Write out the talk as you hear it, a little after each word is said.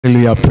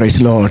Hallelujah, praise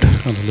Lord.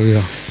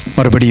 Hallelujah.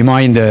 மறுபடியும்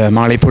இந்த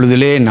மாலை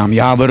பொழுதிலே நாம்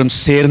யாவரும்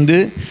சேர்ந்து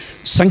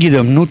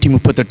சங்கீதம்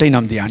 138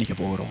 நாம் தியானிக்க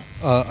போகிறோம்.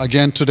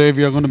 Again today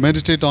we are going to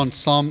meditate on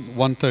Psalm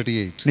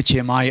 138.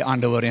 நிச்சயமாய்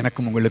ஆண்டவர்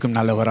எனக்கும் உங்களுக்கும்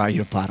நல்லவராய்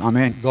இருப்பார்.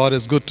 ஆமென். God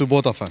is good to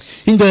both of us.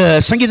 இந்த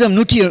சங்கீதம்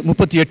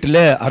 138ல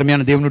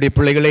அருமையான தேவனுடைய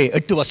பிள்ளைகளே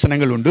 8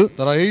 வசனங்கள் உண்டு.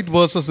 There are 8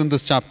 verses in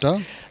this chapter.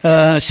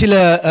 சில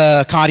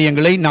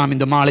காரியங்களை நாம்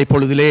இந்த மாலை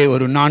பொழுதிலே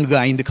ஒரு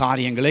 4-5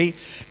 காரியங்களை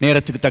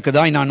நேரத்துக்கு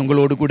தக்கதாய் நான்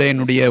உங்களோடு கூட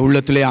என்னுடைய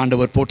உள்ளத்திலே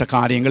ஆண்டவர் போட்ட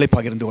காரியங்களை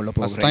பகிர்ந்து கொள்ள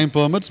போகிறேன். As time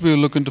permits we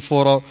will look into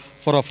four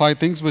or five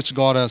things which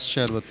God has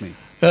shared with me.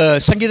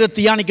 சங்கீதத்தை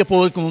தியானிக்க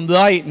போவதற்கு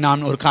முன்பாய்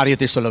நான் ஒரு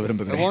காரியத்தை சொல்ல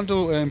விரும்புகிறேன். I want to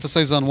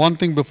emphasize on one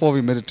thing before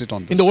we meditate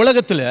on this. இந்த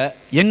உலகத்துல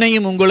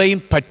என்னையும்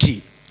உங்களையும் பற்றி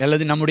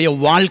அல்லது நம்முடைய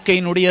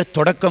வாழ்க்கையினுடைய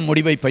தொடக்க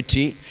முடிவை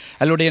பற்றி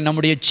அல்லது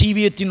நம்முடைய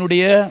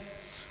ஜீவியத்தினுடைய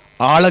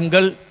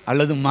ஆழங்கள்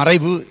அல்லது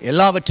மறைவு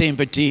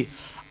எல்லாவற்றையும் பற்றி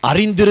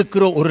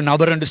அறிந்திருக்கிற ஒரு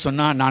நபர் என்று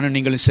சொன்னா நானும்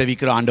நீங்களும்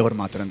சேவிக்கிற ஆண்டவர்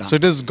மாத்திரம்தான். So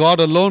it is God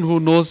alone who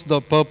knows the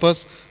purpose,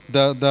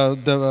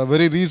 the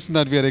very reason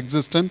that we are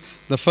existent,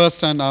 the first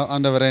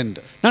and our end.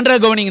 நன்றாக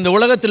கவனிங்க, இந்த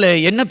உலகத்துல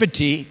என்ன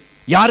பற்றி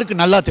யாருக்கு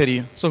நல்லா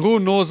தெரியும்? So who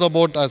knows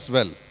about us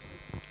well?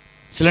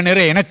 சில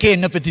நேரம் எனக்கே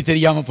என்ன பத்தி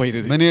தெரியாம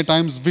போயிருது. Many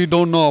times we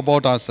don't know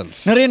about ourselves.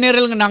 நிறைய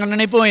நேரங்கள் நாங்க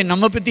நினைப்போம்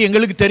நம்ம பத்தி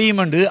எங்களுக்கு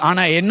தெரியுமென்று,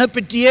 ஆனா என்ன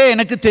பற்றியே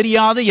எனக்கு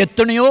தெரியாத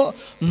எத்தனையோ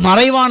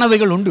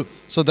மறைவானவைகள் உண்டு.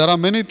 So there are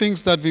many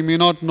things that we may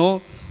not know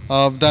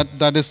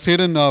that is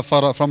hidden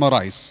from our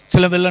eyes.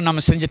 சில வேளை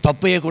நம்ம செஞ்ச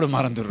தப்பையே கூட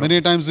மறந்துடுறோம். Many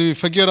times we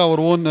forget our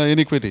own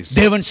iniquities.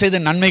 தேவன் செய்த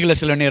நன்மைகளை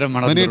சில நேரம்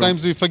மறந்துடுறோம். Many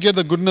times we forget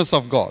the goodness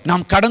of God.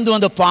 நாம் கடந்து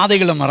வந்த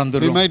பாதைகளை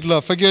மறந்துடுறோம். We might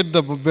forget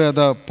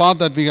the path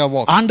that we have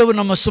walked. ஆண்டவர்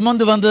நம்ம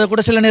சுமந்து வந்ததை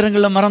கூட சில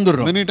நேரங்களில்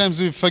மறந்துடுறோம். Many times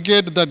we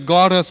forget that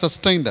God has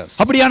sustained us.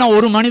 அப்படியான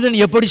ஒரு மனிதன்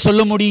எப்படி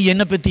சொல்ல முடியும்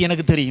என்ன பத்தி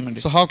எனக்கு தெரியும்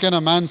என்று? So how can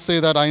a man say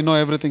that I know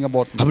everything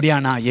about me?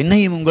 அப்படியானா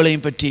என்னையும்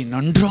உங்களையும் பற்றி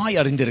நன்றாய்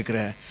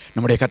அறிந்திருக்கிற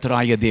நம்முடைய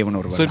கர்த்தராகிய தேவன்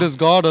ஒருவர். So it is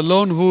God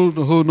alone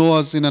who knows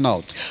us in and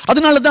out.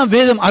 அதனால தான்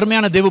வேதம்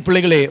அருமையான தேவ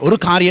பிள்ளைகளே ஒரு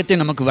காரியத்தை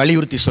நமக்கு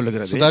வலியுறுத்தி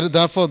சொல்லுகிறது. So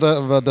therefore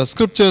the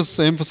scriptures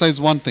emphasize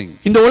one thing.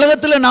 இந்த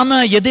உலகத்துல நாம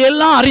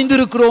எதையெல்லாம்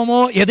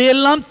அறிந்திருக்கிறோமோ,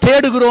 எதையெல்லாம்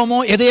தேடுகிறோமோ,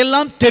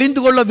 எதையெல்லாம்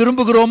தெரிந்து கொள்ள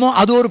விரும்புகிறோமோ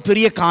அது ஒரு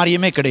பெரிய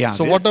காரியமே கிடையாது.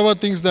 So whatever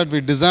things that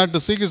we desire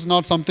to seek is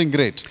not something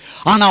great.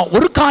 ஆனா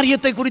ஒரு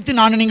காரியத்தை குறித்து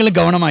நான் நீங்களும்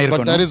கவனமா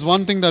இருக்கணும். But there is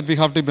one thing that we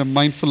have to be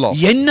mindful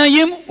of.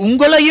 என்னையும்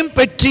உங்களையும்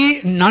பற்றி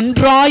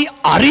நன்றாய்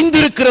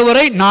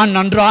அறிந்திருக்கிறவரை நான்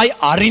நன்றாய்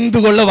அறிந்து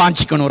கொள்ள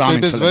வாஞ்சிக்கணும். So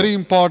it is very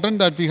important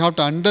that we have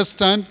to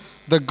understand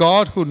the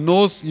God who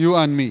knows you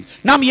and me.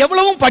 நாம்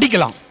எவ்வளவும்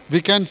படிக்கலாம்.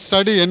 We can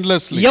study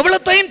endlessly.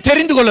 எவ்வளத்தையும்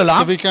தெரிந்து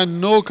கொள்ளலாம். So we can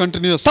know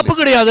continuously. தப்பு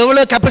கிடையாது.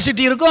 எவ்வளவு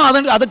கெபாசிட்டி இருக்கோ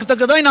அதுக்கு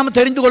தக்கதாய் நாம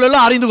தெரிந்து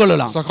கொள்ளலாம், அறிந்து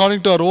கொள்ளலாம். So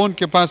according to our own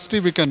capacity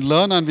we can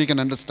learn and we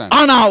can understand.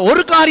 ஆனா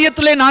ஒரு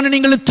காரியத்திலே நான்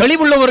நீங்களும்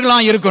தெளிவுள்ளவர்களா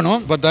இருக்கணும்.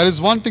 But there is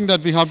one thing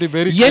that we have to be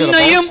very clear about.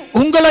 என்னையும்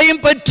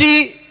உங்களையும் பற்றி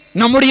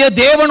நம்முடைய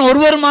தேவன்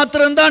ஒருவர்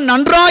மாத்திரம்தான்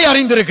நன்றாய்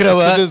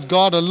அறிந்திருக்கிறவர். It is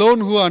God alone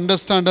who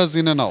understands us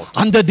in and out.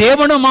 அந்த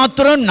தேவனை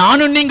மாத்திரம்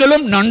நானும்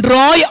நீங்களும்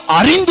நன்றாய்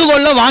அறிந்து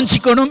கொள்ள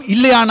வாஞ்சிக்கணும்.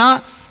 இல்லையானா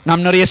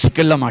நாம் நிறைய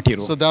சிக்கல்ல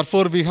மாட்டிடுவோம். So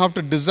therefore we have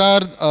to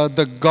desire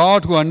the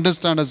God who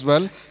understands us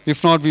well. If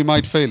not we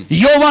might fail.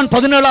 யோவான்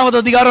 17வது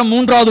அதிகாரம்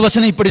 3வது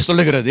வசனம் இப்படி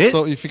சொல்லுகிறது.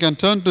 So if you can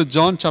turn to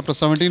John chapter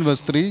 17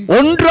 verse 3.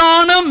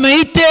 ஒன்றான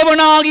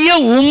மெய்த்தேவனாகிய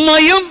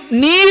உம்மையும்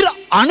நீர்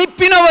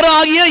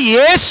அனுப்பினவராகிய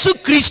இயேசு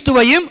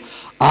கிறிஸ்துவையும்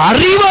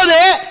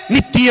அறிவதே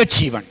நித்திய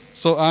ஜீவன்.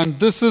 So and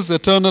this is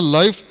eternal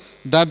life,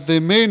 that they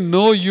may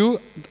know you,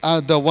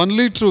 the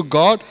only true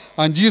God,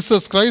 and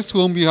Jesus Christ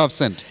whom you have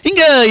sent.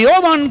 இங்க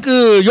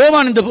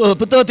யோவான் இந்த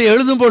புத்தகத்தை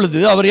எழுதும் பொழுது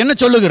அவர் என்ன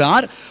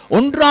சொல்லுகிறார்?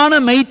 ஒன்றான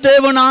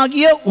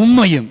மெய்த்தேவனாகிய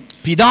உம்மையும்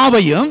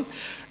பிதாவையும்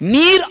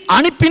நீர்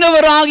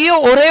அனுப்பினவராகிய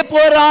ஒரே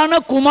பேரான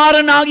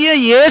குமாரனாகிய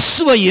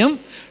இயேசுவையும்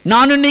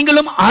நானும்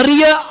நீங்களும்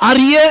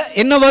அறிய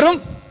என்ன வரும்?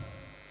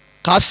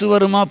 காசு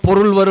வருமா,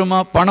 பொருள்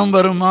வருமா, பணம்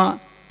வருமா,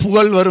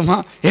 புகழ் வருமா,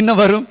 என்ன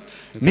வரும்?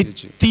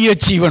 நித்திய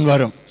ஜீவன்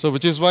வரும். So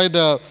which is why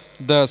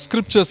the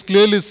scriptures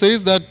clearly says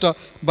that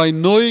by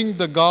knowing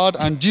the God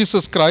and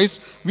Jesus Christ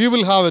we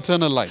will have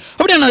eternal life.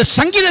 அப்படினா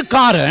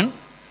சங்கீதக்காரன்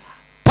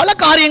பல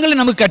காரியங்களை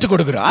நமக்கு கற்றுக்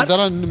கொடுக்கிறார்.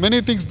 There are many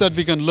things that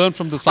we can learn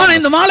from the psalmist. ஆனா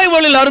இந்த மாலை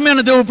வேளையில்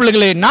அருமையான தேவ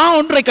பிள்ளைகளே, நான்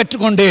ஒன்றை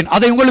கற்றுக்கொண்டேன்,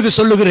 அதை உங்களுக்கு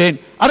சொல்லுகிறேன்.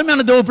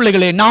 அருமையான தேவ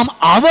பிள்ளைகளே, நாம்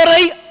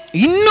அவரை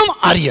இன்னும்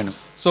அறியணும்.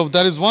 So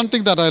there is one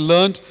thing that I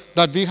learned,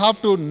 that we have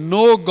to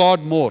know God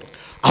more.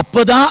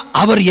 அப்பதான்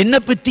அவர் என்ன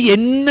பத்தி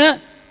என்ன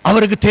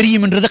அவருக்கு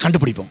தெரியும் என்றதை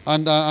கண்டுபிடிப்போம்.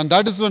 And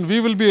that is when we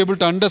will be able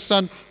to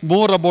understand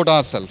more about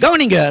ourselves.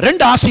 கவனிங்க,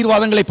 ரெண்டு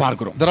ஆசீர்வாதங்களை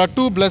பார்க்கிறோம். There are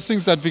two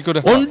blessings that we could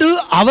have. ஒன்று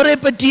அவரை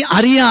பற்றி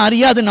அறிய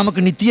அது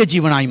நமக்கு நித்திய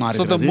ஜீவனாய்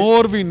மாறுகிறது. So the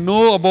more we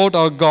know about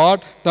our God,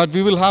 that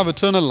we will have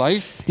eternal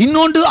life.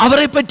 இன்னொன்று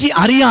அவரை பற்றி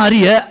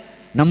அறிய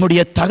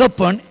நம்முடைய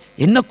தகப்பன்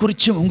என்ன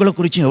குறிச்சும் உங்களை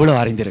குறிச்சும் எவ்வளவு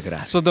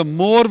அறிந்திருக்கிறார். So the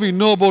more we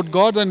know about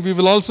God, then we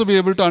will also be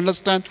able to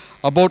understand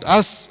about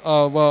us,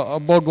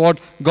 about what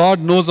God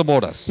knows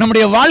about us.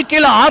 நம்முடைய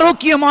வாழ்க்கையில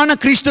ஆரோக்கியமான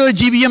கிறிஸ்தவ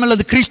ஜீவியம்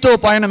அல்லது கிறிஸ்தவ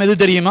பயணம் எது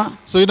தெரியுமா?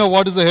 So you know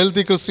what is a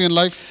healthy Christian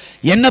life?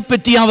 என்ன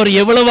பற்றி அவர்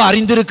எவ்வளவு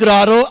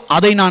அறிந்திருக்கிறாரோ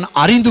அதை நான்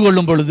அறிந்து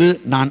கொள்ளும் பொழுது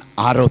நான்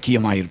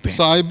ஆரோக்கியமாயிருப்பேன்.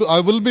 So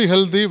I will be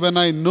healthy when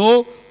I know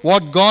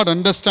what God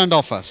understands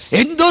of us.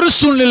 எந்த ஒரு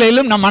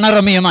சூழ்நிலையிலும் நாம்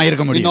மனரமியமா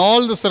இருக்க In முடியும்.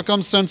 all the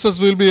circumstances,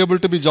 we will be able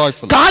to be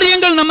joyful.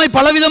 காரியங்கள் நம்மை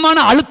பலவிதமான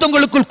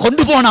அழுத்தங்களுக்குள்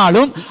கொண்டு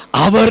போனாலும்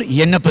அவர்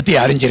என்னை பத்தி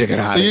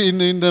அறிஞ்சிருக்கிறார்.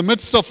 So in the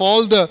midst of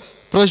all the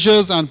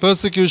pressures and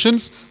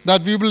persecutions,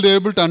 that we will be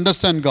able to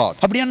understand God.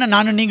 அப்படின்னா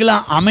நானும்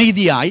நீங்களும்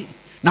அமைதியாய்,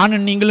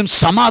 நானும் நீங்களும்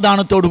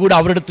சமாதானத்தோடு கூட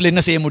அவரிடத்தில்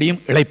என்ன செய்ய முடியும்?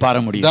 இளைப்பாற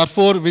முடியும்.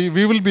 Therefore,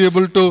 we will be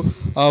able to,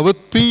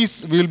 with peace,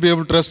 we will be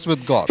able to rest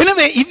with God.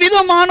 எனவே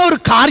இவ்விதமான ஒரு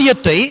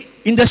காரியத்தை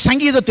இந்த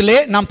சங்கீதத்திலே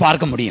நாம்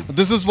பார்க்க முடியும்.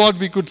 This is what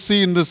we could see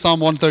in this Psalm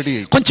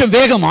 138. கொஞ்சம்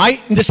வேகமாய்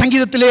இந்த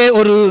சங்கீதத்திலே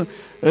ஒரு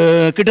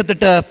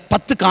கிட்டத்தட்ட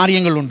 10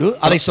 காரியங்கள் உண்டு.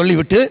 அதை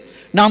சொல்லிவிட்டு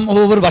நாம்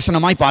ஒவ்வொரு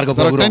வசனமாய் பார்க்க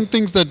There are போகிறோம். 10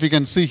 things that we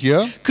can see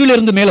here, கீழ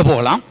இருந்து மேலே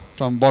போகலாம்.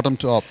 from bottom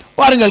to up.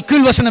 பாருங்கள்,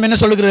 கீழ் வசனம் என்ன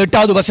சொல்லுகிறது?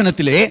 8வது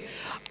வசனத்திலே,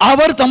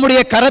 அவர் தம்முடைய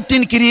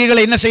கரத்தின்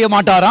கிரியைகளை என்ன செய்ய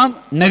மாட்டாராம்?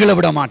 நெகிழ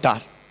விட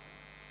மாட்டார்.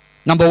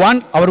 நம்பர் 1,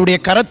 அவருடைய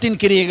கரத்தின்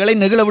கிரியைகளை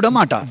நெகிழ விட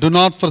மாட்டார். Do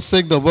not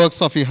forsake the works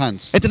of your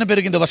hands. எத்தனை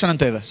பேருக்கு இந்த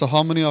வசனம் தேவை? So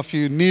how many of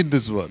you need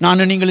this word?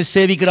 நான் நீங்கள்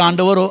சேவிக்கிற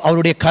ஆண்டவர்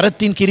அவருடைய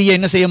கரத்தின் கிரியை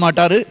என்ன செய்ய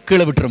மாட்டாரு?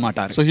 கீழ விட்டுற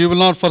மாட்டார். So he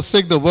will not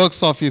forsake the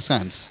works of his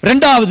hands.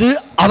 இரண்டாவது,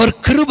 அவர்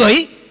கிருபை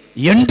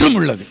என்றும்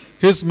உள்ளது.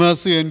 His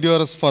mercy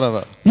endures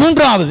forever.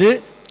 மூன்றாவது,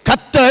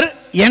 கர்த்தர்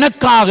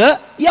எனக்காக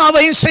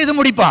யாவையும் செய்து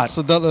முடிப்பார்.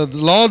 So the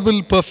Lord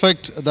will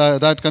perfect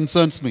that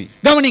concerns me.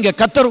 கவனிங்க,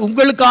 கர்த்தர்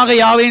உங்களுக்காக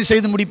யாவையும்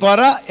செய்து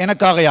முடிப்பாரா,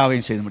 எனக்காக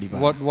யாவையும் செய்து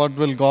முடிப்பாரா? What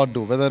will God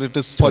do, whether it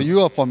is for you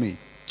or for me?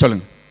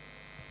 சொல்லுங்க.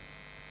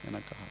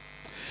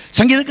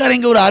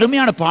 சங்கீதக்காரங்க ஒரு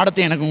அருமையான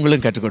பாடத்தை எனக்கு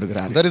உங்களுக்கு கற்றுக்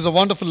கொடுக்கிறார். There is a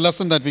wonderful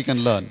lesson that we can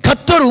learn.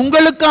 கர்த்தர்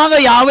உங்களுக்காக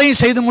யாவையும்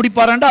செய்து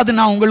முடிப்பாராண்டா அது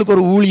நான் உங்களுக்கு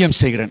ஒரு ஊழியம்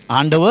செய்கிறேன்.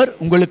 ஆண்டவர்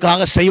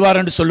உங்களுக்காக செய்வார்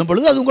என்று சொல்லும்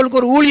பொழுது அது உங்களுக்கு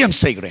ஒரு ஊழியம்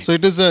செய்கிறேன். So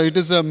it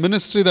is a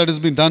ministry that has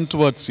been done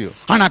towards you.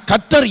 ஆனா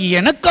கர்த்தர்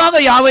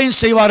எனக்காக யாவையும்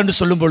செய்வார் என்று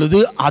சொல்லும்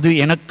பொழுது அது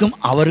எனக்கும்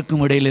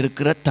அவருக்கும் இடையில்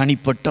இருக்கிற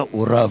தனிப்பட்ட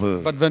உறவு.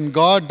 But when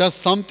God does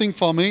something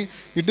for me,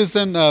 it is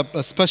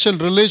a special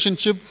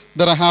relationship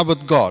that I have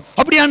with God.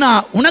 அப்படியானா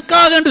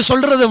உனக்காக என்று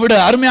சொல்றதை விட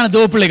அருமையான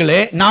தேவ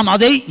பிள்ளைகளே, நாம்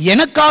அதை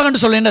எனக்காக என்று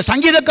சொல்ல,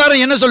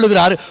 சங்கீதக்காரன் என்ன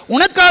சொல்லுகிறார்?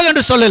 உனக்காக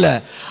என்று சொல்லல,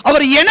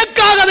 அவர்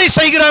எனக்காக அதை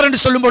செய்கிறார் என்று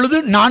சொல்லும் பொழுது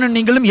நானும்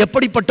நீங்களும்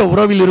எப்படிப்பட்ட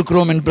உறவில்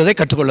இருக்கிறோம் என்பதை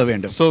கற்றுக்கொள்ள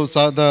வேண்டும். So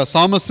the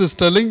psalmist is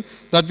telling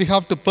that we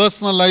have to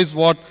personalize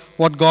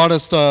what God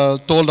has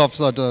told of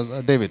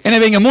David.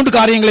 எனவே இங்க 3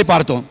 காரியங்களை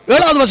பார்த்தோம்.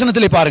 7வது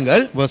வசனத்திலே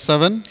பாருங்கள். Verse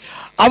 7.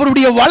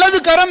 அவருடைய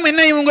வலது கரம்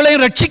என்னை உங்களை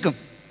ரட்சிக்கும்.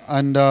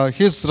 And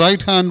his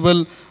right hand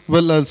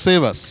will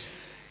save us.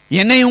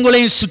 என்னை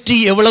உங்களை சுற்றி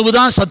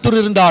எவ்வளவுதான் சத்துரு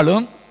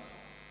இருந்தாலும்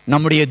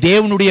நம்முடைய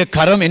தேவனுடைய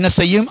கரம் என்ன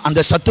செய்யும்? அந்த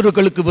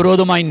சத்துருக்களுக்கு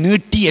விரோதமாய்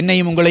நீட்டி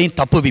என்னையும் உங்களையும்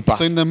தப்புவிப்பார்.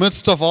 So in the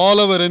midst of all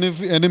our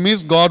enemies,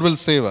 God will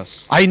save us.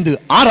 5.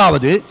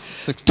 6வது,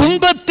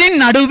 துன்பத்தின்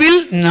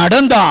நடுவில்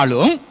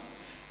நடந்தாலும்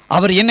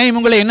அவர் என்னையும்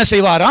உங்களை என்ன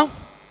செய்வாராம்?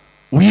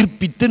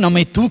 உயிர்ப்பித்து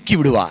நம்மை தூக்கி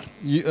விடுவார்.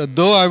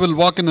 Though I will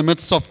walk in the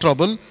midst of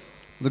trouble,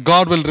 the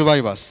God will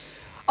revive us.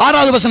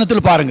 6வது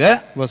வசனத்தில் பாருங்க.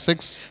 Verse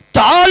 6.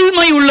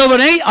 தாழ்மை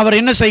உள்ளவனை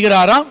அவர் என்ன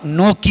செய்கிறாராம்?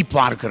 நோக்கி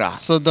பார்க்கிறார்.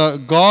 So the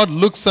God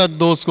looks at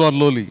those who are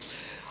lowly.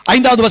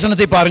 5வது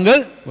வசனத்தை பாருங்கள்.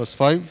 Verse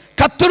 5.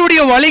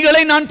 கர்த்தருடைய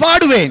வழிகளை நான்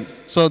பாடுவேன்.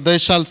 So they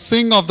shall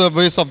sing of the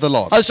ways of the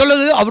Lord. அது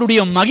சொல்லுது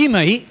அவருடைய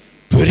மகிமை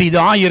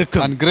பெரிதா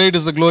இருக்கும். And great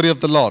is the glory of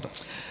the Lord.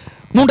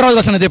 3வது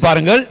வசனத்தை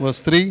பாருங்கள்.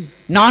 Verse 3.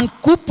 நான்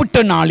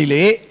கூப்பிட்ட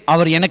நாளிலே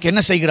அவர் எனக்கு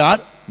என்ன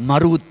செய்கிறார்?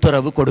 மறு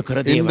உத்தரவு கொடுக்கிற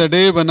தேவன். In the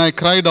day when I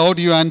cried out,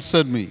 you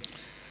answered me.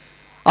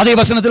 அதே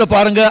வசனத்தில்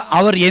பாருங்க,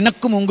 அவர்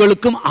எனக்கும்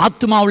உங்களுக்கும்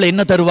ஆத்மாவுல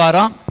என்ன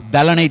தருவாராம்?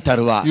 பலனை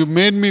தருவார். You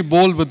made me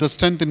bold with the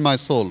strength in my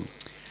soul.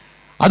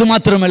 அது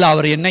மாத்திரமல்ல,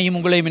 அவர் என்னையும்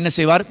உங்களையும் என்ன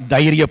செய்வார்?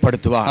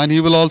 தைரியப்படுத்துவார். And he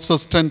will also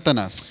strengthen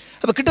us.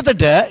 அப்ப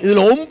கிட்டத்தட்ட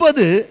இதுல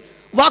 9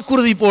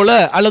 வாக்குறுதி போல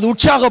அல்லது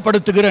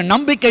உற்சாகப்படுத்துகிற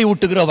நம்பிக்கை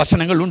ஊட்டுகிற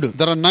வசனங்கள் உண்டு.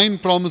 There are 9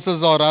 promises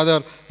or rather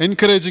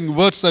encouraging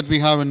words that we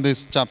have in this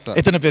chapter.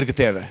 எத்தனை பேருக்கு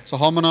தேவை? So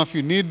how many of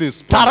you need this?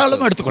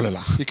 தாராளமா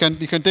எடுத்துக்கொள்ளலாம்.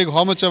 You can take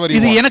how much ever you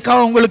want. இது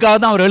எனக்காக உங்களுக்காக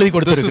தான் அவர் எழுதி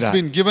கொடுத்திருக்கிறார். This has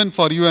been given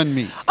for you and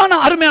me. ஆனா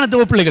அருமையான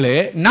தேவ பிள்ளைகளே,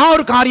 நான்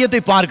ஒரு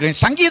காரியத்தை பார்க்கிறேன்.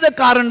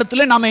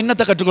 சங்கீதக்காரனத்திலே நாம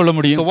என்னத்தை கற்றுக்கொள்ள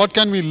முடியும்? So what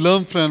can we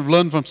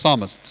learn from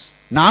psalmists?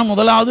 நான்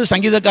முதலாவது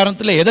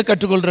சங்கீதக்காரனத்திலே எதை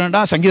கற்றுக்கொள்றேன்டா?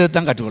 சங்கீதத்தை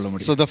தான் கற்றுக்கொள்ள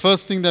முடியும். So the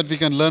first thing that we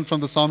can learn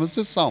from the psalmist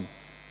is psalm.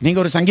 நீங்க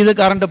ஒரு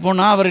சங்கீதக்காரன்ட்ட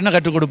போனா அவர் என்ன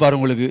கற்றுக் கொடுப்பார்?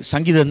 உங்களுக்கு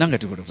சங்கீதம் தான்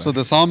கற்றுக் கொடுப்பார். So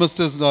the psalmist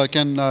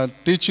can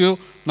teach you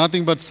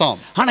nothing but psalm.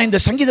 ஆனா இந்த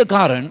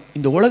சங்கீதக்காரன்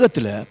இந்த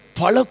உலகத்துல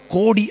பல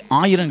கோடி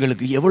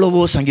ஆயிரங்களுக்கு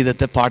எவ்வளவோ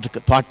சங்கீதத்தை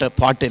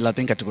பாட்டு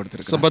எல்லாத்தையும் கற்றுக்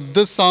கொடுத்திருக்கார். So but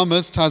this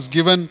psalmist has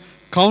given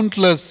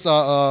countless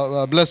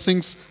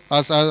blessings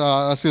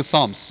as his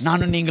psalms.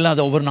 நானும் நீங்களும்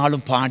அதை ஒவ்வொரு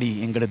நாளும் பாடி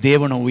எங்களை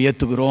தேவனை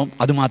உயர்த்துகிறோம்.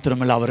 அது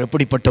மாத்திரமல்ல, அவர்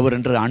எப்படிப்பட்டவர்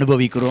என்று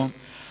அனுபவிக்கிறோம்.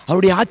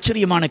 அவருடைய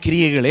ஆச்சரியமான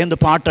கிரியைகளை அந்த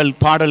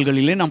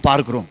பாடல்களிலே நாம்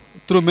பார்க்கிறோம்.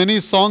 Through many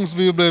songs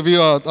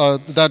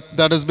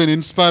that has been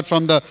inspired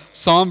from the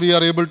psalm, we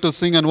are able to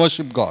sing and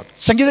worship God.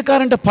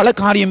 சங்கீதக்காரன்ட்ட பல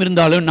காரியம்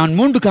இருந்தாலும் நான்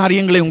 3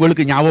 காரியங்களை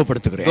உங்களுக்கு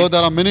ஞாபகப்படுத்துகிறேன். Though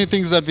there are many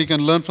things that we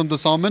can learn from the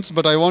psalmists,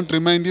 but I want to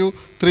remind you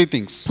 3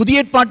 things.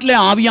 புதிய ஏற்பாட்டிலே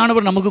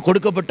ஆவியானவர் நமக்கு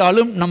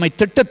கொடுக்கப்பட்டாலும் நம்மை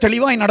திட்ட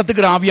தெளிவாய்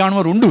நடத்துகிற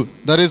ஆவியானவர் உண்டு.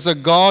 There is a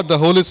God, the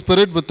Holy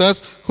Spirit with us,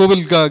 who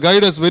will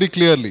guide us very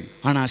clearly.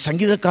 ஆனா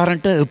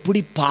சங்கீதக்காரன்ட்ட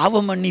எப்படி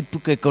பாவ மன்னிப்பு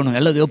கேட்கணும்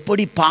அல்லது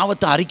எப்படி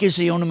பாவத்தை அறிக்கை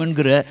செய்யணும்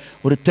என்கிற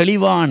ஒரு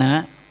தெளிவான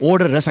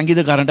ஓடுற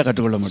சங்கீதக்காரன்ட்ட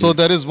கற்றுக்கொள்ள முடியும். So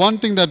there is one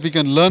thing that we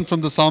can learn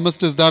from the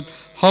psalmist is that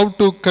how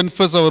to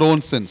confess our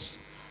own sins.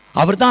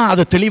 அவர் தான்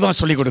அதை தெளிவா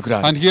சொல்லி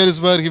கொடுக்கிறார். And here is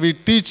where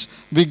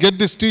we get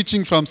this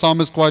teaching from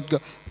psalmist quite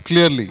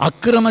clearly.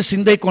 அக்கிரம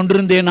சிந்தை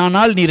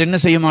கொண்டிருந்தேனானால் நீர் என்ன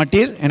செய்ய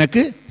மாட்டீர்,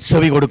 எனக்கு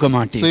செவி கொடுக்க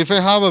மாட்டீர். So if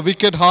I have a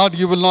wicked heart,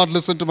 you will not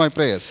listen to my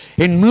prayers.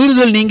 என்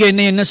மீறுதல் நீங்க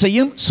என்ன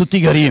செய்யும்,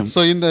 சுத்திகரியும்.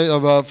 So in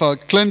the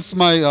cleanse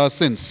my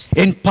sins.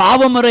 என்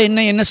பாவமற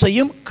என்ன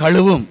செய்யும்,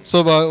 கழுவும்.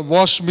 So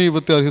wash me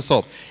with your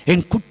hyssop.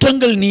 என்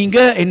குற்றங்கள் நீங்க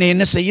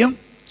என்ன செய்யும்,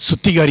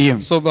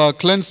 சுத்திகரியும். So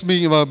cleanse me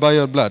by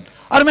your blood.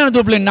 அருமையான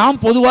தோப்பிலே நாம்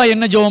பொதுவா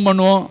என்ன ஜெபம்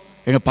பண்ணுவோம்,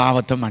 எங்க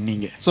பாவத்தை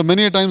மன்னிங்க. So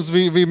many times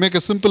we make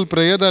a simple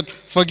prayer that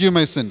forgive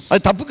my sins.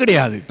 அது தப்பு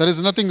கிடையாது. There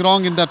is nothing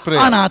wrong in that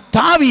prayer. ஆனா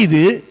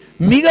தாவீது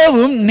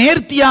மிகவும்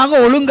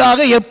நேர்த்தியாக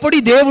ஒழுங்காக எப்படி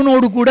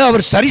தேவனோடு கூட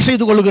அவர் சரி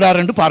செய்து கொள்கிறார்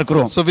என்று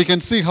பார்க்கிறோம். So we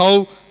can see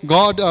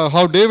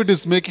how David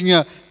is making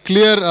a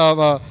clear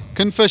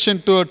confession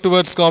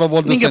towards God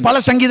about the sins. நீங்க பல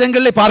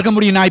சங்கீதங்களிலே பார்க்க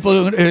முடியும். நான் இப்போ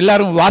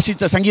எல்லாரும்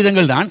வாசித்த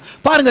சங்கீதங்கள் தான்.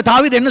 பாருங்க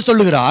தாவீது என்ன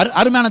சொல்லுகிறார்,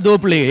 அருமையான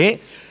தோப்பிலே,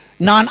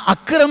 நான்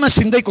அக்கிரம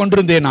சிந்தை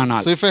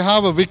கொண்டிருந்தேனானால். So if I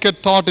have a wicked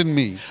thought in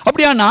me.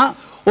 அப்படியானா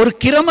ஒரு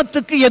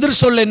கிரமத்துக்கு எதிர்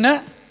சொல் என்ன,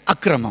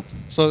 அக்கிரமம்.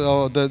 So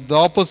the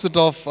opposite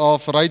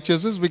of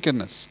righteous is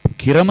wickedness.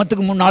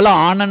 கிரமத்துக்கு முன்னால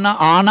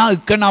ஆனா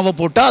இக்கனாவை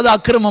போட்டா அது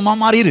அக்கிரமமா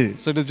மாறிடுது.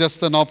 So it is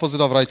just an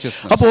opposite of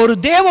righteousness. அப்போ ஒரு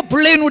தேவ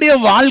பிள்ளையினுடைய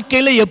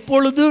வாழ்க்கையில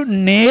எப்பொழுது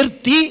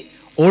நேர்த்தி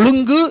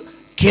ஒழுங்கு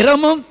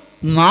கிரமம்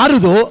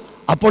மாறுதோ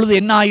அப்பொழுது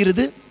என்ன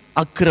ஆயிருது,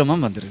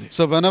 அக்கிரமம் வந்துருது.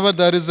 So whenever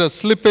there is a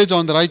slippage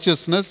on the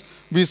righteousness,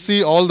 we see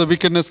all the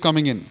wickedness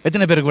coming in.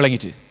 எத்தனை பேருக்கு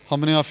விளங்கிச்சு? How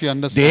many of you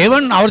understand?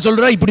 தேவன் அவர்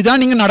சொல்றார் இப்படி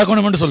தான் நீங்க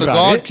நடக்கணும்னு சொல்றாரு.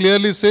 So God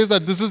clearly says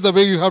that this is the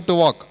way you have to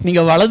walk.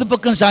 நீங்க வலது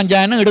பக்கம்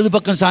சாஞ்சானா இடது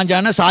பக்கம்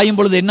சாஞ்சானா சாயும்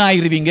பொழுது என்ன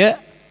ஆயிருவீங்க,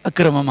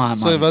 அக்கிரமமா.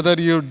 So whether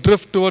you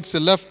drift towards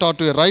your left or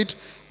to your right,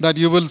 that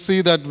you will see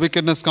that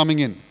wickedness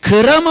coming in.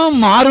 கிரமம்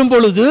மாறும்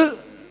பொழுது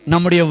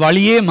நம்முடைய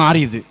வழியே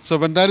மாறியது. So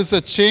when there is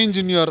a change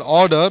in your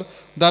order,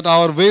 that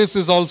our ways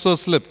is also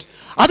slipped.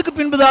 அதுக்கு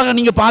பின்பதாக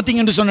நீங்க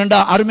பாத்தீங்கன்னு சொன்னா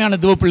அருமையான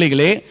தேவ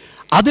பிள்ளைகளே,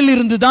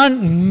 அதிலிருந்து தான்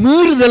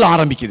மீறுதல்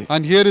ஆரம்பிக்குது.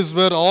 And here is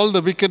where all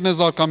the wickedness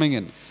are coming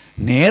in.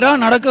 நேரா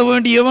நடக்க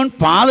வேண்டியவன்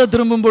பாதை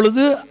திரும்பும்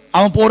பொழுது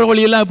அவன் போற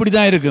வழியெல்லாம் இப்படி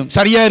தான் இருக்கும்,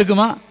 சரியா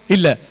இருக்குமா,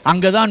 இல்ல,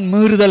 அங்கதான்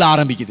மீறுதல்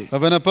ஆரம்பிக்குது.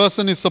 When a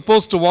person is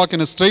supposed to walk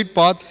in a straight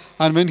path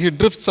and when he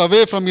drifts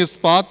away from his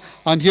path,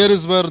 and here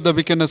is where the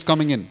wickedness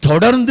coming in.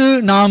 தொடர்ந்து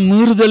நாம்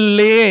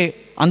மீறுதல்லே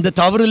அந்த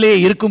தவறிலே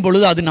இருக்கும்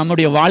பொழுது அது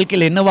நம்முடைய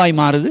வாழ்க்கையில் என்னவாய்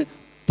மாறுது,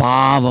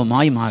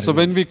 பாவமாய் மாறுது. So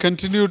when we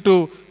continue to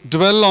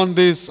dwell on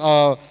this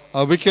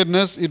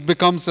wickedness, it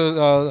becomes a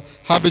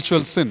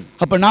habitual sin.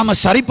 அப்ப நாம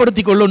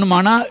சரிப்படுத்திக்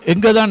கொள்ளணுமானா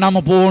எங்க தான்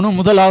நாம போகணும்,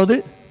 முதலாவது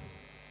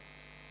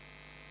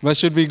Where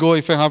should we go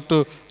if I have to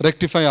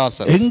rectify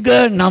ourselves? எங்க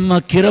நம்ம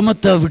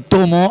கிரமத்தை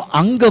விட்டோமோ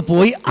அங்க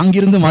போய்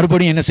அங்கிருந்து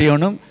மறுபடியும் என்ன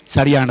செய்யணும்,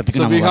 சரியானதுக்கு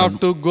So நாம we have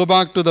வரணும். to go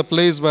back to the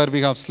place where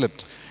we have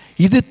slipped.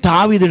 இது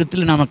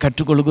தாவீதிடத்தில் நாம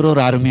கற்றுக்கொள்கிற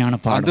ஒரு அருமையான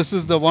And பாடம். this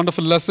is the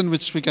wonderful lesson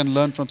which we can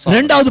learn from Psalm.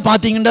 இரண்டாவது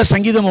பாத்தீங்கன்னா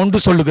சங்கீதம்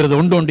 1 சொல்லுகிறது,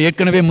 ஒன்று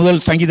ஏற்கனவே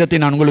முதல் சங்கீதத்தை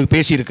நான் உங்களுக்கு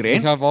பேசி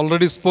இருக்கிறேன். We have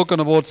already spoken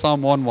about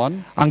Psalm 1:1.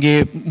 அங்கே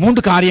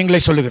 3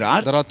 காரியங்களை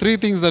சொல்லுகிறார். There are 3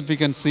 things that we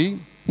can see.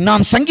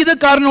 நாம்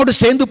சங்கீதக்காரனோடு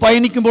சேர்ந்து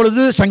பயணிக்கும்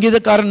பொழுது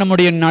சங்கீதக்காரன்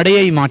நம்முடைய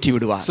நடையை மாற்றி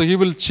விடுவார். So he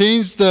will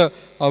change the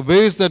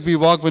ways that we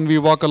walk when we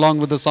walk along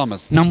with the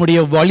psalmist. நம்முடைய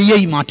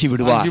வழியை மாற்றி And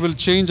விடுவார். he will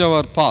change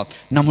our path.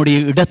 நம்முடைய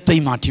இடத்தை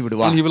மாற்றி And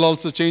விடுவார். he will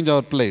also change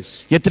our place.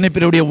 எத்தனை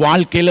பேருடைய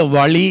வாழ்க்கையில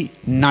வழி,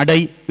 நடை,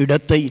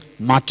 இடத்தை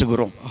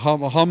மாற்றுகிறோம்?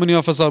 How many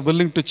of us are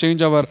willing to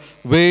change our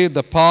way,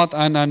 the path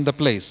and the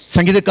place?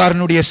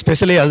 சங்கீதக்காரனுடைய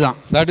ஸ்பெஷலே அதுதான்.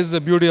 That is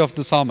the beauty of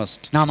the psalmist.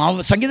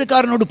 நாம்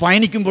சங்கீதக்காரனோடு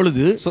பயணிக்கும்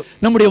பொழுது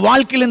நம்முடைய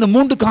வாழ்க்கையில இந்த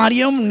 3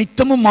 காரியம்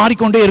நித்தமும்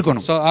மாறிக்கொண்டே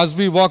இருக்கணும். So as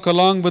we walk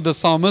along with the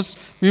psalmist,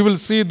 we will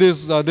see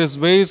this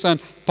ways and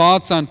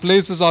paths and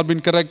places are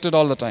being corrected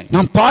all the time.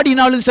 நாம்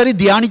பாடினாலும் சரி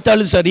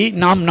தியானித்தாலும் சரி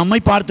நாம் நம்மை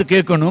பார்த்து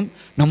கேட்கணும்,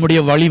 நம்முடைய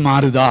வழி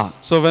மாறுதா?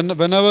 So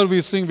whenever we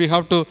sing, we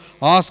have to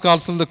ask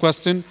ourselves the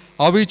question,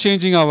 are we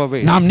changing our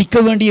ways? நாம் நிக்க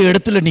வேண்டிய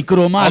இடத்துல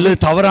நிக்கிறோமா அல்லது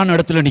தவறான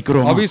இடத்துல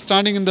நிக்கிறோமா? Are we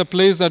standing in the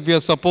place that we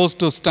are supposed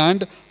to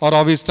stand, or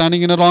are we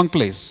standing in a wrong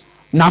place?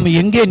 நாம்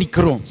எங்கே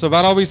நிக்கிறோம்? So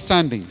where are we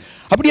standing?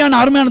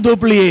 அப்படியான அருமையான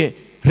தோப்பிலேயே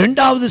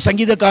இரண்டாவது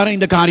சங்கீதக்காரன்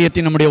இந்த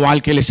காரியத்தை நம்முடைய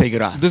வாழ்க்கையில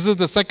செய்கிறார். This is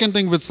the second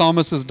thing which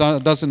psalmist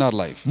does in our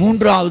life.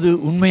 மூன்றாவது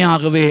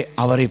உண்மையாகவே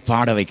அவரை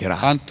பாட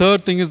வைக்கிறார். And third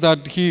thing is that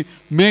he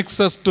makes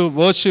us to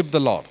worship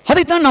the Lord.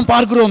 அதைத்தான் நாம்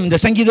பார்க்கிறோம் இந்த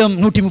சங்கீதம்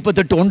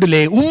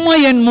 138:1 உம்மை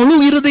என் முழு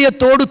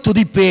இருதயத்தோடு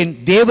துதிப்பேன்,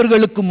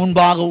 தேவர்களுக்கு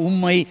முன்பாக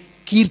உம்மை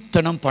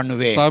கீர்த்தனம்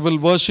பண்ணுவேன். So I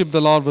will worship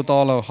the Lord with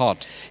all our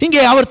heart.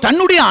 இங்கே அவர்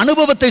தன்னுடைய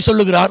அனுபவத்தை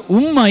சொல்லுகிறார்,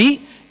 உம்மை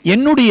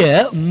என்னுடைய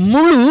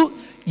முழு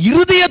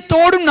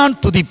இருதயத்தோடும் நான்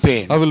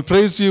துதிப்பேன். I will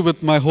praise you with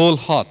my whole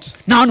heart.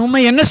 நான்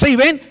உம்மை என்ன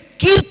செய்வேன்,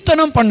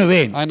 கீர்த்தனம்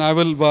பண்ணுவேன். And I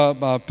will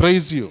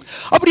praise you.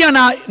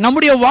 அப்படியானா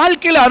நம்முடைய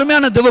வாழ்க்கையில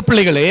அருமையான தேவ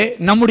பிள்ளைகளே,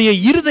 நம்முடைய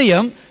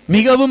இருதயம்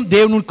மிகவும்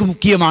தேவனுக்கு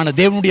முக்கியமான,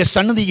 தேவனுடைய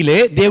சன்னதியிலே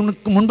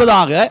தேவனுக்கு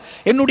முன்பதாக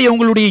என்னுடைய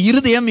உங்களுடைய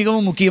இருதயம்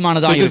மிகவும்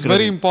முக்கியமானதாக இருக்கிறது. So it is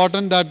very இருக்கிறது.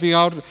 important that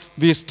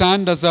we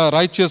stand as a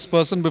righteous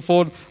person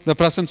before the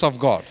presence of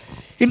God.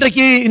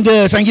 இன்றைக்கு இந்த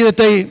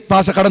சங்கீதத்தை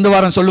கடந்த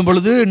வாரம் சொல்லும்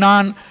பொழுது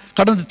நான்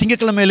கடந்த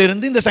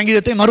திங்கட்கிழமையிலிருந்து இந்த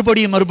சங்கீதத்தை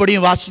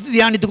மறுபடியும் வாசித்து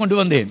தியானித்து கொண்டு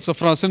வந்தேன். So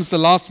since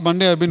the last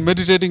Monday I have been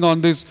meditating on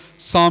this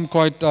psalm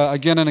quite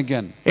again and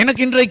again.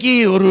 எனக்கு இன்றைக்கு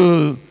ஒரு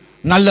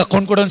நல்ல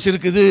கான்ஃபிடன்ஸ்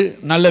இருக்குது,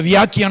 நல்ல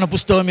வியாக்கியான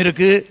புத்தகம்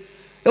இருக்கு,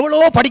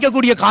 எவ்வளவோ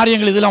படிக்கக்கூடிய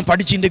காரியங்கள் இதெல்லாம்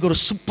படிச்சு இன்றைக்கு ஒரு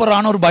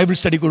சூப்பரான ஒரு பைபிள்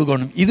ஸ்டடி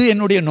கொடுக்கணும். இது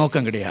என்னுடைய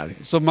நோக்கம் கிடையாது.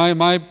 So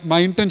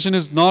my intention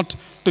is not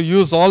to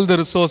use all the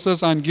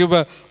resources and give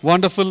a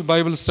wonderful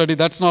Bible study.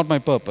 That's not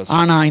my purpose.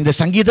 ஆனா இந்த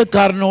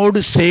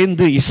சங்கீதக்காரனோடு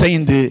சேர்ந்து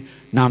இசைந்து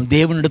நாம்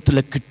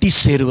தேவனிடத்தில் கிட்டி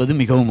சேருவது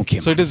மிகவும்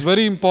முக்கியம். So it is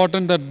very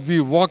important that we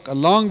walk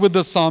along with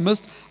the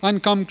psalmist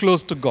and come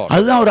close to God.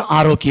 அதுதான் ஒரு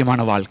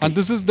ஆரோக்கியமான வாழ்க்கை. And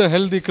this is the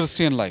healthy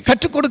Christian life.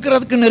 கற்றுக்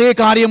கொடுக்கிறதுக்கு நிறைய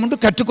காரியம் உண்டு,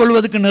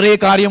 கற்றுக்கொள்வதற்கு நிறைய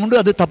காரியம் உண்டு,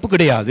 அது தப்பு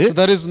கிடையாது. So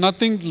there is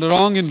nothing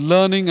wrong in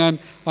learning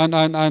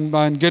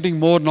and getting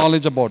more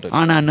knowledge about it.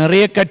 ஆனா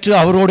நிறைய கற்று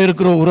அவரோடு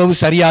இருக்கிற உறவு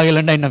சரியாக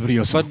இல்லைன்னா என்ன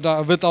பிரயோசனம்?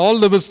 But with all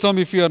the wisdom,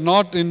 if you are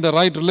not in the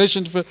right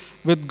relationship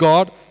with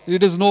God,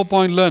 it is no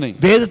point learning.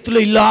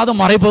 வேதத்துல இல்லாத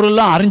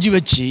மறைபொருள்லாம் அறிஞ்சு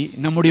வச்சு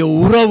நம்முடைய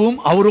உறவும்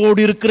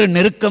அவரோடு இருக்கிற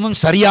நெருக்கமும்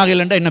சரியாக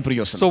இல்லைன்னா என்ன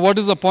பிரயோசனம்? So what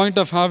is the point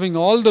of having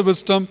all the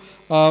wisdom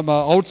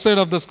outside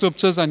of the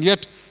scriptures and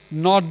yet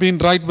not being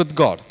right with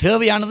God?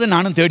 தேவையானது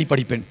நானும் தேடி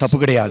படிப்பேன், தப்பு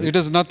கிடையாது. It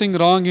is nothing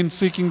wrong in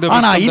seeking the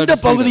ஆனா wisdom. இந்த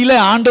பகுதியில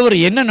ஆண்டவர்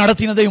என்ன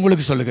நடத்தினதை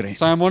உங்களுக்கு சொல்லுகிறேன்.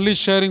 So I am only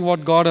sharing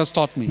what God has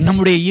taught me.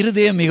 நம்முடைய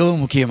இருதயம்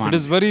மிகவும் முக்கியமானது.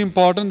 It is very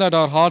important that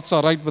our hearts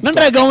are right with God.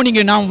 நன்றாக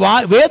கவனிங்க, நாம்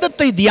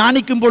வேதத்தை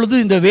தியானிக்கும் பொழுது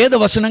இந்த வேத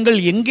வசனங்கள்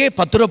எங்கே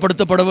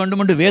பத்திரப்படுத்தப்பட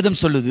வேண்டும் என்று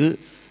வேதம் சொல்லுது.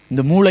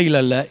 இந்த மூளையில்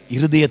அல்ல,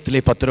 இருதயத்திலே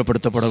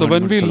பத்திரப்படுத்தப்பட வேண்டும். So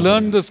when we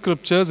learn the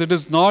scriptures, it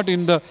is not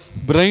in the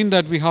brain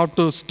that we have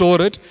to store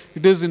it.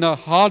 It is in our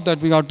heart that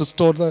we have to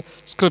store the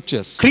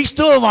scriptures.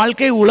 கிறிஸ்தவ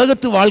வாழ்க்கை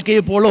உலகத்து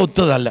வாழ்க்கையை போல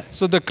ஒத்ததல்ல.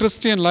 So the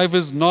Christian life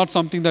is not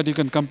something that you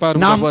can compare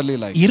with the worldly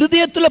life.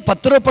 இருதயத்தில்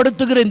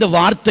பத்திரப்படுத்துகிற இந்த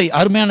வார்த்தை,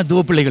 அருமையான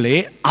தேவப்பிள்ளைகளே,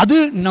 அது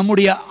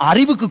நம்முடைய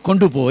அறிவுக்கு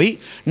கொண்டு போய்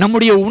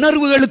நம்முடைய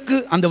உணர்வுகளுக்கு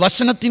அந்த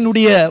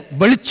வசனத்தினுடைய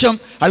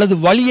வெளிச்சம் அல்லது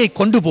வழியை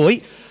கொண்டு போய்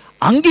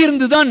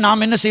அங்கிருந்து தான்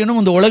நாம் என்ன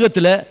செய்யணும், இந்த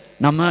உலகத்தில்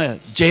நம்ம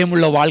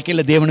ஜெயமுள்ள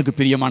வாழ்க்கையில தேவனுக்கு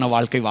பிரியமான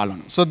வாழ்க்கை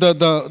வாழணும். So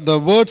the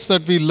words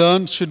that we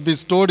learn should be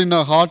stored in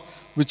our heart,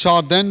 which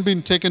are then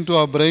being taken to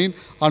our brain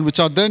and which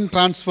are then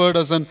transferred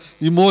as an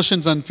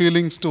emotions and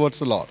feelings towards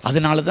the Lord.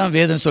 அதனால தான்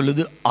வேதம்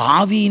சொல்லுது,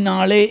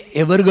 ஆவியினாலே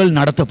எவர்கள்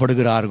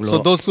நடத்தப்படுகிறார்களோ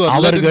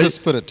அவர்கள்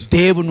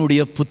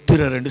தேவனுடைய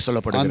புத்திரர் என்று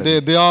சொல்லப்படுகிறது.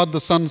 And they are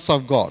the sons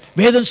of God.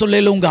 வேதம்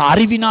சொல்லல உங்க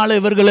அறிவினாலே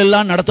எவர்கள்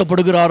எல்லாம்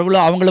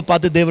நடத்தப்படுகிறார்களோ அவங்களை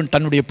பார்த்து தேவன்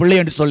தன்னுடைய பிள்ளை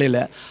என்று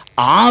சொல்லல.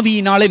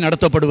 ஆவியினாலே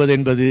நடத்தப்படுவது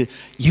என்பது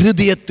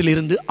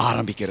இருதயத்திலிருந்து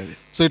ஆரம்பிக்கிறது.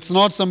 So it's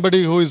not somebody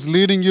who is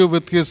leading you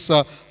with his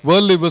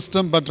worldly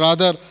wisdom, but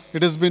rather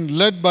it has been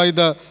led by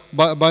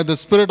the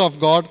Spirit of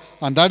God,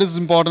 and that is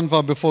important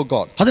for before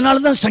God.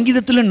 அதனால தான்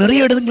சங்கீதத்துல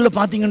நிறைய இடங்கள்ல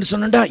பாத்தீங்கன்னு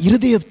சொன்னா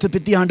இருதயத்தை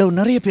பத்தி ஆண்டவர்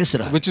நிறைய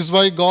பேசுறார். Which is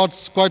why God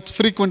quite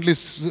frequently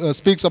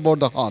speaks about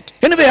the heart.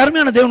 எனவே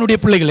அருமையான தேவனுடைய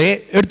பிள்ளைகளே,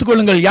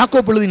 எடுத்துக்கொள்ளுங்கள்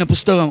யாக்கோபு எழுதின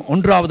புத்தகம்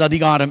 1வது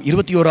அதிகாரம்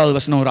 21வது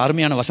வசனம் ஒரு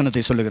அருமையான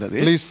வசனத்தை சொல்லுகிறது.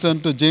 Please turn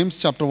to James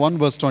chapter 1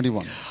 verse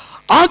 21.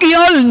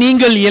 ஆகையால்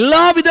நீங்கள்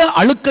எல்லாவித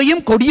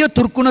அழுக்கையும் கொடிய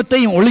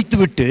துர்க்குணத்தையும்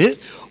ஒழித்துவிட்டு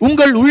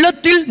உங்கள்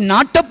உள்ளத்தில்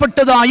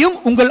நாட்டப்பட்டதாயும்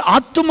உங்கள்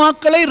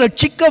ஆத்துமாக்களை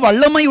ரட்சிக்க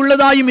வல்லமை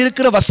உள்ளதாயும்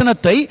இருக்கிற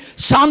வசனத்தை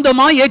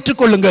சாந்தமாய்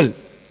ஏற்றுக்கொள்ளுங்கள்.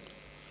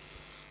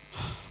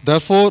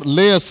 Therefore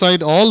lay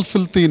aside all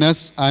filthiness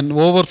and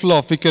overflow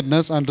of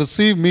wickedness and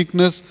receive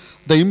meekness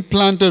the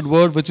implanted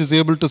word which is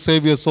able to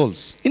save your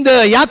souls. இந்த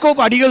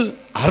யாக்கோபு அடிகள்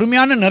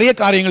அருமையான நிறைய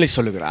காரியங்களை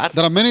சொல்லுகிறார்.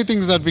 There are many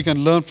things that we can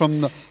learn from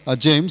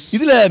James.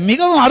 இதுல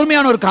மிகவும்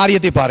அருமையான ஒரு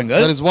காரியத்தை பாருங்க.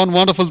 There is one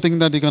wonderful thing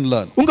that you can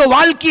learn. உங்க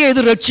வாழ்க்கையை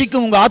எது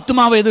ரட்சிக்கும், உங்க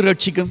ஆத்துமாவை எது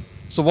ரட்சிக்கும்?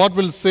 So what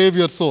will save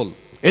your soul?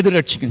 எது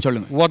ரட்சிக்கும்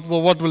சொல்லுங்க.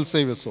 What will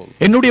save your soul?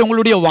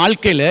 உங்களுடைய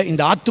வாழ்க்கையில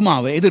இந்த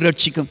ஆத்துமாவை எது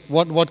ரட்சிக்கும்?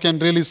 What can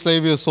really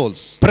save your souls?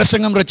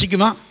 பிரசங்கம்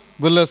ரட்சிக்குமா?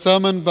 Will a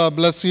sermon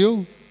bless you?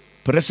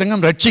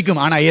 பிரசங்கம் ரட்சிக்கும்.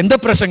 ஆனா எந்த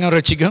பிரசங்கம்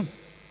ரட்சிக்கும்?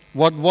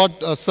 What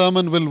a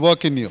sermon will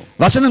work in you?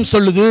 வசனம்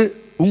சொல்லுது,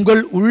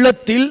 உங்கள்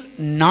உள்ளத்தில்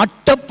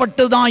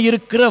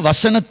நாட்டப்பட்டதாயிருக்கிற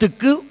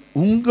வசனத்துக்கு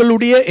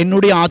உங்களுடைய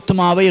என்னுடைய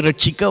ஆத்துமாவை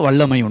ரட்சிக்க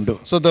வல்லமை உண்டு.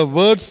 So the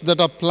words that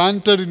are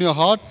planted in your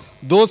heart,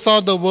 those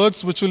are the words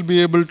which will be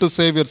able to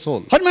save your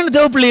soul. அருமையான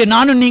தேவப்பிள்ளையே,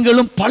 நானும்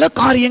நீங்களும் பல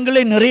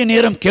காரியங்களை நிறைய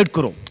நேரம்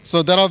கேட்கிறோம்.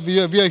 So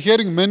we are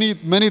hearing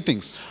many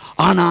things.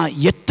 ஆனா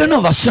எத்தனை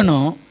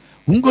வசனம்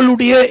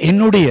உங்களுடைய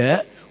என்னுடைய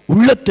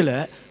உள்ளத்துல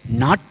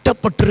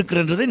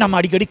நாட்டப்பட்டிருக்கிறதை நம்ம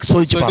அடிக்கடி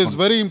சோதிச்சு பார்க்கணும். So it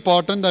is very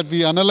important that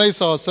we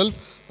analyze ourselves.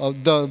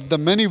 The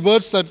many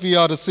words that we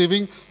are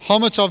receiving, how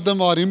much of them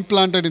are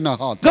implanted in our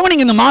heart?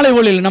 கவனிங்க, இந்த மாலை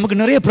வேளையில நமக்கு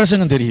நிறைய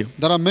பிரசங்கம் தெரியும்.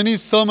 There are many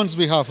sermons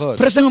we have heard.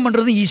 பிரசங்கம்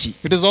பண்றது easy.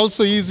 It is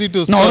also easy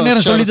to நான் ஒரு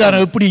நேரம் சொல்லி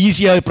தரேன் எப்படி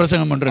ஈஸியா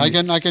பிரசங்கம்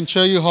பண்றது. I can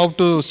show you how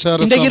to share a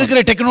sermon. இன்னைக்கு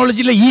இருக்கிற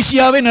டெக்னாலஜில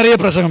ஈஸியாவே நிறைய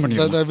பிரசங்கம்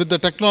பண்ணிடலாம். With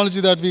the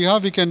technology that we have,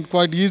 we can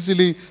quite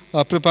easily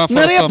prepare for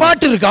நிறைய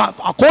பாட்டு இருக்கு,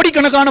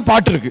 கோடிக்கணக்கான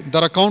பாட்டு இருக்கு.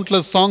 There are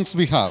countless songs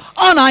we have.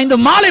 ஆனா இந்த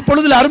மாலை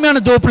பொழுதுல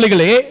அருமையான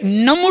தேவப்பிள்ளைகளே,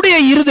 நம்முடைய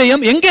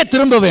இருதயம் எங்கே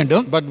திரும்ப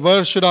வேண்டும்? But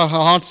where should our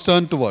hearts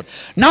turn towards?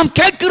 நாம்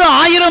கேட்கிற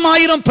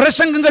ஆயிரம்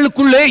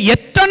பிரசங்கங்களுக்குள்ளே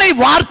எத்தனை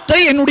வார்த்தை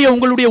என்னுடைய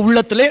உங்களுடைய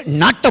உள்ளத்திலே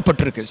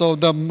நாட்டப்பட்டிருக்கு? So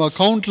the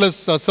countless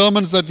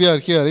sermons that we are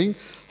hearing,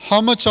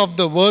 how much of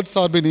the words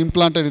are being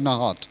implanted in our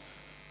heart?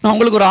 நான்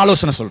உங்களுக்கு ஒரு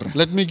ஆலோசனை சொல்றேன்.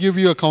 Let me give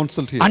you a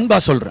counsel here. அன்பா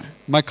சொல்றேன்.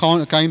 My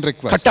kind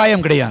request.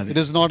 கட்டாயம் கிடையாது. It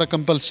is not a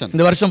compulsion.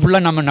 இந்த வருஷம் ஃபுல்லா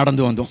நம்ம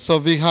நடந்து வந்தோம். So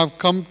we have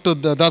come to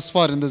thus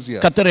far in this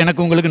year. கர்த்தர்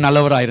எனக்கு உங்களுக்கு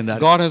நல்லவராய்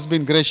இருந்தார். God has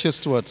been gracious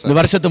towards us. இந்த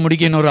வருஷத்தை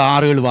முடிக்க இன்னொரு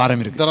 6-7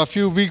 வாரம் இருக்கு. There are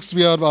few weeks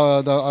we are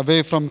away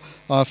from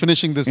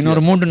finishing this year.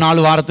 இன்னொரு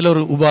 3-4 வாரத்துல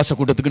ஒரு உபவாச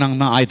கூட்டத்துக்கு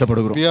நாங்க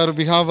ஆயத்தப்படுகிறோம்.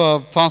 We have a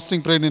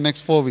fasting prayer in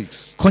next 4 weeks.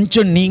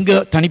 கொஞ்சம் நீங்க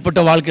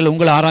தனிப்பட்ட வாழ்க்கையில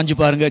உங்களை ஆராய்ஞ்சு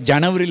பாருங்க.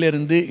 ஜனவரியில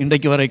இருந்து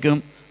இன்றைக்கு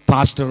வரைக்கும்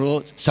பாஸ்டரோ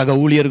சக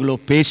ஊழியர்களோ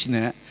பேசின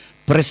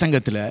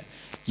பிரசங்கத்துல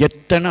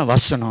எத்தனை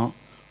வசனம்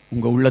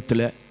உங்க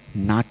உள்ளத்துல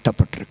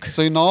நாட்டப்பட்டிருக்கு?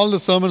 So in all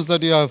the sermons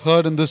that you have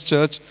heard in this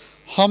church,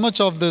 how much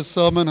of this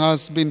sermon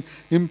has been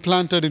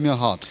implanted in your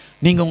heart?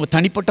 நீங்க உங்க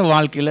தனிப்பட்ட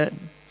வாழ்க்கையில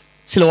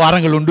சில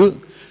வாரங்கள் உண்டு,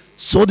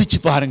 சோதிச்சு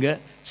பாருங்க,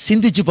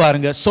 சிந்திச்சு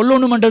பாருங்க.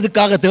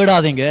 சொல்லணும்ன்றதுக்காக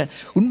தேடாதீங்க.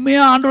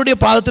 உண்மையா ஆண்டவருடைய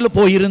பாதத்துல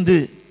போயிருந்து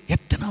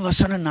எத்தனை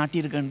வசனம்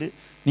நாட்டியிருக்கண்டு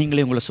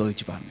நீங்களே உங்களை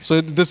சோதிச்சு பாருங்க. So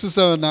this is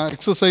an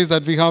exercise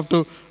that we have to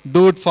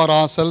do it for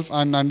ourselves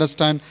and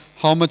understand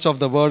how much of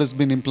the word has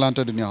been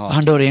implanted in your heart.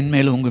 ஆண்டவர் என்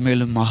மேலும் உங்க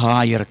மேலும் மகா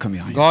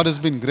இரக்கமாய். God has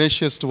been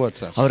gracious towards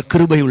us. அவர்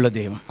கிருபை உள்ள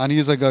தேவன். And he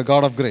is a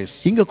God of grace.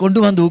 இங்க கொண்டு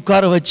வந்து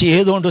உட்கார வச்சு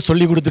ஏதோ ஒன்று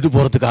சொல்லி கொடுத்துட்டு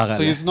போறதுக்காக.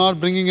 So he is not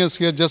bringing us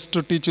here just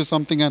to teach you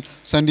something and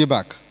send you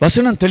back.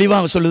 வசனம்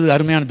தெளிவாக சொல்லுது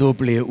அருமையான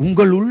தோப்பிலே,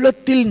 உங்கள்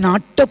உள்ளத்தில்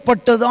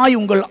நாட்டப்பட்டதாய்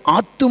உங்கள்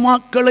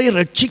ஆத்துமாக்களை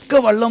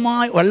ரட்சிக்க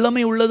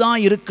வல்லமை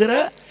உள்ளதாய் இருக்கிற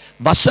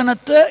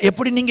வசனத்தை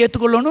எப்படி நீங்க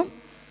ஏற்றுக்கொள்ளணும்?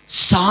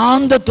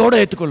 சாந்தத்தோட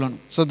ஏற்றுக்கொள்ளணும்.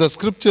 So the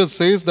scripture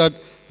says that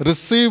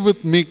receive with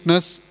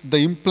meekness the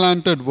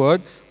implanted word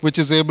which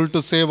is able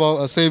to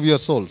save your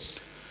souls.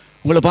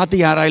 உங்களை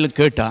பார்த்து யாராயிலும்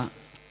கேட்டா,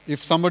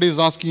 if somebody is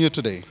asking you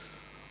today,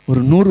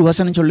 ஒரு 100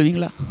 வசனம்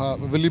சொல்லுவீங்களா?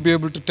 will you be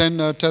able to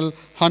tell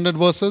 100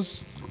 verses?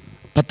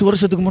 10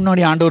 வருஷத்துக்கு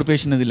முன்னாடி ஆண்டவர்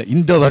பேசினது இல்லை,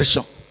 இந்த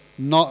வருஷம்.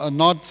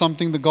 Not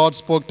something that God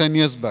spoke 10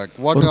 years back.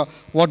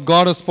 What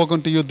God has spoken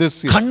to you this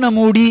year. கண்ணை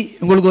மூடி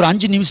உங்களுக்கு ஒரு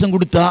 5 நிமிஷம்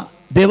கொடுத்தா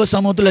தேவ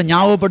சமூகத்துல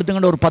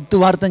ஞாபகப்படுத்துங்கன்ற ஒரு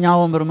 10 வார்த்தை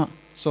ஞாபகம் வருமா?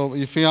 So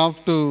if you have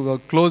to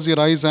close your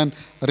eyes and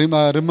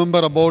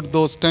remember about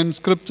those 10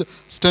 scripture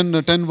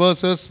 10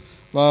 verses,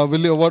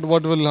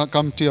 what will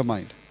come to your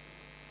mind?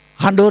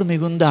 ஆண்டவர்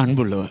மிகுந்த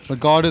அன்புள்ளவர்.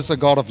 But God is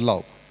a God of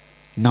love.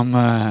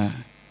 நம்ம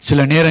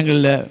சில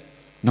நேரங்கள்ல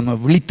நம்ம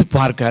விழித்து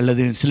பார்க்க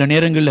அல்லது சில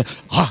நேரங்கள்ல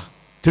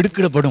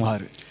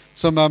திடுக்கிடப்படுவார்.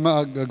 So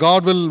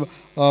God will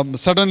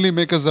suddenly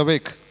make us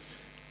awake.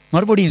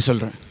 மறுபடியும்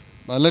சொல்றேன்.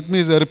 Let me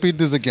repeat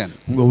this again.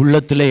 உங்க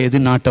உள்ளத்துல எது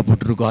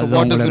நாட்டப்பட்டிருக்கோ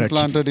அதுதான் உங்களை ரட்சிக்கும். What is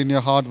implanted in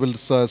your heart will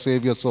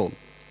save your soul.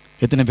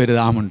 எத்தனை பேர்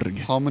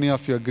ஆமென்றீங்க? How many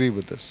of you agree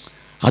with this?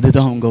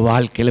 அதுதான் உங்க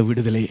வாழ்க்கையில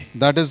விடுதலை.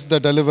 That is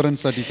the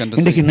deliverance that you can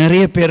receive. இன்னைக்கு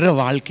நிறைய பேர்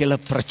வாழ்க்கையில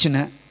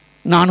பிரச்சனை,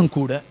 நானும்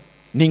கூட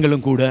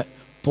நீங்களும் கூட,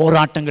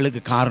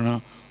 போராட்டங்களுக்கு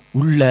காரணம்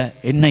உள்ள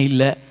என்ன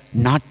இல்ல,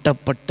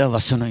 நாட்டப்பட்ட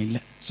வசனம் இல்ல.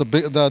 So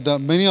the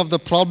many of the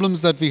problems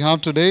that we have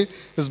today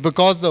is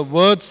because the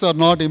words are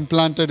not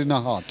implanted in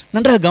our heart.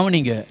 நன்றா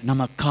கவனிங்க,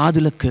 நம்ம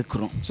காதுல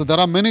கேக்குறோம். So there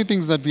are many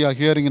things that we are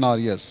hearing in our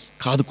ears.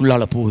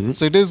 காதுக்குள்ளால போகுது.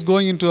 So it is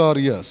going into our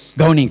ears.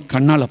 கவனி,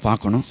 கண்ணால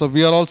பார்க்கணும். So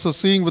we are also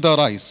seeing with our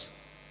eyes.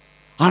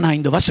 ஆனா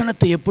இந்த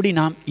வசனத்தை எப்படி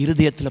நாம்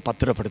இருதயத்துல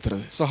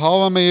பத்திரப்படுத்துறது? So how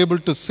am I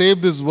able to save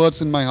these words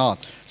in my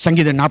heart?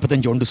 சங்கீதம்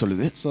 45:1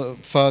 சொல்லுது. So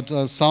for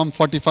Psalm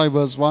 45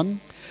 verse 1,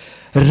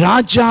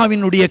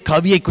 ராஜாவினுடைய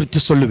கவியை குறித்து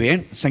சொல்லுவேன்.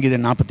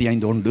 சங்கீதம்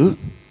 45:1.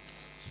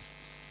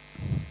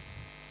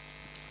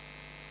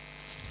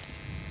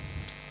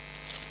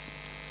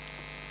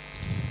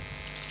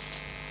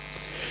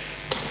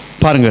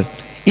 பாருங்கள்,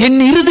 என்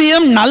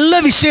இருதயம்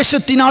நல்ல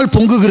விசேஷத்தினால்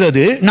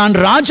பொங்குகிறது, நான்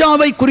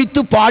ராஜாவை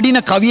குறித்து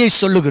பாடின கவியை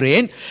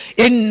சொல்லுகிறேன்,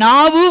 என்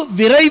நாவு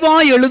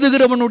விரைவாய்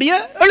எழுதுகிறவனுடைய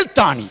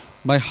எழுத்தாணி.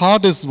 My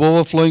heart is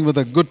overflowing with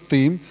a good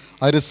theme.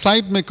 I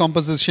recite my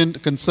composition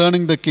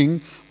concerning the king.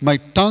 My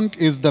tongue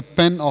is the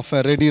pen of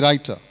a ready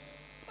writer.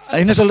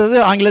 என்ன சொல்றது?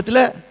 ஆங்கிலத்தில்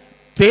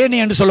பேனி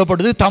என்று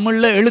சொல்லப்படுது,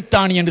 தமிழ்ல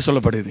எழுத்தாணி என்று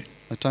சொல்லப்படுது.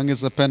 My tongue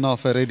is the pen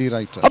of a ready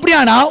writer.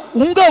 அப்படியானா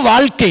உங்க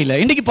வாழ்க்கையில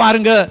இன்னைக்கு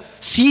பாருங்க,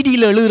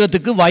 சிடில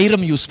எழுதுறதுக்கு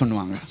வைரம் யூஸ்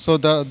பண்ணுவாங்க. So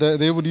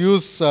they would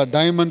use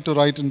diamond to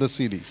write in the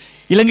CD.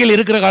 இலங்கையில்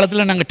இருக்கிற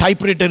காலத்தில் நாங்கள்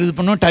டைப்ரைட்டர் இது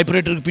பண்ணோம்.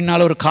 டைப்ரைட்டருக்கு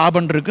பின்னால் ஒரு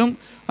கார்பன் இருக்கும்.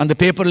 அந்த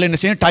பேப்பரில் என்ன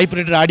செய்யும்,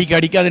 டைப்ரைட்டர்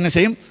அடிக்க அது என்ன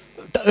செய்யும்,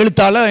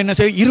 எழுத்தால என்ன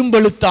செய்யும்,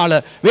 இரும்பெழுத்தால.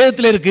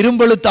 வேதத்தில் இருக்கு,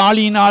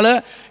 இரும்பெழுத்தாளியினால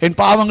என்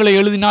பாவங்களை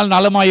எழுதினால்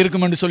நலமாக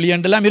இருக்கும் என்று சொல்லி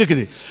என்றெல்லாம்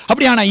இருக்குது.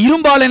 அப்படியான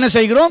இரும்பால் என்ன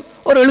செய்கிறோம்,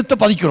 ஒரு எழுத்தை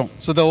பதிக்கிறோம்.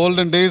 So the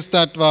olden days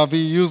that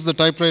we use the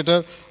typewriter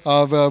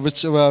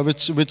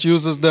which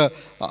uses the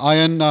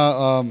iron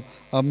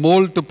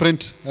mold to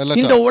print a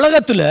letter. இந்த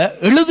உலகத்துல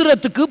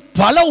எழுதுறதுக்கு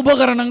பல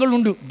உபகரணங்கள்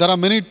உண்டு. There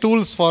are many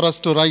tools for us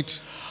to write.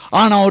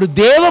 ஆனா ஒரு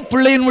தேவ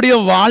பிள்ளையினுடைய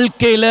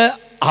வாழ்க்கையில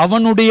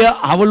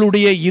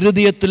அவளுடைய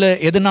இருதயத்துல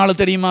எதனால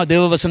தெரியுமா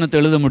தேவ வசனத்தை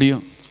எழுத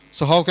முடியும்?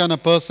 So how can a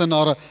person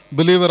or a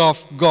believer of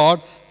God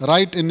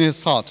write in his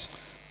heart?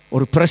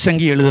 ஒரு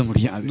பிரசங்கி எழுத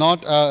முடியாது. Not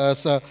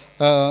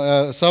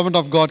a servant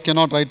of God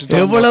cannot write it.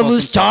 எவ்வளவு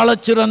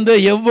சாலச்சிறந்த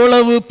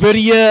எவ்வளவு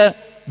பெரிய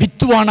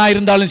வித்துவானா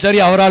இருந்தாலும்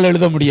சரி அவரால்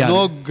எழுத முடியாது.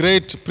 No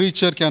great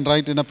preacher can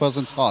write in a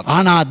person's heart.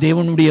 ஆனா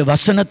தேவனுடைய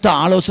வசனத்தை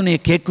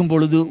ஆலோசனையை கேட்கும்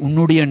பொழுது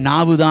உன்னுடைய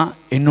நாவு தான்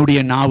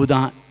என்னுடைய நாவு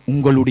தான்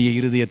உங்களுடைய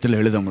இருதயத்தில்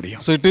எழுத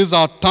முடியும். So it is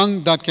our tongue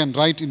that can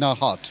write in our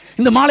heart.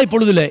 இந்த மாலை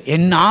பொழுதுல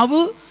என்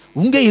நாவு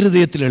உங்க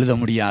இருதயத்தில் எழுத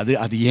முடியாது,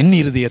 அது என்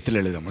இருதயத்தில்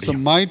எழுத So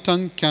முடியும். my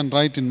tongue can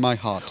write in my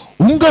heart.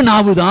 உங்க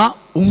நாவு தான்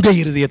உங்க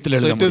இருதயத்தில்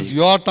So எழுத it முடியும். is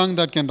your tongue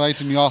that can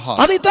write in your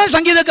heart. அதைத்தான்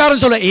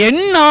சங்கீதக்காரன் சொல்ல,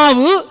 என்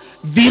நாவு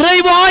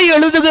விரைவாய்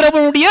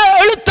எழுதுகிறவனுடைய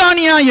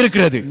எழுத்தாணியாய்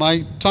இருக்கிறது. My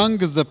tongue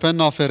is the pen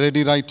of a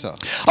ready writer.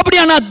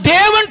 அப்படியானா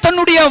தேவன்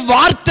தன்னுடைய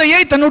வார்த்தையை,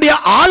 தன்னுடைய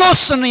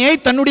ஆலோசனையை,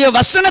 தன்னுடைய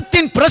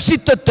வசனத்தின்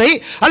பிரசித்தத்தை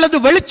அல்லது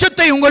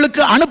வெளிச்சத்தை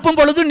உங்களுக்கு அனுப்பும்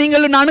பொழுது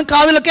நீங்கள் நானும்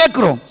காதுல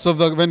கேட்கிறோம். So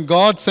when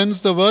God sends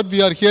the word,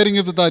 we are hearing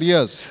it with our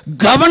ears.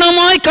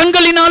 கவனமாய்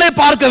கண்களினாலே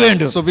பார்க்க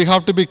வேண்டும். So we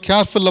have to be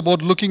careful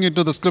about looking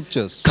into the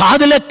scriptures.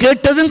 காதுல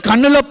கேட்டதும்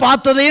கண்ணுல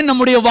பார்த்ததையும்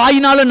நம்முடைய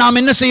வாயினால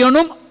நாம் என்ன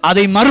செய்யணும்?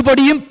 அதை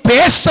மறுபடியும்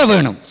பேச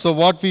வேணும். So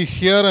what we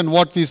hear and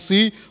what we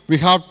see, we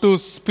have to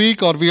speak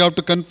or we have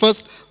to confess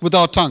with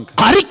our tongue.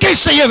 அறிக்கை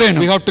செய்ய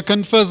வேணும். We have to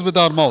confess with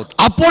our mouth.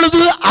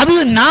 அப்பொழுது அது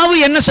நாவு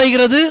என்ன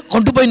செய்கிறது?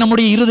 கொண்டு போய்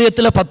நம்முடைய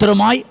இருதயத்தில்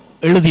பத்திரமாய்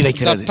எழுதி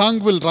வைக்கிறது. The tongue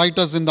will write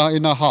us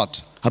in our heart.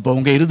 அப்ப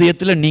உங்க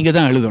இருதயத்தில் நீங்க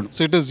தான் எழுதணும்.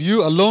 So it is you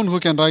alone who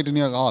can write in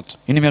your heart.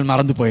 இனிமேல்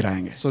மறந்து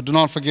போயிராங்க. So do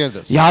not forget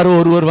this. யாரோ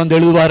ஒருவர் வந்து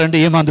எழுதுவார்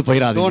என்று ஏமாந்து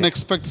போயிராதீங்க. Don't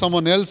expect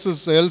someone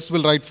else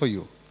will write for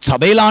you.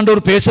 சபையில் ஆண்டவர்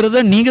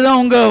பேசுறத நீங்க தான்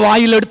உங்க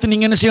வாயில் எடுத்து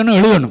நீங்க என்ன செய்யணும்?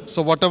 எழுதணும். So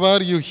whatever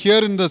you hear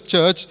in the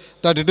church,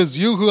 that it is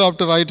you who have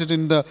to write it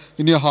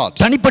in your heart.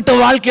 தனிப்பட்ட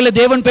வாழ்க்கையில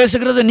தேவன்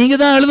பேசுகிறத நீங்க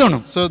தான்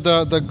எழுதணும். So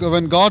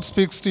when God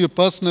speaks to you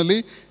personally,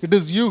 it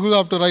is you who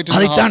have to write in your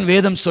heart. அதைத்தான்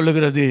வேதம்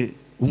சொல்லுகிறது,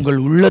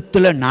 உங்கள்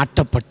உள்ளத்துல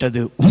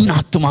நாட்டப்பட்டது உன்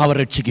ஆத்துமாவை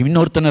ரட்சிக்கும்,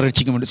 இன்னொருத்தனை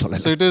ரட்சிக்கும் என்று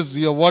சொல்லுது. So it is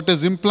what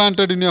is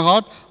implanted in your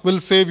heart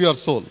will save your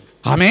soul.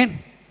 Amen.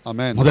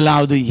 Amen.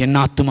 முதலாவது என்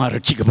ஆத்துமா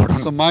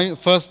ரட்சிக்கப்படணும்.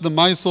 So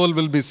my soul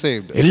will be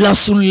saved. எல்லா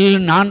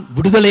சூழ்நிலையிலும் நான்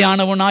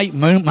விடுதலையானவனாய்,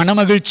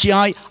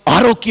 மனமகிழ்ச்சியாய்,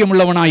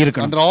 ஆரோக்கியமுள்ளவனாய்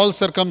இருக்கணும். Under all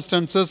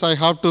circumstances I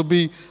have to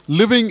be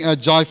living a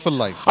joyful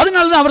life.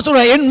 அதனால தான் அவர்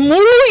சொல்றார், என்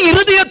முழு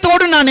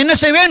இருதயத்தோடு நான் என்ன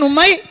செய்வேன்?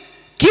 உம்மை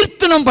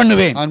கீர்த்தனம்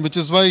பண்ணுவேன். And which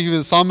is why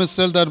the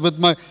psalmist said that with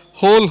my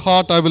whole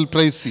heart I will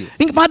praise you.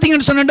 நீங்க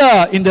பாத்தீங்கன்னு சொன்னா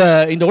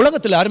இந்த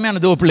உலகத்துல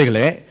அருமையான தேவ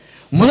பிள்ளைகளே,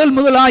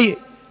 முதலாய்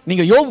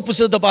நீங்க யோபு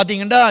புத்தகத்தை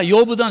பாத்தீங்கன்னா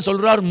யோபு தான்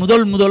சொல்றார்,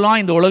 முதலா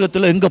இந்த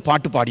உலகத்துல எங்க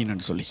பாட்டு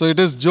பாடினேன்னு சொல்லி. So it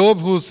is Job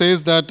who says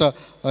that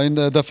in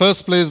the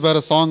first place where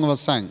a song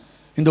was sang.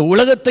 இந்த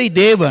உலகத்தை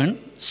தேவன்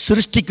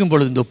சிருஷ்டிக்கும்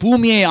பொழுது, இந்த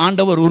பூமியை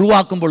ஆண்டவர்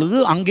உருவாக்கும் பொழுது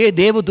அங்கே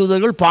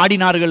தேவதூதர்கள்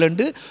பாடினார்கள்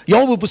என்று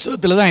யோபு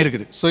புத்தகத்துல தான்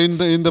இருக்குது. So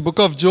in the book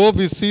of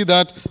Job we see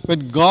that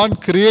when God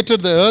created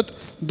the earth,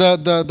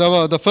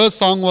 the first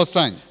song was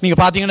sang. நீங்க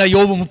பாத்தீங்கன்னா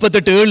யோபு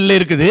 38:7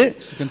 இருக்குது.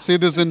 You can see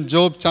this in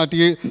Job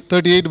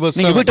 38 verse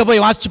 7. நீங்க வீட்டை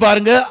போய் வாசிச்சு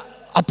பாருங்க,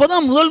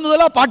 அப்பதான்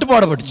முதலா பாட்டு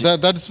பாடப்பட்டுச்சு.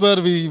 That's where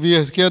we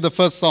hear the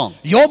first song.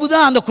 யோபு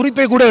தான் அந்த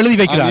குறிப்பை கூட எழுதி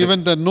வைக்கிறார். And even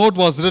the note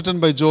was written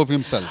by Job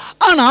himself.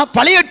 ஆனா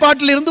பழைய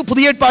ஏற்பாட்டிலிருந்து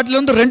புதிய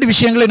ஏற்பாட்டிலிருந்து ரெண்டு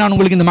விஷயங்களை நான்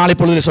உங்களுக்கு இந்த மாலை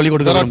பொழுதிலே சொல்லிக்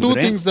கொடுக்க விரும்புகிறேன். There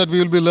are two things that we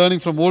will be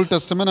learning from Old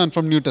Testament and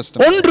from New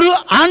Testament. ஒன்று,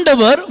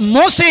 ஆண்டவர்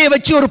மோசேயை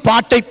வச்சு ஒரு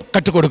பாட்டை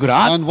கற்றுக்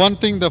கொடுக்கிறார். And one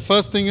thing, the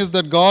first thing is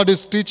that God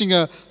is teaching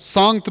a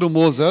song through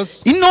Moses.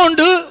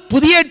 இன்னொன்று,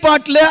 புதிய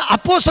ஏற்பாட்டிலே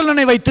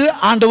அப்போஸ்தலனை வைத்து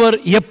ஆண்டவர்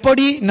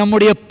எப்படி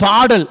நம்முடைய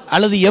பாடல்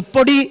அல்லது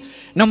எப்படி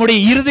நம்முடைய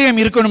இருதயம்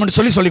இருக்கணும் என்று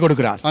சொல்லிக்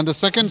கொடுக்கிறார். And the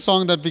second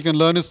song that we can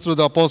learn is through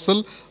the apostle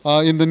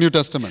in the New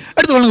Testament.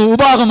 எடுத்துக்கொள்ளுங்க,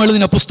 உபாகமம்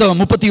எழுதின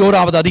புத்தகம்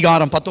 31வது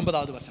அதிகாரம்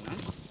 19வது வசனம்.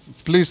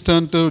 Please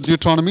turn to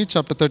Deuteronomy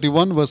chapter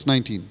 31 verse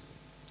 19.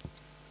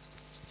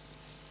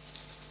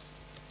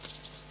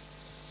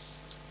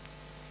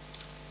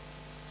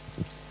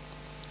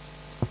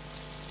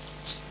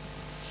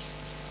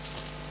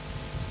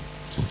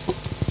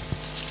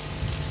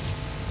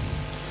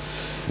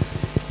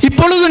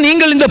 இப்பொழுது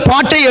நீங்கள் இந்த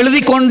பாட்டை எழுதி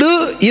கொண்டு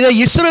இதை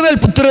இஸ்ரவேல்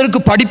புத்திரருக்கு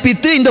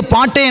படிப்பித்து, இந்த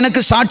பாட்டை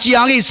எனக்கு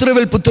சாட்சியாக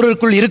இஸ்ரவேல்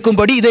புத்திரருக்குள்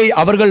இருக்கும்படி இதை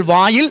அவர்கள்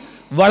வாயில்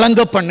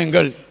வழங்க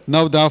பண்ணுங்கள்.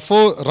 Now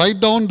therefore write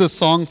down this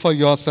song for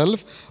yourself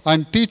and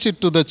teach it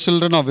to the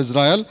children of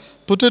Israel.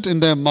 Put it in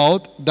their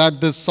mouth, that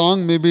this song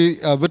may be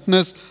a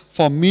witness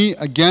for me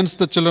against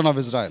the children of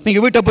Israel.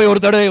 நீங்க வீட்டை போய் ஒரு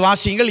தடவை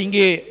வாசிங்கள்,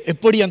 இங்கே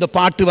எப்படி அந்த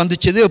பாட்டு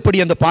வந்துச்சது, எப்படி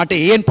அந்த பாட்டை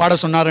ஏன் பாட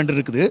சொன்னார் என்று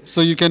இருக்குது.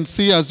 So you can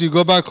see as you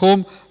go back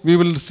home, we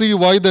will see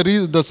why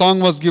the song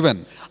was given.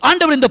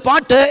 ஆண்டவர் இந்த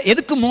பாட்டை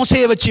எதுக்கு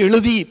மோசேயை வச்சு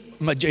எழுதி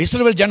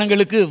இஸ்ரவேல்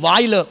ஜனங்களுக்கு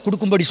வாயில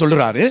கொடுக்கும்படி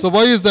சொல்றாரு. So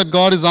why is that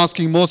God is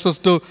asking Moses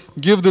to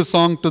give this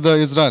song to the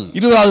Israel?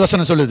 20வது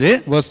வசனம் சொல்லுது,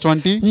 verse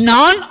 20,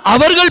 நான்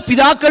அவர்கள்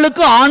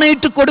பிதாக்களுக்கு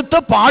ஆணையிட்டு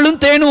கொடுத்த பாலும்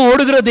தேனும்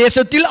ஓடுகிற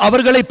தேசத்தில்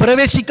அவர்களை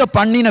பிரவேசிக்க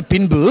பண்ணின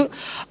பின்பு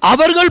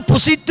அவர்கள்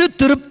புசித்து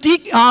திருப்தி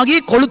ஆகி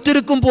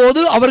கொளுத்திருக்கும்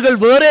போது அவர்கள்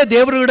வேறே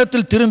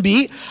தேவர்களிடத்தில் திரும்பி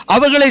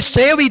அவர்களை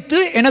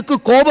சேவித்து எனக்கு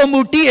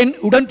கோபமூட்டி என்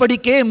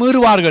உடன்படிக்கையை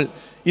மீறுவார்கள்.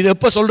 இது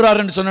எப்ப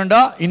சொல்றாருன்னு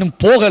சொன்னா, இன்னும்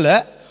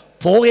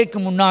போகைக்கு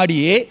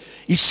முன்னாடியே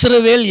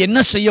இஸ்ரவேல்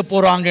என்ன செய்ய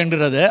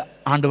போறாங்கன்றத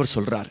ஆண்டவர்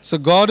சொல்றார். So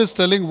God is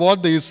telling what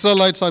the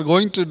Israelites are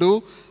going to do,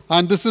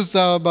 and this is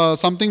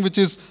something which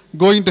is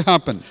going to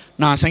happen.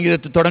 நான்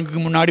சங்கீதத்தை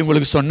தொடங்குக்கு முன்னாடி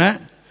உங்களுக்கு சொன்னேன்,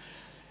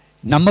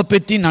 நம்ம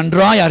பற்றி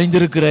நன்றாய்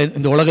அறிந்திருக்கிற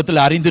இந்த உலகத்தில்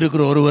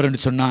அறிந்திருக்கிற ஒருவர்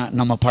என்று சொன்னா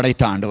நம்ம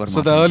படைத்த ஆண்டவர்.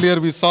 So the earlier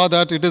we saw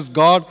that it is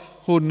God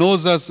who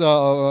knows us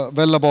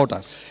well about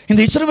us.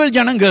 இந்த இஸ்ரவேல்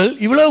ஜனங்கள்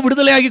இவ்வளவு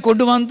விடுதலையாகி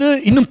கொண்டு வந்து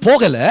இன்னும்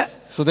போகல.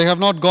 So they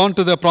have not gone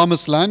to their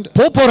promised land.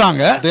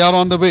 போறாங்க. They are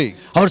on the way.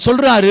 அவர்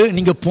சொல்றாரு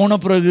நீங்க போன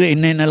பிறகு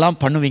என்னென்னலாம்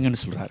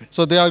பண்ணுவீங்கன்னு சொல்றாரு.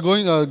 So they are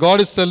going, God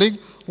is telling,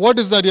 what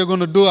is that you are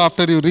going to do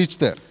after you reach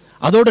there?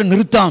 அதோட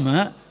நிறுத்தாம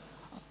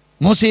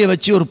மோசேயை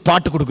வச்சு ஒரு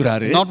பாட்டு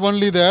கொடுக்கறாரு. Not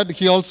only that,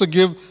 he also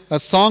give a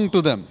song to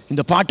them.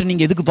 இந்த பாட்டு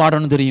நீங்க எதுக்கு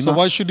பாடணும் தெரியுமா? So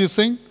why should you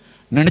sing?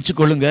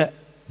 நினைச்சுக்கொள்ளுங்க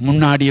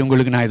முன்னாடி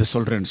உங்களுக்கு நான் இத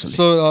சொல்றேன்னு சொல்லி.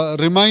 So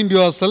remind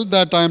yourself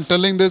that I am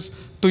telling this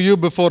to you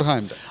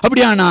beforehand.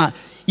 அப்படியானா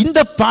இந்த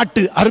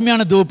பாட்டு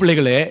அருமையான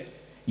தேவப்பிள்ளைகளே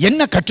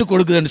என்ன கற்றுக்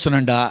கொடுக்குதுன்னு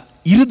சொன்னேன்டா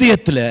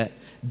இருதயத்துல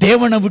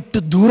தேவனை விட்டு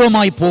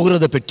தூரமாய்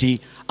போகிறதை பற்றி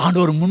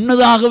ஆண்டவர்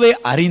முன்னதாகவே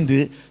அறிந்து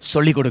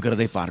சொல்லி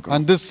கொடுக்கிறதை பார்க்கிறோம்.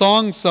 And this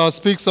song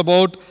speaks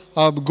about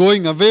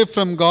going away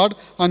from God,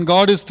 and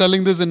God is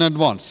telling this in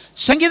advance.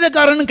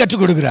 சங்கீதக்காரனும்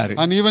கற்றுக் கொடுக்கிறாரு.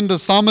 And even the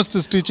psalmist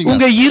is teaching us.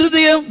 உங்க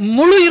இருதயம்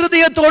முழு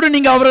இருதயத்தோடு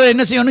நீங்க அவரை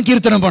என்ன செய்யணும்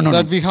கீர்த்தனம் பண்ணணும்.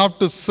 That we have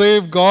to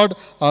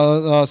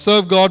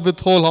serve God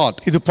with whole heart.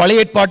 இது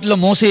பழைய ஏற்பாட்டில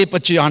மோசேயை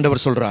பற்றி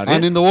ஆண்டவர் சொல்றாரு.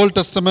 And in the Old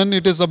Testament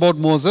it is about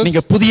Moses.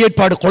 நீங்க புதிய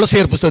ஏற்பாடு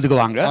கொலோசியர்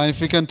புத்தகத்துக்கு வாங்க. And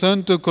if you can turn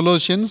to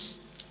Colossians,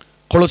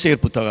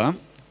 கொலோசியர் புத்தகம்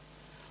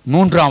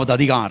 3வது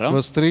அதிகாரம்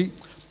verse 3,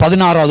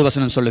 16வது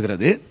வசனம்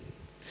சொல்லுகிறது,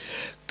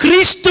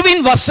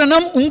 கிறிஸ்துவின்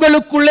வசனம்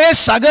உங்களுக்குள்ளே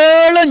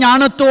சகல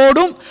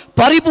ஞானத்தோடும்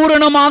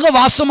பரிபூரணமாக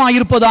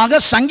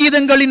வாசமாயிருப்பதாக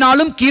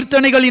சங்கீதங்களினாலும்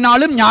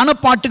கீர்த்தனைகளினாலும்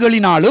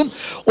ஞானப்பாட்டுகளினாலும்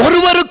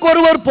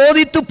ஒருவருக்கொருவர்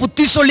போதித்து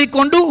புத்தி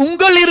சொல்லிக்கொண்டு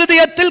உங்கள்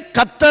இருதயத்தில்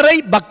கர்த்தரை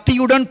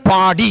பக்தியுடன்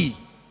பாடி.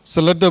 So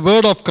let the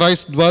word of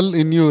Christ dwell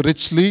in you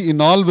richly in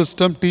all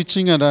wisdom,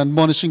 teaching and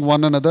admonishing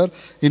one another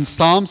in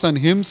psalms and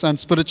hymns and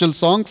spiritual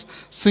songs,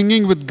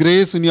 singing with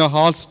grace in your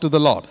hearts to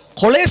the Lord.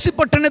 கொலேசி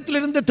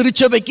பட்டணத்திலிருந்து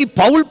திருச்சபைக்கு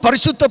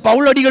பரிசுத்த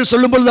பவுல் அடிகள்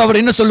சொல்லும் பொழுது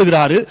அவர் என்ன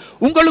சொல்லுகிறாரு?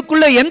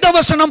 உங்களுக்குள்ள எந்த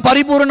வசனம்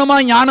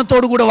பரிபூரணமாய்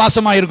ஞானத்தோடு கூட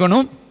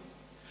வாசமாயிருக்கணும்?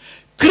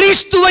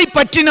 கிறிஸ்துவை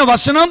பற்றின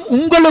வசனம்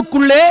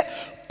உங்களுக்குள்ளே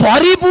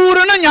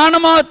பரிபூரண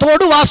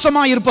ஞானத்தோடு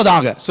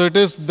வாசமாயிருப்பதாக. So it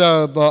is the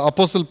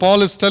apostle Paul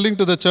is telling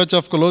to the church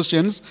of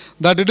Colossians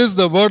that it is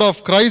the word of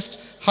Christ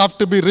have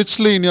to be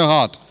richly in your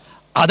heart.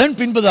 அதன்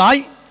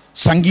பின்பதாய்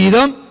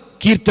சங்கீதம்,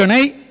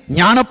 கீர்த்தனை,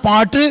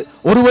 ஞானப்பாட்டு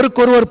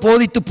ஒருவருக்கொருவர்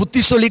போதித்து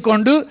புத்தி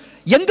சொல்லிக்கொண்டு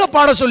எங்க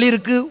பாட சொல்லி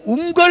இருக்கு?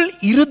 உங்கள்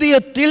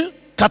இருதயத்தில்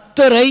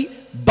கர்த்தரை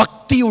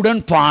பக்தியுடன்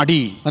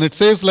பாடி. And it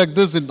says like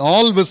this, in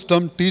all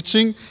wisdom,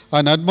 teaching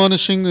and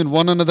admonishing in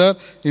one another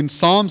in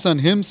psalms and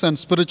hymns and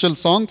spiritual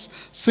songs,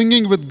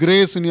 singing with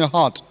grace in your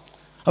heart.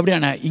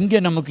 அப்படினா இங்க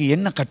நமக்கு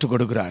என்ன கற்றுக்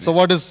கொடுக்கிறார்? So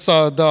what is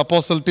the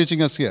apostle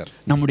teaching us here?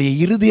 நம்முடைய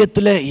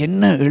இருதயத்துல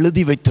என்ன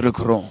எழுதி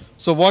வைத்திருக்கிறோம்?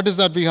 So what is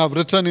that we have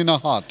written in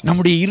our heart?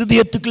 நம்முடைய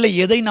இருதயத்துக்குள்ள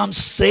எதை நாம்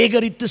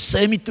சேகரித்து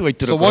சேமித்து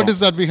வைத்திருக்கிறோம்? So what is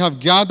that we have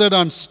gathered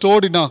and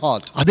stored in our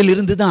heart?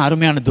 அதிலிருந்து தான்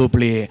அருமையான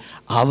தோப்பிலே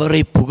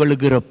அவரை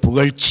புகழுகிற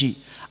புகழ்ச்சி,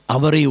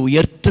 அவரை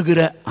உயர்த்துகிற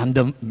அந்த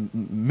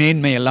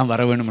மேன்மை எல்லாம்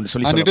வர வேண்டும் என்று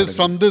சொல்லி சொல்லுகிறார். And it is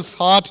from this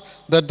heart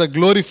that the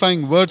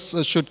glorifying words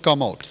should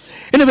come out.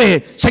 எனவே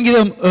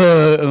சங்கீதம்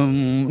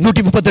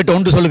 138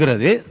 ஒன்று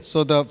சொல்லுகிறது. So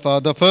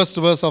the first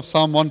verse of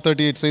Psalm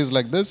 138 says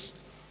like this,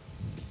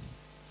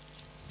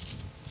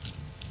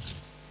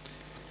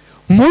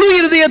 முழு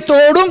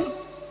இருதயத்தோடும்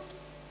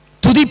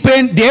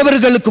துதிப்பேன்,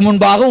 தேவர்களுக்கு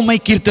முன்பாக உம்மை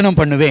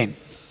கீர்த்தனம் பண்ணுவேன்.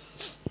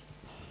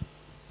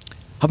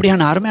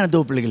 அப்படியான அருமையான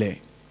தோப்பிள்ளைகளே,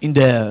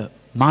 இந்த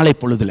மாலை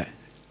பொழுதுல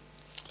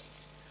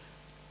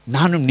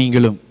நானும்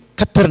நீங்களும்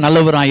கர்த்தர்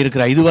நல்லவராய்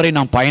இருக்கிறார். இதுவரை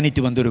நாம்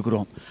பயணித்து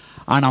வந்திருக்கிறோம்.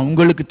 ஆனா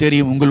உங்களுக்கு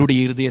தெரியும் உங்களுடைய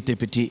இருதயத்தை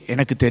பற்றி,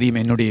 எனக்கு தெரியும்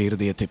என்னுடைய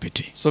இருதயத்தை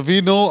பற்றி. So we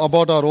know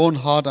about our own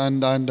heart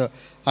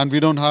and we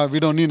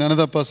don't need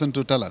another person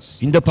to tell us.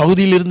 இந்த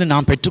பகுதியிலிருந்து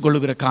நாம்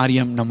பெற்றுக்கொள்ளுகிற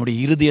காரியம் நம்முடைய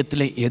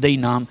இருதயத்திலே எதை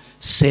நாம்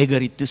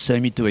சேகரித்து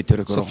சேமித்து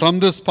வைத்திருக்கிறோம். So from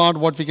this part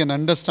what we can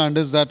understand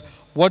is that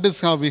what is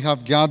how we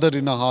have gathered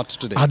in our hearts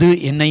today. அது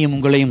என்னையும்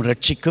உங்களையும்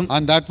ரட்சிக்கும்.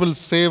 And that will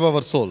save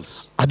our souls.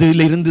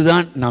 அதிலிருந்து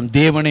தான் நாம்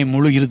தேவனை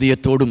முழு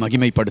இருதயத்தோடு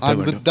மகிமைப்படுத்த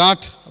வேண்டும். And with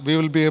that we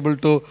will be able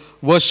to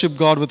worship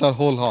God with our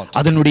whole heart.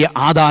 அதனுடைய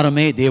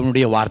ஆதாரமே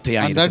தேவனுடைய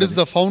வார்த்தையாய் இருக்கிறது. And that is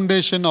the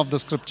foundation of the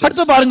scriptures.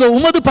 அடுத்து பாருங்க,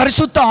 உமது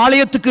பரிசுத்த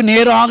ஆலயத்துக்கு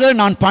நேராக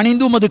நான்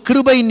பணிந்து உமது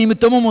கிருபையின்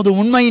நிமித்தமும் உமது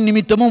உண்மையின்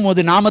நிமித்தமும்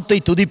உமது நாமத்தை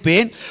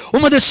துதிப்பேன்.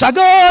 உமது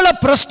சகல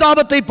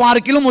பிரஸ்தாபத்தை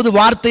பார்க்கிலும் உமது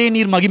வார்த்தையை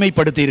நீர்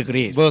மகிமைப்படுத்தி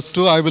இருக்கிறீர். Verse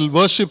 2, I will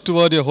worship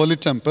toward your holy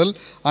temple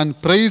and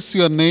praise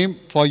your name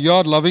for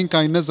your loving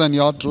kindness and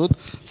your truth,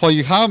 for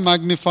you have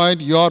magnified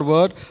your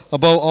word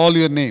above all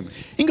your name.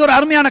 இங்க ஒரு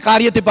அருமையான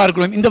காரியத்தை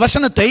பார்க்கிறோம். இந்த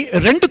வசனத்தை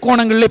ரெண்டு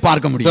கோணங்களிலே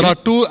பார்க்க முடியும். There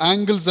are two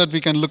angles that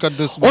we can look at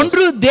this verse.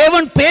 ஒன்று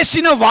தேவன்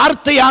பேசின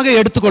வார்த்தையாக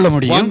எடுத்துக்கொள்ள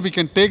முடியும். One, we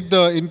can take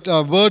the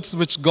words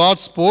which God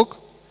spoke.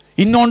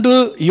 இன்னொன்று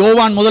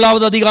யோவான்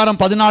 1வது அதிகாரம்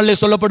 14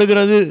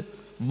 சொல்லப்படுகிறது,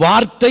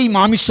 வார்த்தை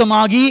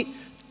மாமிசமாகி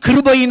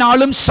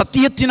கிருபையினாலும்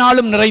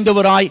சத்தியத்தினாலும்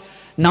நிறைந்தவராய்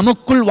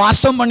நமக்குள்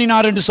வாசம்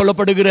பண்ணினார் என்று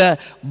சொல்லப்படுகிற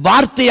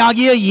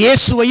வார்த்தையாகிய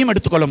இயேசுவையும்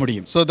எடுத்துக்கொள்ள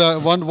முடியும். So the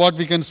one what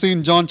we can see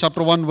in John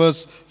chapter 1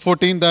 verse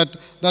 14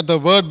 that the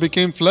word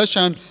became flesh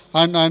and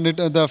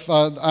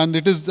and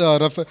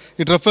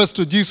it refers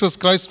to Jesus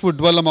Christ who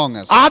dwell among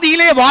us.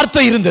 ஆதியிலே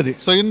வார்த்தை இருந்தது.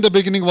 So in the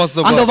beginning was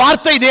the word. அந்த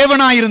வார்த்தை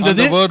தேவனாய்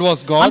இருந்தது. And the word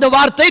was God. அந்த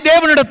வார்த்தை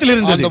தேவனிடத்தில்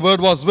இருந்தது. And the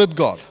word was with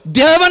God.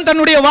 தேவன்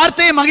தன்னுடைய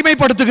வார்த்தையை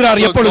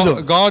மகிமைப்படுத்துகிறார் எப்பொழுதும்.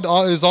 God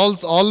is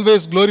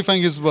always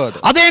glorifying his word.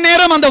 அதே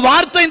நேரம் அந்த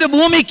வார்த்தை இந்த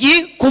பூமிக்கு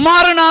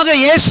குமாரனாக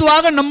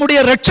இயேசுவாக நம்முடைய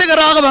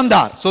இரட்சகராக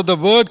வந்தார். So the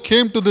word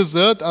came to this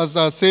earth as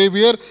a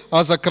savior,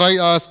 as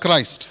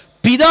Christ.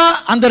 பிதா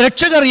அந்த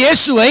இரட்சகர்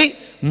இயேசுவை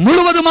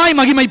முழுவதுமாய்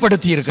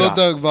மகிமைப்படுத்தி இருக்கிறார்.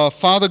 So the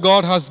Father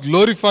God has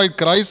glorified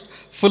Christ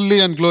fully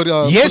and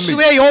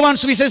இயேசுவே யோவான்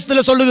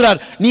சுவிசேஷத்தில் சொல்லுகிறார்,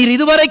 நீர்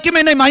இதுவரைக்கும்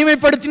என்னை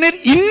மகிமைப்படுத்தினீர்,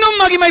 இன்னும்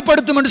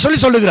மகிமைப்படுத்தும் என்று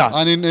சொல்லுகிறார்.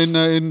 And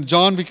in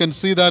John we can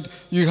see that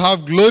you have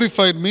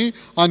glorified me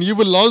and you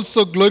will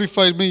also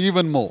glorify me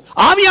even more.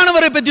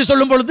 ஆவியானவரை பற்றி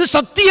சொல்லும் பொழுது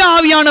சத்திய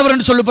ஆவியானவர்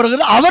என்று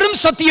சொல்லப்படுகிறது, அவரும்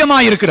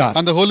சத்தியமாய் இருக்கிறார்.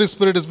 And the Holy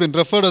Spirit has been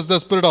referred as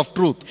the Spirit of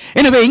truth.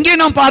 எனவே இங்கே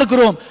நாம்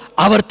பார்க்கிறோம்,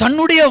 அவர்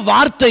தன்னுடைய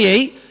வார்த்தையை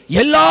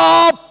எல்லா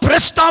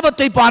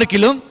பிரஸ்தாபத்தை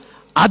பார்க்கிலும்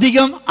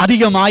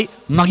அதிகமாய்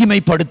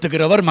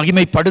மகிமைப்படுத்துகிறவர்,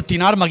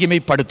 மகிமைப்படுத்தினார்,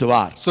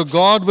 மகிமைப்படுத்துவார். So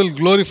God will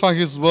glorify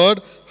his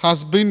word, has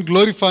been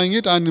glorifying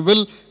it and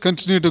will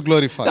continue to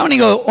glorify.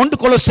 நீங்க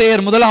 1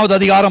 கொலோசையர் 1வது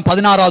அதிகாரம்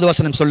 16வது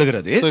வசனம்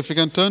சொல்லுகிறது. So if you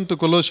can turn to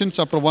Colossians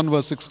chapter 1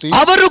 verse 16.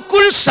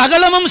 அவருக்குள்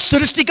சகலமும்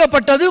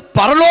சிருஷ்டிக்கப்பட்டது,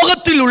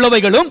 பரலோகத்தில்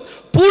உள்ளவைகளும்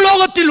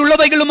பூலோகத்தில்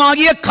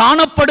உள்ளவைகளுமாகிய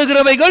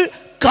காணப்படுகிறவைகள்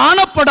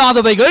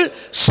காணப்படாதவைகள்,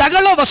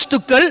 சகல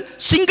வஸ்துக்கள்,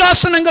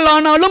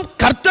 சிங்காசனங்களானாலும்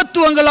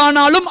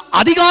கர்த்தத்துவங்களானாலும்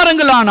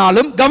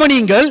அதிகாரங்களானாலும்,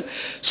 கவனியுங்கள்,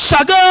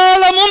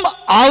 சகலமும்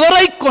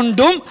அவரை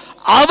கொண்டும்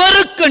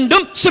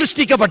அவருக்கென்றும்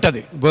சிருஷ்டிக்கப்பட்டது.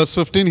 Verse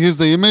 15, he is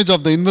the image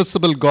of the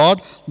invisible God,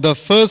 the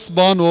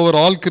firstborn over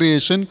all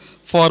creation,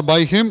 for by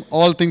him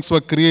all things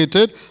were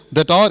created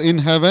that are in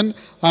heaven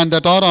and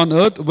that are on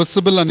earth,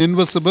 visible and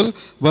invisible,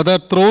 whether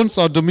thrones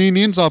or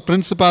dominions or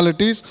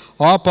principalities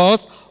or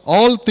powers,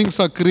 all things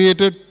are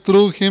created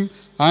through him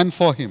and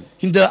for him.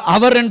 இந்த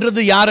அவர்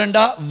என்றது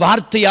யாரெண்டா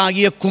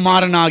வார்த்தையாகிய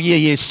குமாரனாகிய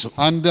இயேசு.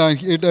 And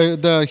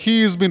he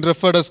is been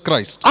referred as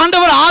Christ.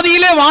 ஆண்டவர்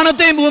ஆதியிலே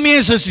வானத்தையும்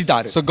பூமியையும்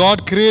சிருஷ்டித்தார். So God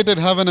created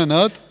heaven and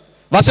earth.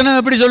 வசனம்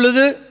எப்படி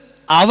சொல்லுது?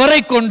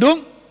 அவரை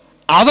கொண்டும்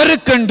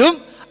அவருக்கென்றும்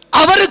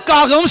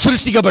அவருக்காகவும்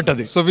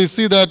சிருஷ்டிக்கப்பட்டது. So we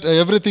see that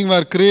everything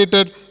were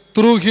created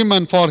through him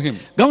and for him.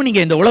 கவனிங்க,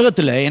 இந்த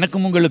உலகத்துல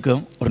எனக்கும்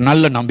உங்களுக்கும் ஒரு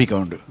நல்ல நம்பிக்கை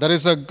உண்டு. There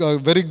is a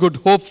very good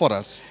hope for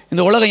us.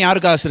 இந்த உலகம்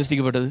யாருக்காக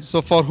சிருஷ்டிக்கப்பட்டது? So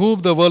for whom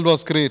the world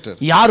was created?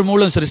 யார்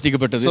மூலம்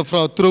சிருஷ்டிக்கப்பட்டது?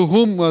 So through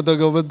whom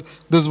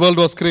this world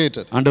was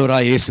created?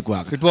 ஆண்டவராகிய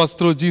இயேசுவாக. It was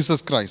through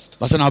Jesus Christ.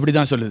 வசனம்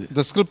அப்படிதான் சொல்லுது.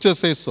 The scripture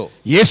says so.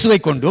 இயேசுவை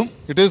கொண்டும்,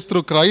 it is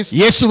through Christ,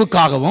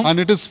 இயேசுவுக்காகவும்,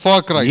 and it is for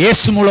Christ,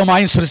 இயேசு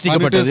மூலமாய்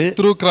சிருஷ்டிக்கப்பட்டது. and it is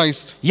through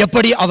Christ,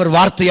 எப்படி அவர்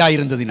வார்த்தையாய்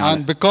இருந்ததினால்,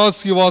 and because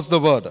he was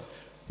the word.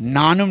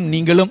 நானும்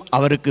நீங்களும்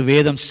அவருக்கு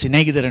வேதம்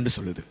சிநேகிதர் என்று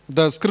சொல்லுது.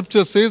 The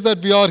scripture says that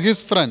we are his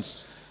friends.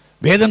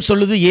 வேதம்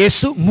சொல்லுது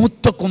இயேசு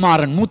மூத்த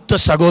குமாரன், மூத்த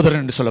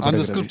சகோதரன் என்று சொல்லப்படுகிறது.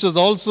 And the scriptures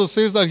also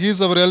says that he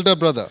is our elder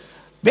brother.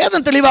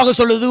 வேதம் தெளிவாக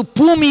சொல்லுது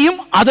பூமியும்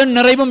அதன்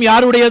நிறைவும்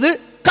யாருடையது?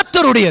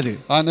 கர்த்தருடையது.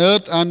 And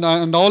earth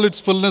and all its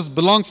fullness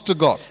belongs to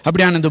God.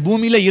 அப்படியான இந்த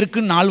பூமியில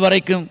இருக்கு நாள்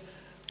வரைக்கும்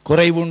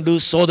குறைவுண்டு,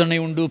 சோதனை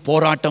உண்டு,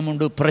 போராட்டம்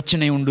உண்டு,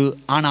 பிரச்சனை உண்டு.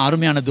 ஆனா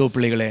அருமையான தேவ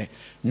பிள்ளைகளே,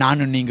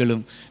 நானும்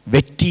நீங்களும்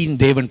வெற்றியின்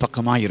தேவன்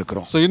பக்கமாய்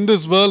இருக்கிறோம். So in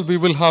this world we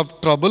will have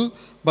trouble,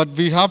 but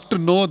we have to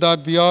know that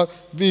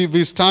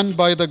we stand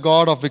by the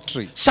God of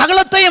victory.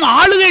 சகலத்தையும்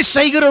ஆளுகை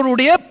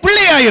செய்கிறவருடைய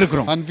பிள்ளையாய்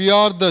இருக்கிறோம். And we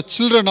are the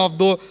children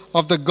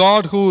of the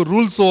God who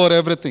rules over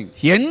everything.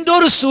 எந்த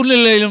ஒரு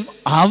சூழ்நிலையிலும்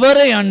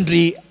அவரை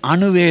அன்றி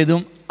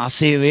அணுவேதும்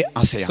அசையவே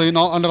அசையா. So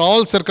under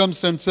all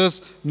circumstances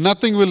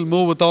nothing will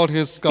move without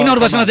his God.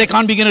 இன்னொரு வசனத்தை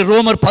காண்பிக்கிறேன்.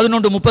 ரோமர்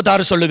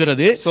 11:36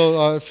 சொல்லுகிறது. So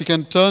if you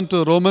can turn to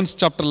Romans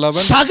chapter 11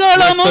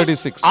 verse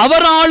 36.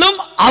 அவராலும்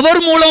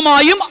அவர்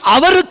மூலமாயும்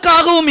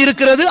அவருக்காகவும்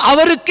இருக்கிறது,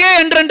 அவருக்கே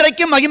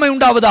என்றென்றைக்கும் மகிமை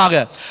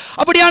உண்டாவதாக.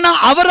 அப்படியான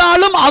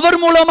அவராலும் அவர்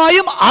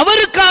மூலமாயும்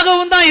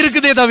அவருக்காகவும் தான்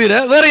இருக்குதே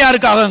தவிர வேற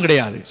யாருக்காகவும்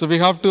கிடையாது. So we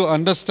have to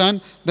understand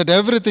that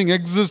everything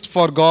exists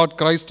for God,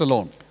 Christ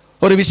alone.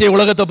 ஒரு விஷயம்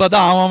உலகத்தை பார்த்தா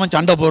அவன்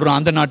சண்டை போடுறான்,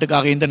 அந்த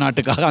நாட்டுக்காக இந்த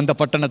நாட்டுக்காக அந்த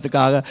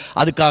பட்டணத்துக்காக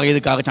அதுக்காக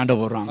இதுக்காக சண்டை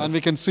போடுறாங்க. And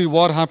we can see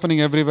war happening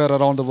everywhere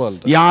around the world.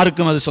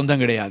 யாருக்கும் அது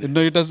சொந்தம் கிடையாது.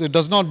 It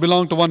does not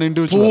belong to one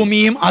individual.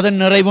 பூமியும் அதன்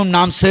நிறைவும்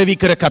நாம்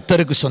சேவிக்கிற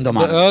கர்த்தருக்கு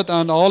சொந்தமானது. The earth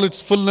and all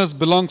its fullness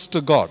belongs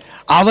to God.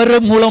 அவர்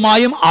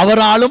மூலமாயும்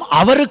அவராலும்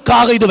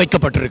அவருக்காக இது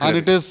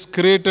வைக்கப்பட்டிருக்கிறது. And it is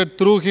created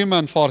through him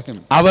and for him.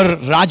 அவர்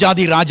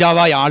ராஜாதி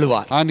ராஜாவாய்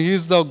ஆளுவார். And he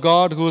is the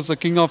God who is the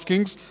King of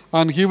kings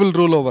and he will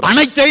rule over us.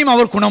 அனைத்தையும்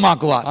அவர்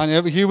குணமாக்குவார்.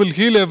 And he will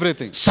heal everything.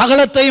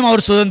 சகலத்தையும்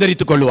அவர்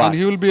சுதந்தரித்துக் கொள்வார். And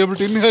he will be able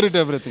to inherit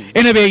everything.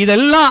 எனவே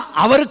இதெல்லாம்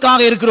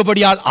அவருக்காக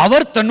இருக்கிறபடியால்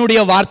அவர்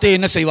தன்னுடைய வார்த்தையை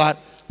என்ன செய்வார்?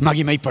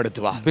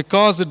 மகிமைப்படுத்துவார்.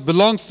 Because it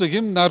belongs to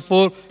him,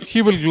 therefore he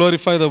will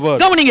glorify the word.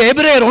 கவனிங்க,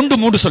 எபிரேயர்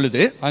 2:3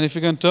 சொல்லுது. And if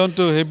you can turn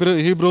to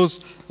Hebrews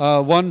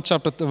 1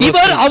 chapter verse 3.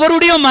 இவர்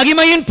அவருடைய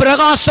மகிமையின்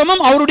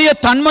பிரகாசமும் அவருடைய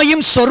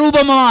தன்மையும்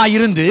சொரூபமாய்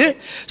இருந்து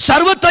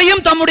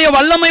சர்வத்தையும் தம்முடைய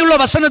வல்லமையுள்ள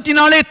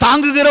வசனத்தினாலே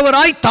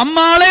தாங்குகிறவராய்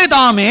தம்மாலே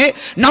தாமே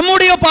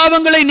நம்முடைய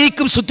பாவங்களை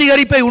நீக்கும்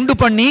சுத்திகரிப்பை உண்டு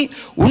பண்ணி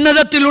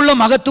உன்னதத்தில் உள்ள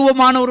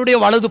மகத்துவமானவருடைய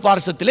வலது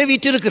பார்சத்திலே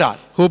வீற்றிருக்கிறார்.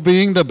 who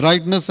being the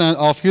brightness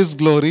of his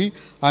glory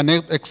and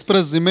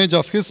express image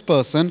of his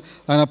person,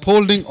 and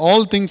upholding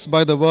all things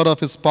by the word of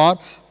his power,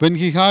 when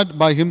he had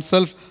by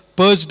himself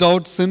purged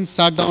out sin,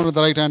 sat down at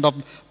the right hand of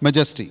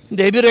majesty.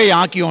 இந்த எபிரேய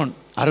ஆக்கியோன்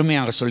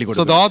அருமையாக சொல்லி So the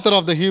கொடுத்தார். author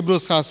of the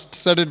Hebrews has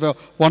said it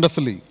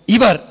wonderfully.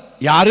 இவர்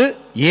யாரு?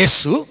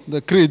 இயேசு.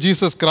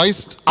 Jesus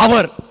Christ.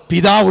 அவர்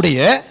பிதாவுடைய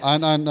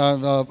And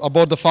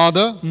about the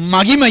Father,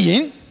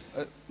 மகிமையின்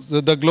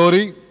the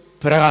glory,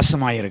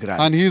 பிரகாசமாய் இருக்கிறார்.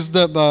 and he is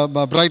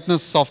the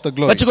brightness of the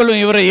glory. வெச்சுக்கொள்ளுங்க,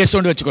 இவரை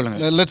இயேசுன்னு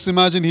வெச்சுக்கொள்ளுங்க. Let's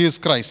imagine he is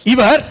Christ.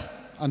 இவர்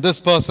And this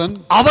person,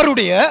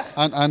 அவருடைய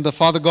and the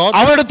Father God,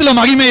 அவரிடத்துல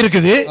மகிமை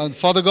இருக்குது.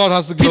 Father God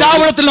has the glory.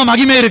 பிதாவிடத்துல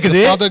மகிமை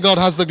இருக்குது. Father God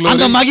has the glory.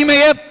 அந்த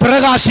மகிமையை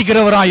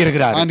பிரகாசிக்கிறவராய்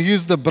இருக்கிறார். And he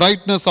is the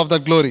brightness of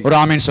that glory. ஒரு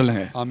ஆமென்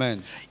சொல்லுங்க. Amen.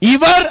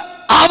 இவர்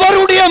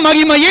அவருடைய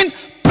மகிமையின்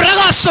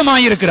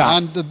பிரகாசமாய் இருக்கிறார்.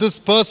 And this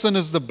person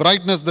is the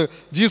brightness.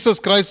 Jesus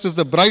Christ is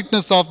the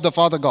brightness of the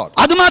Father God.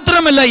 அது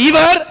மாத்திரமல்ல,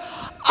 இவர்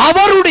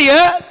அவருடைய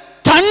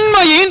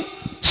தன்மையின்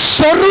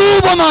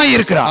சொரூபமாய்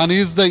இருக்கிறார். And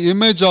he is the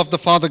image of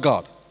the Father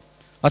God.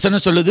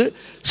 வசனம் சொல்லுது,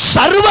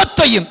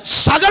 சர்வத்தையும்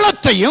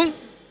சகலத்தையும்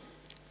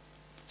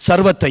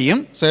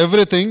சர்வத்தையும் So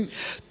everything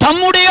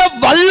தம்முடைய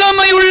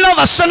வல்லமையுள்ள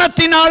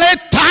வசனத்தினாலே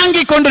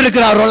தாங்கி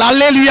கொண்டிருக்கிறார்கள்.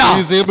 அல்லேலூயா.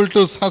 he is able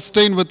to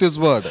sustain with his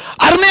word.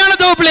 அருமையான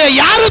தோப்பிலே,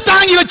 யாரு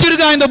தாங்கி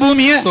வச்சிருக்கா இந்த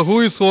பூமியை? So who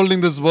is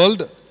holding this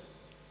world?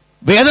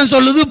 வேதம்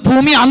சொல்லுது,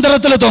 பூமி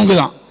அந்தரத்துல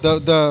தொங்குதான்.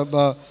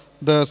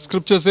 The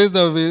scripture says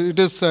that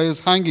it is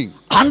hanging.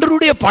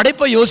 ஆண்டவருடைய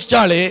படைப்பை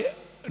யோசிச்சாலே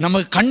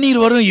நமக்கு கண்ணீர்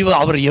வரும்.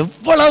 அவர்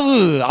எவ்வளவு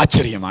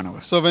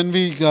ஆச்சரியமானவர். So when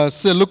we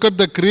look at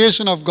the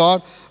creation of God,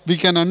 we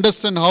can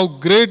understand how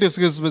great is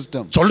his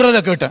wisdom. சொல்றத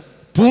கேட்டேன்,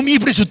 பூமி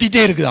இப்படி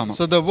சுத்திட்டே இருக்குதாமா.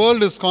 So the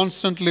world is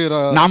constantly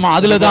நாம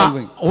அதுல தான்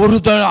ஒரு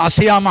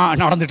அசையாம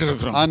நடந்துட்டு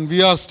இருக்கிறோம். And we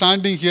are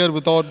standing here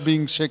without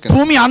being shaken.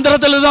 பூமி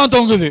அந்தரத்துல தான்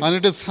தொங்குது. And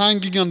it is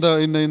hanging on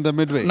in the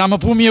midway.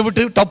 நம்ம பூமியை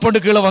விட்டு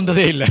டப்பண்டு கீழ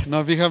வந்ததே இல்ல.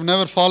 No, we have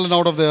never fallen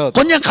out of the earth.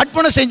 கொஞ்சம்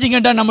கற்பனை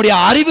செஞ்சீங்கடா, நம்முடைய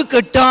அறிவு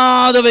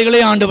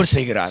கெட்டாதவைகளை ஆண்டவர்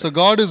செய்கிறார். So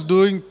God is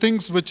doing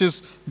things which is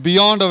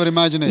beyond our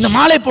imagination. இந்த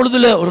மாலை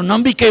பொழுதுல ஒரு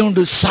நம்பிக்கை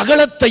உண்டு.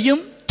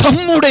 சகலத்தையும்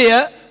தம்முடைய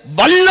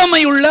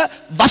வல்லமையுள்ள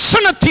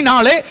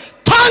வசனத்தினாலே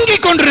தாங்கி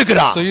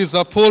கொண்டிருக்கிறார். So he is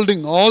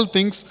upholding all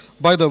things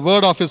by the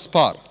word of his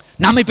power.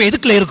 நாம இப்ப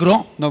எதுக்குள்ள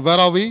இருக்கிறோம்? Now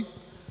where are we?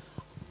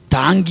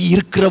 தாங்கி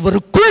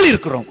இருக்கிறவருக்குள்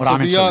இருக்கிறோம்.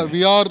 So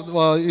we are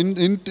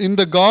in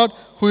the God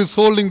who is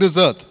holding this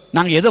earth.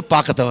 நாங்க எதை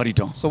பார்க்க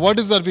தவறிட்டோம்? So what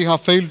is that we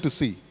have failed to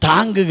see?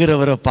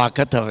 தாங்குகிறவரை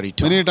பார்க்க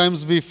தவறிட்டோம். Many times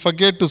we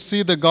forget to see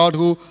the God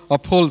who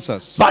upholds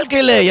us.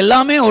 வாழ்க்கையில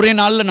எல்லாமே ஒரே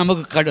நாள்ல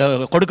நமக்கு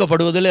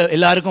கொடுக்கப்படுவதில்லை.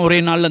 எல்லாருக்கும் ஒரே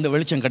நாள்ல அந்த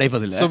வெளிச்சம்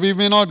கிடைப்பதில்லை. So we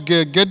may not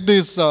get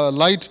this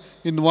light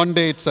in one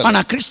day itself.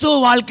 ஆனா கிறிஸ்துவ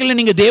வாழ்க்கையில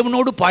நீங்க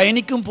தேவனோடு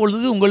பயணிக்கும்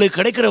பொழுது உங்களுக்கு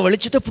கிடைக்கிற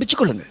வெளிச்சத்தை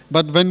பிடிச்சுக்கொள்ளுங்க.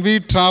 But when we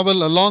travel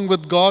along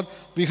with God,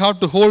 we have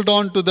to hold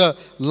on to the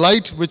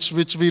light which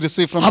we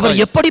receive from our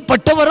Christ.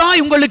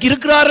 எப்படிப்பட்டவராய் உங்களுக்கு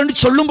இருக்கிறார் என்று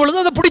சொல்லும் பொழுது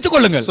அதை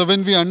பிடித்துக்கொள்ளுங்க. So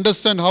when we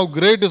understand how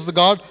great is the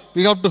God,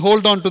 we have to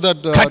hold on to that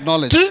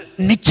knowledge.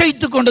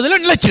 நிச்சயித்துக் கொண்டதுல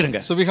நிலைச்சிருங்க.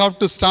 So we have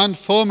to stand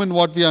firm in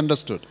what we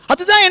understood.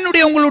 அதுதான்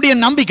என்னுடைய உங்களுடைய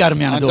நம்பிக்கை.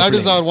 அருமையானது. And that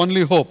is our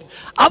only hope.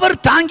 அவர்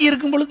தாங்கி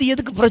இருக்கும் பொழுது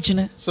எதுக்கு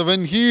பிரச்சனை? So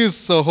when he is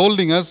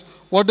holding us,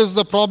 what is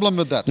the problem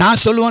with that?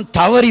 நான் சொல்லுவேன்,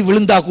 தவறி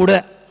விழுந்தா கூட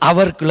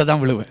அவருக்குள்ள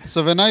தான் விழுவேன். So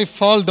when I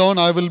fall down,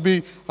 I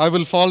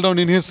will fall down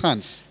in his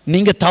hands.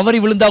 நீங்க தவறி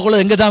விழுந்தா கூட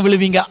எங்க தான்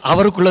விழுவீங்க?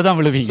 அவருக்குள்ள தான்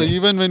விழுவீங்க. So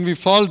even when we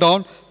fall down,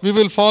 we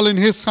will fall in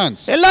his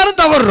hands. எல்லாரும்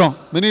தவறுறோம்.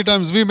 Many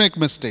times we make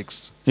mistakes.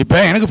 இப்போ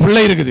எனக்கு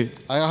பிள்ளை இருக்குது.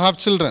 I have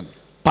children.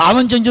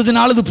 பாவம்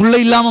செஞ்சதுனால இது பிள்ளை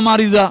இல்லாம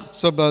மாறிதா?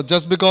 So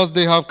just because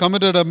they have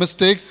committed a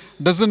mistake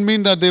doesn't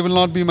mean that they will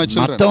not be my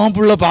children. மத்தவன்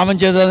புள்ள பாவம்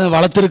செய்தத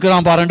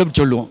வளர்த்திருக்கான் பாருன்னு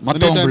சொல்லுவோம்.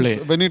 மத்தவன் புள்ள.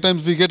 Many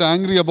times we get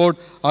angry about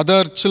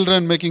other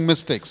children making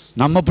mistakes.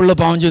 நம்ம புள்ள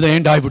பாவம் செய்த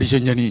ஏன்டா இப்படி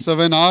செஞ்ச நீ? So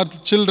when our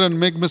children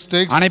make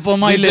mistakes,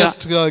 அனைப்போமா இல்ல,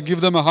 just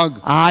give them a hug.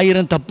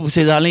 1000 தப்பு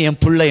செய்தாலும் என்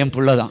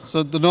புள்ள தான்.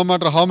 So no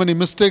matter how many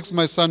mistakes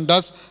my son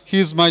does, he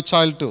is my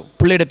child too.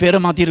 புள்ளையோட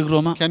பேரை மாத்தி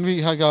இருக்கறோமா? Can we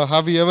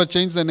have we ever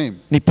changed the name?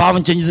 நீ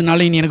பாவம்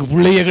செஞ்சதுனால நீ எனக்கு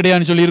புள்ளையே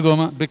கிடையாதுன்னு சொல்லி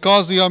இருக்கோமா?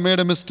 Because you have made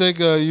a mistake,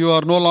 you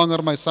are no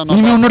longer my son.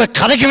 நீ உன்னோட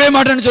கதைக்கவே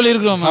மாட்டேன்னு சொல்லி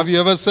இருக்கோமா? Have you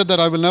ever said that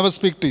I will never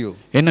speak to you?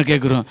 என்ன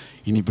கேக்குறோம்?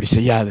 இனி இப்படி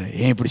செய்யாத,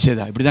 ஏன் இப்படி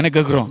செய்தா? இப்படி தானே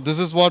கேக்குறோம். This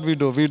is what we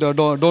do. We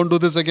don't do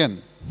this again.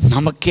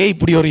 நமக்கே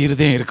இப்படி ஒரு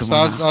இருதயம்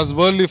இருக்குமா? So as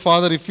worldly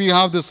father, if we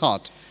have this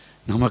heart,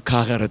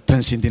 நமக்காக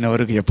ரத்தம்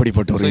சிந்தினவருக்கு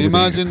எப்படிப்பட்ட ஒரு இருதயம். So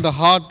imagine the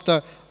heart, the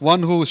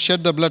one who shed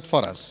the blood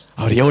for us.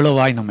 அவர்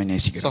எவ்வளவாய் நம்மை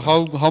நேசிக்கிறார். So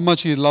how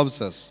much he loves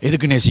us.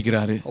 எதுக்கு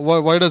நேசிக்கிறாரு?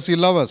 Why does he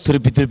love us?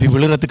 திருப்பி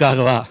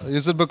விழுறதுக்காகவா?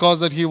 Is it because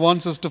that he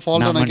wants us to fall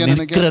down again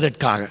and again?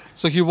 நிற்கிறதற்காக.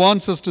 So he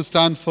wants us to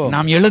stand firm.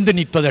 நாம் எழுந்து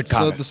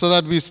நிற்பதற்காக. So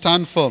that we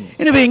stand firm.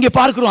 எனவே இங்கே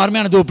பார்க்கிறோம்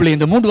அருமையான தோப்பிலே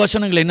இந்த 3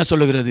 வசனங்கள் என்ன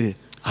சொல்லுகிறது?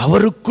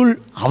 அவருக்குள்,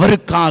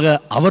 அவருக்காக,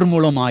 அவர்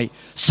மூலமாய்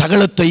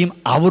சகலத்தையும்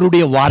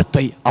அவருடைய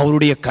வார்த்தை,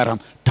 அவருடைய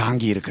கரம்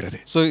தாங்கி இருக்கிறது.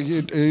 So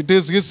it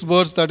is his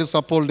words that is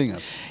upholding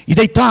us.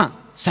 இதைத்தான்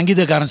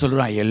சங்கீதக்காரன்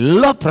சொல்றான்,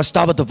 எல்லா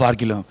பிரஸ்தாபத்தை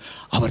பார்க்கிலும்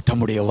அவர்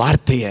தம்முடைய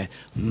வார்த்தையை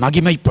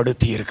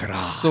மகிமைப்படுத்தி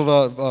இருக்கிறார். So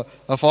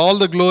of all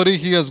the glory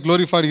he has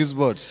glorified his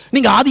words.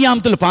 நீங்க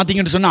ஆதியாகமத்துல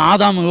பாத்தீங்கன்னு சொன்னா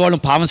ஆதாம்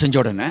ஏவாளும் பாவம் செஞ்ச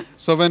உடனே,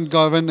 so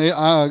when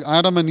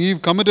Adam and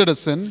Eve committed a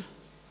sin,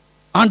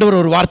 ஆண்டவர்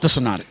ஒரு வார்த்தை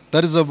சொன்னார்.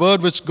 There is a word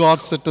which God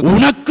said to them.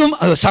 உனக்கும்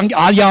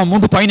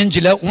ஆதியாகமம்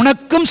 3:15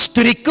 உனக்கும்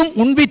ஸ்திரீக்கும்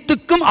உன்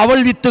வித்துக்கும்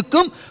அவள்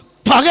வித்துக்கும்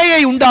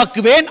பகையை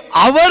உண்டாக்குவேன்,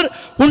 அவர்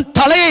உன்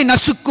தலையை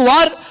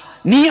நசுக்குவார்,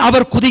 நீ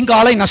அவர்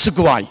குதிங்காலை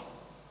நசுக்குவாய்.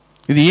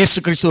 இது இயேசு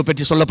கிறிஸ்துவை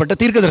பற்றி சொல்லப்பட்ட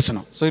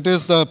தீர்க்கதரிசனம். So it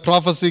is the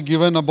prophecy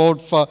given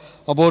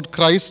about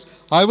Christ.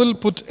 I will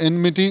put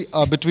enmity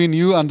between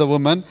you and the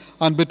woman,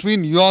 and between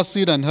your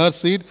seed and her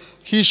seed.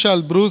 He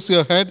shall bruise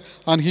your head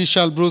and he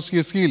shall bruise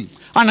his heel.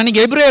 ஆனா நீங்க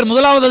எபிரேயர்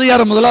 1வது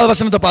அதிகாரம் 1வது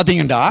வசனத்தை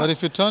பாத்தீங்கன்னா,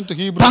 if you turn to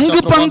Hebrews பங்கு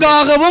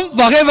பங்காகவும்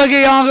வகை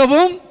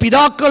வகையாகவும்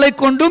பிதாக்களை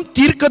கொண்டும்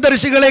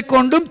தீர்க்கதரிசிகளை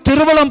கொண்டும்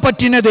திருவலம்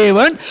பற்றின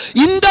தேவன்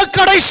இந்த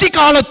கடைசி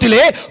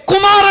காலத்திலே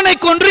குமாரனை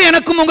கொன்று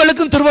எனக்கும்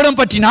உங்களுக்கும் திருவலம்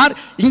பற்றினார்.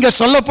 இங்க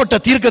சொல்லப்பட்ட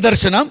தீர்க்க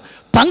தரிசனம்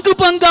பங்கு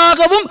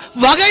பங்காகவும்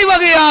வகை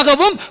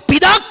வகையாகவும்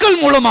பிதாக்கள்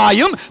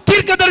மூலமாயும்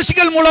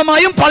தீர்க்கதரிசிகள்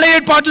மூலமாயும் பழைய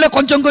ஏற்பாட்டில்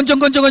கொஞ்சம்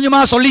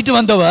கொஞ்சமா சொல்லிட்டு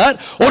வந்தவர்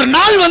ஒரு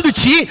நாள்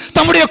வந்துச்சு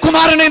தம்முடைய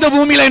குமாரனை இந்த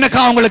பூமியில எனக்கு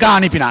அவங்களுக்கு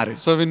அனுப்பினார்.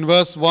 So in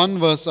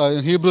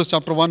in Hebrews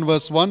chapter 1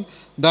 verse 1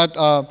 that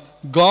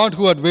God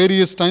who at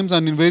various times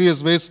and in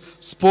various ways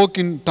spoke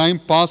in time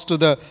past to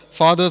the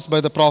fathers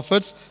by the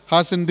prophets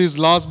has in these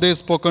last days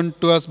spoken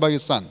to us by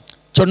his son.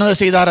 சொன்னதை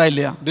செய்தாரா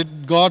இல்லையா? Did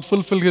God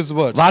fulfill his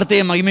words?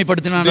 வார்த்தையை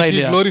மகிமைப்படுத்தினாரா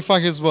இல்லையா? Did he glorify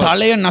his words?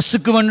 தலையை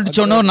நசுக்குவன்னு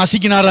சொன்னவர்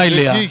நசுக்கினாரா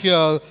இல்லையா? Did he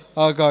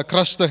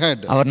crush the head?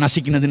 அவர்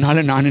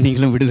நசுக்கினதுனால நானும்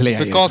நீங்களும்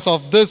விடுதலையாயிரோம். Because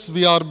of this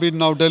we are being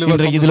now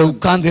delivered from இதுல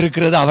உட்கார்ந்து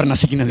இருக்கிறது அவர்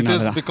நசுக்கினதுனால.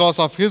 It is because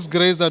of his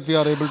grace that we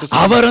are able to see.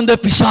 அவர் அந்த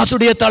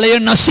பிசாசுடைய தலையை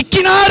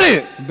நசுக்கினாரு.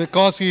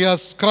 Because he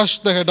has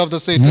crushed the head of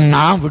the Satan.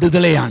 நான்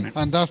விடுதலையானேன்.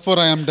 And therefore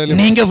I am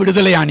delivered. நீங்க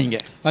விடுதலையானீங்க.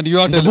 And you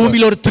are delivered.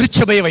 பூமியில ஒரு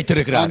திருச்சபையை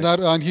வைத்திருக்கிறார்.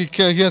 And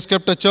he has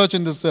kept a church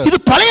in this earth. இது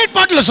பழைய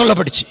ஏற்பாட்டில்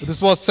சொல்லப்பட்டுச்சு.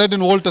 This was said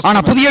in Old Testament.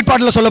 ஆனா புதிய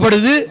ஏற்பாட்டில்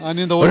சொல்லப்படுது.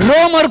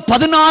 ரோமர்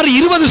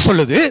 16:20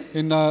 சொல்லுது.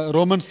 In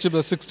Romans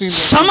 16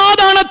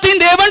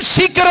 சமாதானத்தின் தேவன்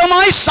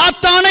சீக்கிரமாய்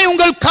சாத்தானை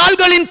உங்கள்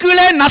கால்களின்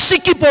கீழே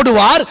நசுக்கி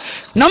போடுவார்.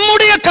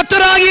 நம்முடைய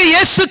கர்த்தராகிய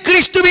இயேசு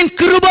கிறிஸ்துவின்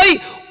கிருபை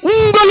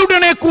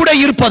உங்களுடனே கூட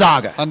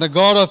இருப்பதாக. And the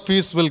God of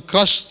peace will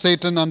crush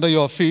Satan under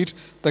your feet.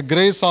 The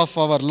grace of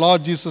our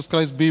Lord Jesus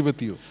Christ be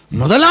with you.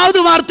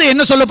 முதலாவது வார்த்தை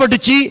என்ன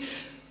சொல்லப்பட்டுச்சு?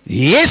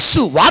 இயேசு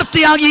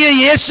வார்த்தையாகிய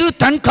இயேசு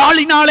தன்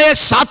காலினாலே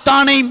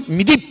சாத்தானை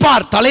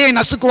மிதிப்பார், தலையை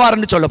நசுக்குவார்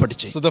என்று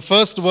சொல்லப்பட்டுச்சு. So the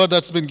first word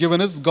that's been given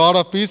is God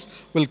of peace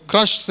will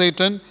crush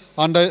Satan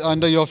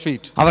under your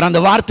feet. அவர் அந்த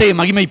வார்த்தையை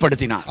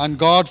மகிமைப்படுத்தினார். And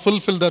God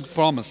fulfilled that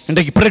promise.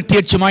 இன்றைக்கு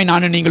பிரத்யட்சமாய்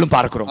நானும் நீங்களும்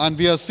பார்க்கிறோம். And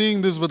we are seeing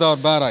this with our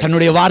bare eyes.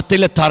 தன்னுடைய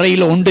வார்த்தையில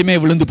தரையில ஒன்றுமே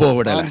விழுந்து போக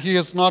விடல. And he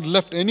has not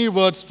left any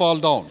words fall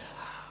down.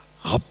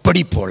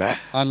 அப்படி போல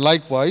and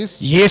likewise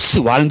இயேசு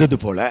வாழ்ந்தது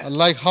போல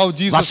like how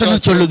Jesus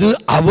வசனம் சொல்லுது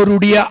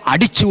அவருடைய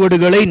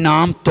அடிச்சுவடுகளை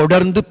நாம்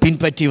தொடர்ந்து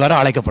பின்பற்றி வர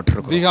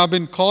அழைக்கப்பட்டிருக்கிறோம். we have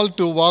been called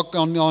to walk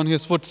on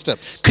his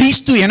footsteps.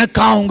 கிறிஸ்து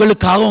எனக்காக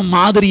உங்களுக்காக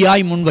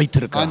மாதிரியாய் முன்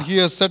வைத்திருக்கிறார். and he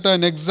has set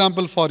an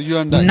example for you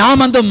and I.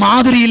 நாம் அந்த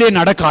மாதிரியிலே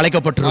நடக்க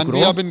அழைக்கப்பட்டிருக்கிறோம்.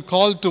 and we have been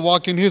called to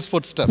walk in his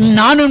footsteps.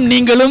 நானும்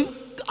நீங்களும்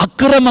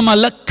அக்கிரமம்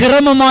அல்ல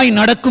கிரமமாய்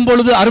நடக்கும்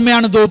பொழுது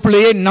அருமையான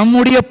தோப்பிலேயே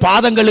நம்முடைய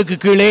பாதங்களுக்கு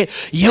கீழே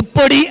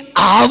எப்படி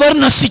அவர்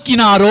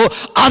நசுக்கினாரோ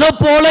அதை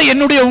போல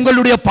என்னுடைய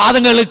உங்களுடைய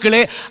பாதங்களுக்கு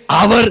கீழே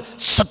அவர்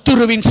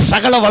சத்துருவின்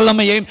சகல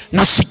வல்லமையை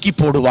நசுக்கி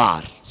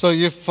போடுவார். So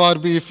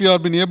if you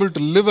are been able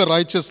to live a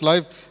righteous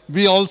life,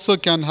 we also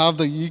can have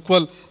the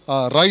equal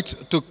right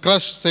to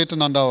crush Satan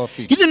under our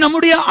feet. இது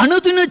நம்முடைய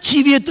அனுதின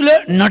ஜீவியத்திலே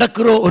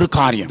நடக்கிற ஒரு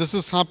காரியம். This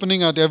is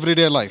happening at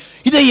everyday life.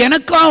 இதை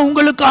எனக்காக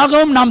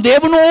உங்களுக்காகவும் நாம்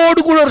தேவனோடு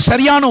கூட ஒரு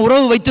சரியான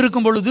உறவு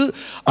வைத்திருக்கும் பொழுது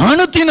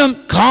அனுதினம்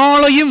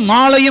காலையும்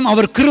மாலையும்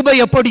அவர் கிருபை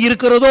எப்படி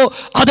இருக்கிறதோ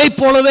அதை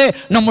போலவே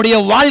நம்முடைய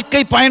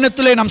வாழ்க்கை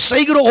பயணத்திலே நாம்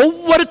செய்கிற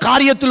ஒவ்வொரு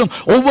காரியத்திலும்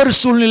ஒவ்வொரு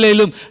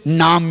சூழ்நிலையிலும்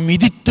நாம்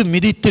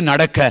மிதித்து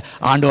நடக்க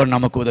ஆண்டவர்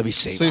நமக்கு உதவி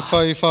செய்வார். So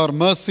if our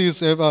mercy is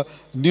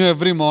new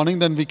every morning,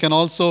 then we can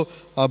also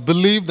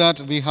believe that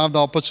we have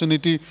the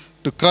opportunity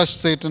to crush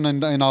Satan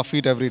in our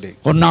feet every day.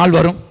 ஒரு நாள்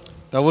வரும்,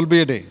 there will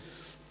be a day,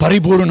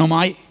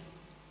 பரிபூர்ணமாய்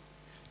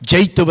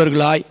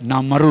ஜெயித்தவர்களாய்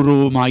நாம்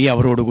மறுரூபமாகி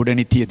அவரோடு கூட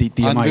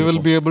நித்தியமாய் and we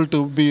will be able to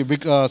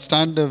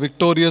stand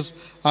victorious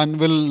and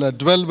will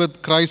dwell with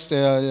Christ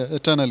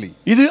eternally.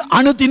 இது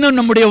அனுதினம்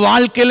நம்முடைய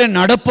வாழ்க்கையில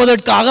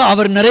நடப்பதற்காக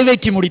அவர்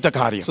நிறைவேற்றி முடித்த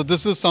காரியம். So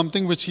this is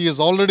something which he has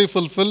already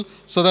fulfilled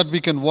so that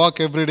we can walk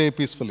every day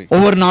peacefully.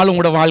 ஒவ்வொரு நாளும்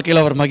உங்களுடைய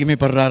வாழ்க்கையில அவர்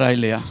மகிமைப்படுறாரா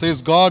இல்லையா? So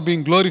is God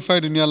being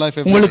glorified in your life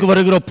every day? உங்களுக்கு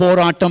வருகிற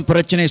போராட்டம்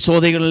பிரச்சனை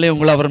சோதனைகளிலே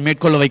உங்களை அவர்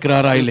மேற்கொள்ள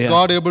வைக்கிறாரா இல்லையா? Is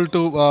God able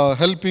to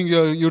helping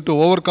you to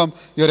overcome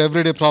your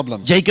everyday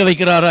problems? ஜெயிக்க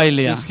வைக்கிறாரா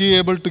இல்லையா? Is he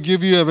able to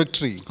give you a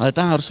victory?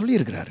 அதான் அவர் சொல்லி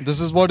இருக்கிறார். This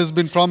is what has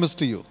been promised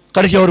to you.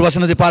 கடைசி ஒரு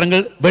வசனத்தை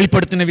பாருங்கள்,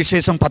 வெளிப்படுத்தின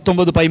விசேஷம்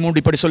 19:13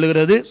 இப்படி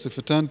சொல்லுகிறது. So if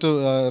you turn to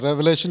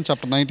Revelation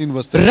chapter 19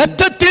 verse 13.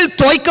 இரத்தத்தில்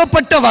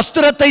தோய்க்கப்பட்ட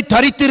வஸ்திரத்தை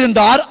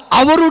தரித்திருந்தார்,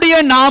 அவருடைய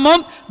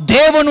நாமம்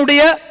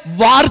தேவனுடைய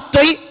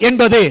வார்த்தை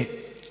என்பதே.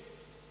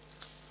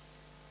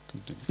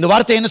 இந்த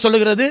வார்த்தை என்ன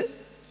சொல்லுகிறது?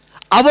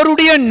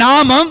 அவருடைய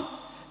நாமம்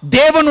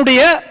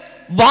தேவனுடைய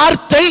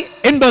வார்த்தை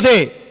என்பதே.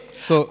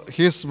 So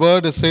his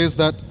word says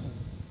that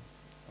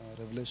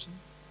Revelation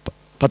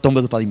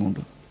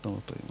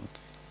 19:13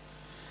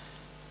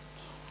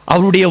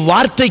 அவருடைய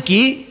வார்த்தைக்கு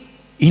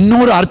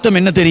இன்னொரு அர்த்தம்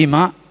என்ன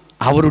தெரியுமா?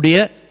 அவருடைய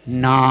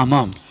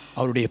நாமம்.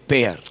 அவருடைய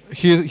பெயர்.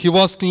 He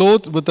was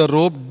clothed with a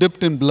robe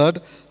dipped in blood,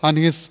 and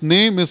his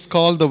name is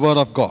called the Word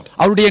of God.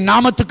 அவருடைய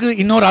நாமத்துக்கு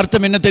இன்னொரு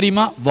அர்த்தம் என்ன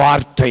தெரியுமா?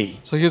 வார்த்தை.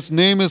 So his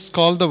name is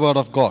called the Word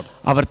of God.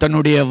 அவர்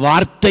தன்னுடைய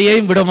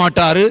வார்த்தையையும் விட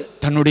மாட்டாரு,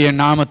 தன்னுடைய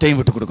நாமத்தையும்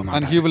விட்டு கொடுக்க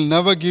மாட்டார். And he will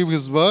never give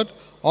his word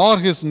or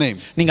his name.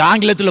 நீங்க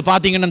ஆங்கிலத்துல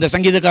பாத்தீங்கன்னா அந்த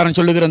சங்கீதக்காரன்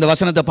சொல்லுகிற அந்த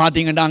வசனத்தை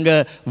பாத்தீங்கன்னா அங்க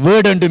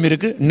வேர்ட் என்றும்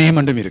இருக்கு, நேம்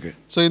என்றும் இருக்கு.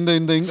 So in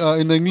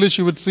the English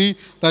you would see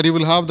that he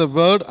will have the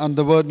word and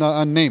the word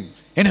and name.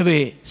 எனவே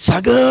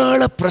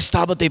சகல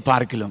பிரஸ்தாபத்தை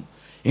பார்க்கலாம்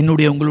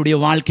என்னுடைய உங்களுடைய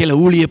வாழ்க்கையில,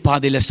 ஊழிய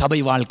பாதையில, சபை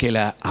வாழ்க்கையில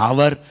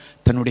அவர்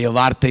தன்னுடைய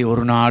வார்த்தை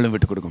ஒரு நாளும்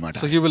விட்டு கொடுக்க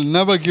மாட்டார். So he will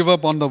never give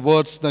up on the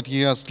words that he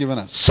has given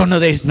us.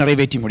 சொன்னதை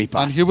நிறைவேற்றி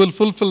முடிப்பார். And he will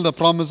fulfill the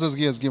promises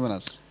he has given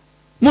us.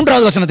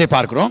 மூன்றாவது வசனத்தை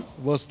பார்க்கிறோம்.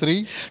 Verse 3.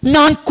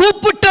 நான்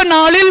கூப்பிட்ட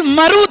நாளில்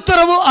மறு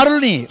உத்தரவு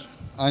அருளினீர்.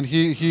 And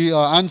he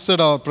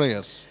answered our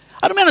prayers.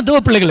 அருமையான தேவ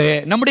பிள்ளைகளே,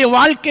 நம்முடைய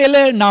வாழ்க்கையில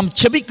நாம்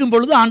ஜெபிக்கும்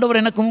பொழுது ஆண்டவர்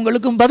எனக்கும்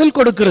உங்களுக்கும் பதில்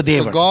கொடுக்கிற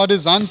தேவன். So God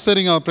is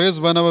answering our prayers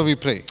whenever we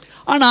pray.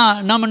 ஆனா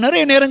நம்ம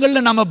நிறைய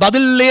நேரங்கள்ல நம்ம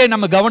பதிலே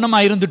நம்ம கவனமா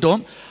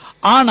இருந்துட்டோம்.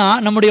 ஆனா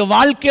நம்முடைய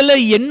வாழ்க்கையில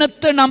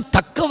என்னத்தை நாம்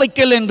தக்க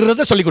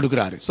வைக்கலன்றதை சொல்லி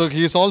கொடுக்கிறாரு. So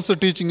he is also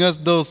teaching us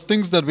those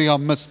things that we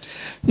have missed.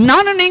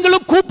 நானும்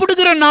நீங்களும்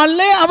கூப்பிடுகிற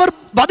நாள்ல அவர்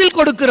பதில்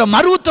கொடுக்கிற,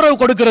 மறு உத்தரவு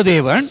கொடுக்கிற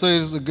தேவன். So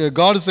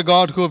God is a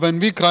God who when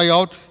we cry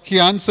out he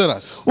answer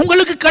us.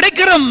 உங்களுக்கு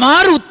கிடைக்கிற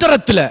மறு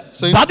உத்தரத்துல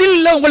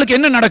பதில்ல உங்களுக்கு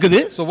என்ன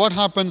நடக்குது? So what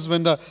happens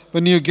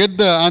when you get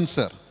the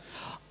answer?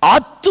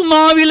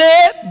 ஆத்துமாவிலே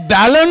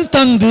பலன்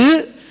தந்து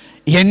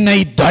என்னை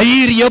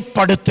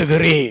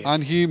தைரியப்படுத்துகிறேன்.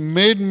 And he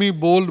made me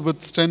bold with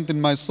strength in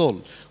my soul.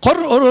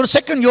 ஒரு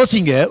செகண்ட்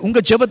யோசிங்க, உங்க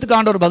ஜெபத்துக்கு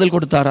ஆண்டவர் பதில்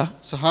கொடுத்தாரா?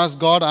 So has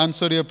God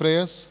answered your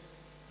prayers?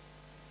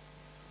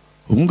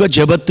 உங்க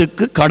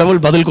ஜெபத்துக்கு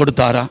கடவுள் பதில்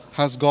கொடுத்தாரா?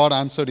 Has God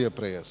answered your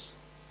prayers?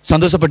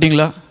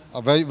 சந்தோஷப்பட்டீங்களா?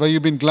 Were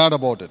you been glad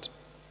about it?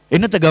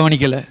 என்னத்தை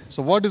கவனிக்கல?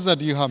 So what is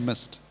that you have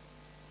missed?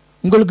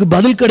 உங்களுக்கு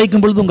பதில்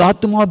கிடைக்கும் பொழுது உங்க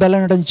ஆத்துமா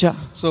பலன் அடைஞ்சா?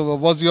 So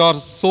was your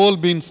soul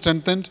being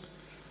strengthened?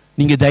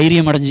 நீங்க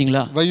தைரியம்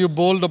அடைஞ்சீங்களா? Were you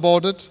bold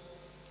about it?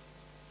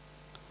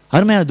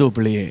 அருமையான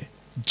தோப்பிள்ளையே,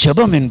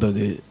 ஜெபம்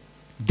என்பது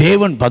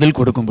தேவன் பதில்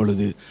கொடுக்கும்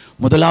பொழுது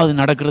முதலாவது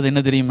நடக்கிறது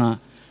என்ன தெரியுமா?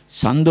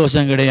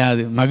 சந்தோஷம்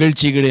கிடையாது,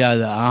 மகிழ்ச்சி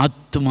கிடையாது,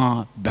 ஆத்மா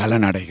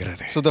பலன்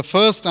அடைகிறது. So the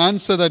first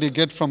answer that you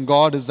get from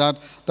God is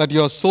that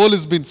your soul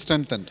is being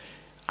strengthened.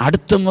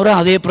 அடுத்த முறை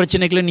அதே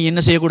பிரச்சனைக்குள்ள நீ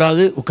என்ன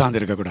செய்யக்கூடாது? உட்கார்ந்து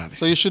இருக்க கூடாது.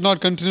 So you should not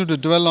continue to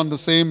dwell on the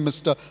same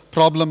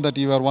problem that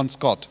you were once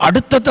caught.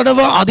 அடுத்த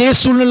தடவை அதே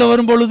சூழ்நிலை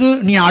வரும் பொழுது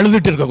நீ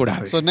அழுதுட்டு இருக்க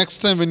கூடாது. So next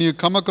time when you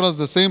come across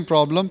the same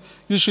problem,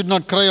 you should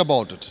not cry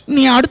about it.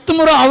 நீ அடுத்த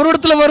முறை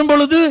அவரிடத்துல வரும்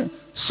பொழுது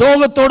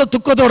சோகத்தோட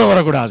துக்கத்தோட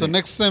வரக்கூடாது. So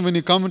next time when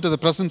you come into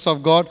the presence of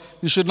God,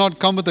 you should not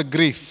come with a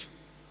grief.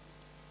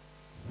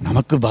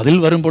 நமக்கு பதில்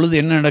வரும் பொழுது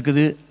என்ன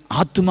நடக்குது?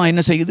 ஆத்துமா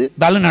என்ன செய்யுது?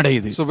 பலன்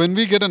அடையுது. So when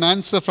we get an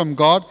answer from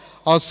God,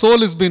 our soul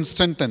is being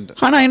strengthened.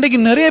 ஆனா இன்னைக்கு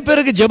நிறைய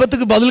பேருக்கு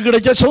ஜெபத்துக்கு பதில்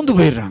கிடைச்சா சோர்ந்து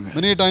போயிடுறாங்க.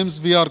 Many times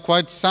we are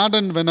quite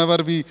saddened whenever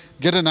we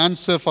get an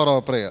answer for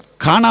our prayer.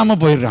 காணாம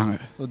போயிடுறாங்க.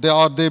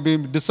 They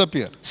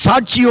disappear.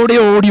 சாட்சியோட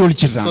ஓடி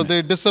ஒளிச்சிடுறாங்க. So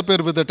they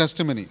disappear with the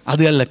testimony.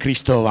 அது அல்ல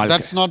கிறிஸ்தவ வாழ்க்கை.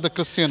 That's not the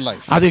Christian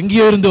life. அது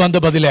எங்கேயோ இருந்து வந்த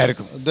பதிலா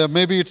இருக்கும்.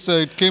 Maybe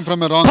it came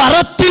from a wrong.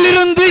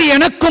 பரத்திலிருந்து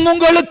எனக்கும்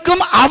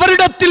உங்களுக்கும்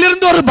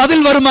அவரிடத்திலிருந்து ஒரு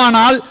பதில்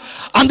வருமானால்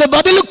அந்த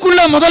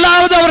பதிலுக்குள்ள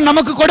முதலாவது அவர்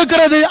நமக்கு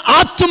கொடுக்கிறது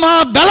ஆத்துமா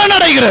பலன்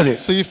அடைகிறது.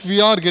 So if we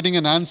are getting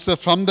an answer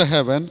from the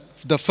heaven,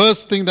 the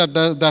first thing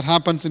that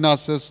happens in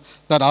us is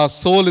that our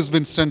soul has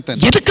been strengthened.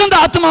 எதுக்கு அந்த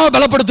ஆத்துமாவை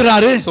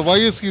பலப்படுத்துறாரு? So why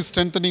is he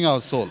strengthening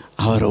our soul?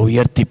 அவரை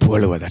உயர்த்தி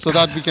புகழுவதற்கு. So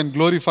that we can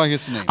glorify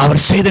his name. அவர்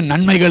செய்த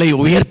நன்மைகளை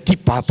உயர்த்தி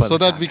பார்ப்பதற்கு. So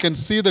that we can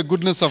see the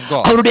goodness of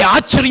God. அவருடைய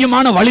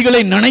ஆச்சரியமான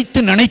வழிகளை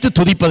நினைத்து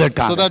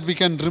துதிப்பதற்கு. So that we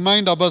can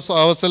remind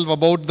ourselves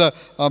about the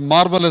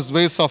marvelous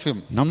ways of him.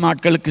 நம்ம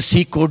ஆட்களுக்கு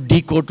சி கோட் டி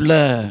கோட்ல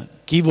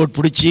கீபோர்ட்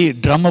பிடிச்சி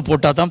ட்ரம்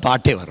போட்டா தான்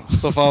பாட்டே வரும்.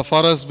 So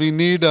for us we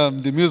need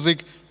the music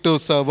to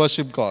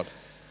worship God.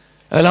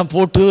 அதெல்லாம்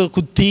போட்டு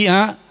குத்தி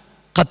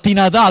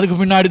கத்தினா தான் அதுக்கு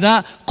பின்னாடி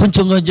தான்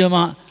கொஞ்சம்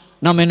கொஞ்சமா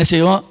நம்ம என்ன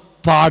செய்வோம்?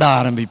 பாட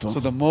ஆரம்பிப்போம்.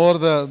 So the more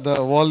the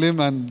volume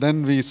and then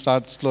we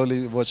start slowly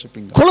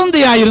worshiping God.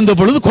 குழந்தையா இருந்த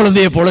பொழுது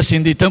குழந்தையை போல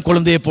சிந்தித்தோம்,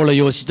 குழந்தையை போல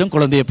யோசித்தோம்,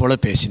 குழந்தையை போல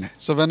பேசினேன்.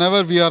 So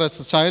whenever we are as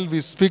a child,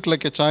 we speak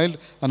like a child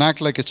and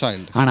act like a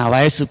child. ஆனா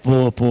வயசு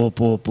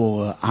போ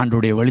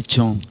ஆண்டவருடைய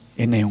வெளிச்சம்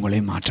என்னை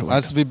உங்களை மாற்றுவார்.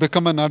 As we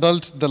become an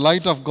adult, the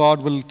light of God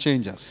will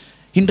change us.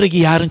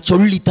 இன்றைக்கு யாரும்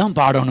சொல்லித்தான்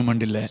பாடணும்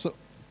இல்ல. So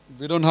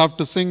we don't have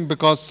to sing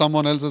because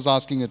someone else is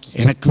asking it to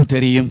sing. எனக்கும்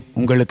தெரியும்,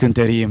 உங்களுக்கும்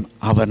தெரியும்,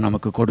 அவர்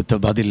நமக்கு கொடுத்த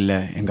பதில்ல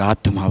எங்க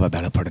ஆத்துமாவை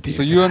பலப்படுத்தி.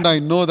 So you and I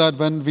know that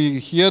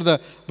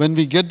when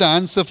we get the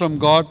answer from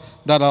God,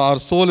 that our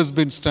soul has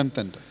been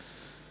strengthened.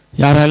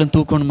 யாராலும்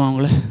தூக்கணுமா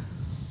அவங்கள?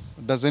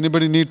 Does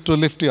anybody need to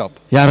lift you up?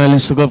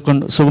 யாராலும்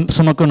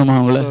சுமக்கணுமா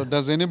அவங்கள? So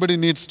does anybody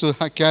needs to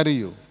carry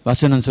you?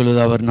 வசனம் சொல்லுது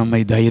அவர் நம்மை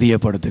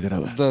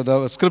தைரியப்படுத்துகிறவர்.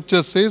 The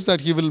scripture says that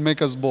he will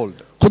make us bold.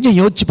 கொஞ்சம்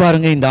யோசிச்சு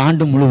பாருங்க, இந்த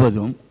ஆண்டு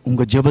முழுவதும்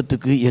உங்க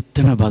ஜெபத்துக்கு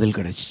எத்தனை பதில்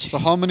கிடைச்சிச்சு? So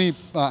how many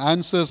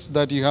answers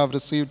that you have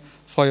received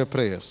for your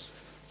prayers?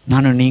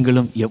 நானும்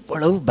நீங்களும்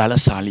எவ்வளவு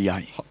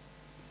பலசாலியாய்,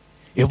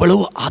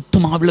 எவ்வளவு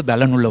ஆத்துமாவில்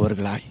பலன்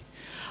உள்ளவர்களாய்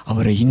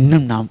அவரை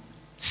இன்னும் நாம்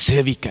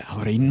சேவிக்க,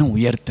 அவரை இன்னும்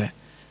உயர்த்த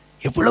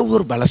எவ்வளவு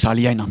ஒரு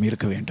பலசாலியாய் நாம்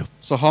இருக்க வேண்டும்.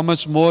 So how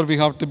much more we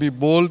have to be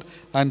bold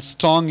and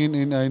strong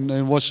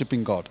in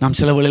worshiping God. நாம்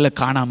சில வேளையில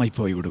காணாமல்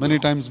போய் விடுவோம். Many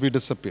times we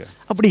disappear.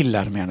 அப்படி இல்ல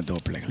அருமையான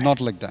தேவப்பிள்ளைகளே.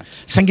 Not like that.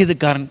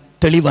 சங்கீதக்காரன்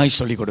தெளிவாய்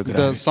சொல்லி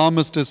கொடுக்கிறார். The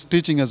psalmist is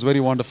teaching us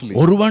very wonderfully.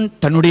 ஒருவன்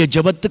தன்னுடைய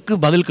ஜெபத்துக்கு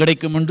பதில்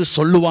கிடைக்கும் என்று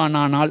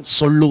சொல்லுவானானால்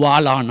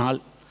சொல்லுவாளானால்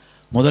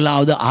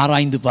முதலாவது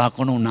ஆராய்ந்து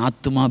பார்க்கணும், உன்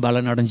ஆத்துமா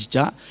பலன்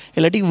அடைஞ்சிச்சா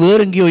இல்லாட்டி வேற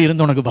எங்கேயோ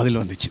இருந்து உனக்கு பதில்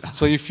வந்துச்சுதா.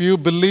 So if you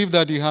believe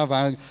that you have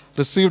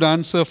received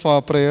answer for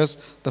our prayers,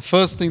 the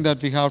first thing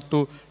that we have to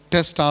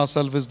test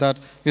ourselves is that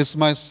is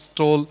my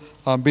soul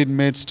been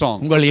made strong.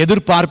 உங்கள்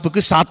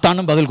எதிர்பார்ப்புக்கு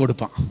சாத்தானும் பதில்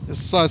கொடுப்பான்.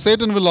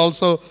 Satan will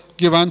also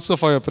give answer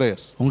for your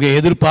prayers. உங்க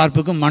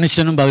எதிர்பார்ப்புக்கு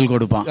மனுஷனும் பதில்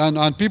கொடுப்பான்.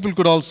 And people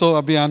could also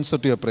be answer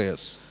to your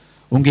prayers.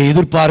 உங்க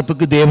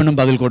எதிர்பார்ப்புக்கு தேவனும்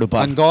பதில்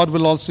கொடுப்பார். And God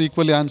will also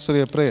equally answer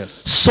your prayers.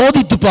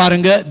 சோதித்து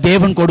பாருங்க,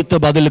 தேவன் கொடுத்த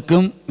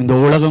பதிலுக்கும் இந்த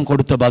உலகம்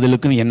கொடுத்த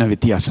பதிலுக்கும் என்ன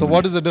வித்தியாசம்? So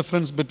what is the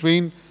difference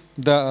between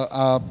the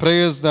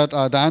prayers that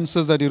the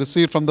answers that you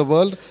receive from the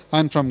world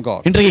and from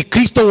God? இன்றைய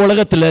கிறிஸ்தவ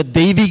உலகத்துல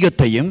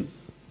தெய்வீகத்தையும்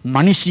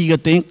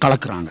மனுஷீகத்தையும்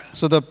கலக்குறாங்க.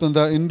 So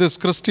in this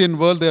Christian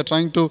world they are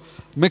trying to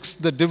mix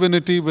the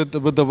divinity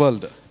with the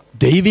world.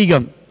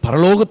 தெய்வீகம்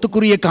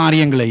பரலோகத்துக்குரிய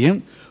காரியங்களையும்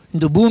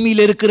இந்த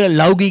பூமியில இருக்கிற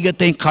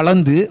லௌகீகத்தை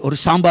கலந்து ஒரு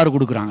சாம்பார்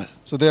கொடுக்குறாங்க.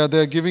 So they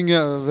are giving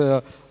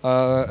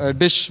a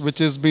dish which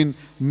has been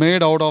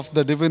made out of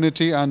the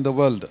divinity and the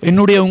world.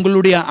 என்னுடைய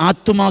உங்களுடைய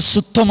ஆத்துமா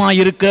சுத்தமாக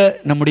இருக்க,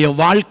 நம்முடைய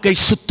வாழ்க்கை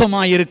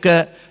சுத்தமாக இருக்க,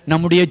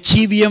 நம்முடைய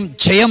ஜீவியம்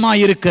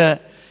ஜெயமாக இருக்க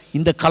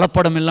இந்த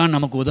கலப்படம் எல்லாம்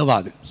நமக்கு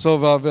உதவாது. So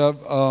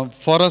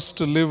for us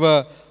to live a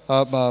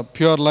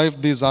pure life,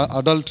 this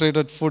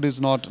adulterated food is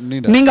not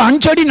needed. நீங்க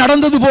 5 அடி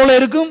நடந்தது போல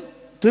இருக்கும்,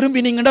 திரும்பி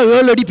நீங்கடா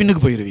 7 அடி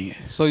பின்னுக்கு போயிருவீங்க.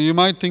 So you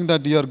might think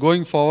that you are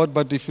going forward,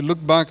 but if you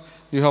look back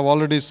you have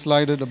already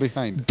slided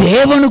behind.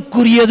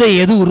 தேவனுக்குரியதை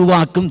எது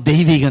உருவாக்கும்?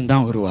 தெய்வீகம்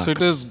தான் உருவாக்கும். So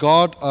it is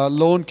God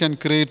alone can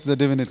create the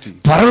divinity.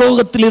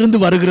 பரலோகத்திலிருந்து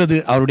வருகிறது,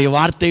 அவருடைய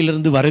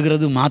வார்த்தையிலிருந்து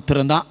வருகிறது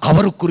மாத்திரம் தான்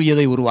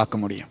அவருக்குரியதை உருவாக்க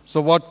முடியும்.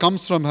 So what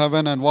comes from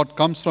heaven and what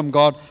comes from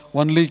God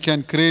only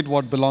can create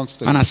what belongs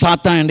to him. ஆனா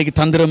சாத்தான் இன்னைக்கு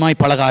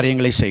தந்திரமாய் பல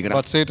காரியங்களை செய்கிறான்.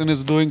 But Satan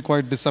is doing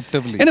quite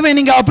deceptively. எனவே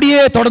நீங்க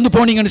அப்படியே தொடர்ந்து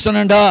போனீங்கன்னு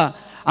சொன்னா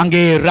அங்கே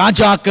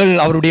ராஜாக்கள்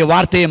அவருடைய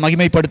வார்த்தையை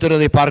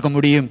மகிமைப்படுத்துறதை பார்க்க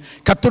முடியும்.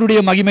 கர்த்தருடைய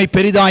மகிமை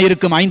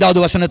பெரிதாயிருக்கும். 5வது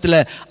வசனத்துல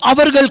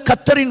அவர்கள்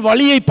கர்த்தரின்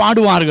வழியை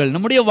பாடுவார்கள்.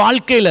 நம்முடைய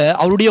வாழ்க்கையில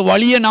அவருடைய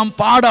வழியை நாம்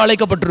பாட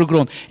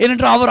அழைக்கப்பட்டிருக்கிறோம்.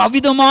 ஏனென்றால் அவர்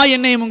அவிதமாய்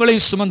என்னை உங்களை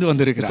சுமந்து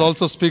வந்திருக்கிறார். It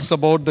also speaks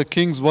about the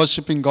kings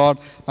worshiping God,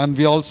 and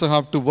we also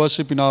have to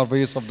worship in our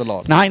ways of the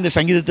Lord. நான் இந்த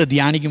சங்கீதத்தை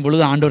தியானிக்கும்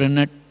பொழுது ஆண்டவர்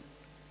என்ன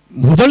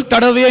முதல்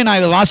தடவையே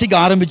நான் இதை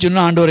வாசிக்க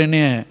ஆரம்பிச்சேன்னா ஆண்டவர்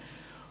என்ன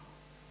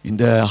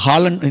இந்த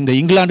இந்த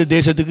இங்கிலாந்து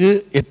தேசத்துக்கு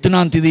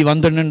எத்தனாம் தேதி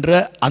வந்தன்ற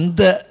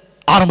அந்த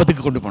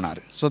ஆரம்பத்துக்கு கொண்டு போனார்.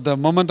 So the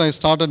moment I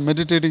started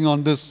meditating on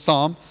this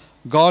psalm,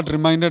 God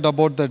reminded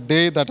about the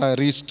day that I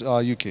reached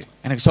UK.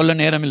 எனக்கு சொல்ல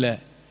நேரம் இல்லை.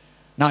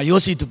 நான்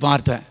யோசித்து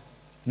பார்த்தேன்.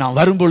 நான்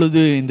வரும்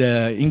பொழுது இந்த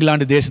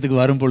இங்கிலாந்து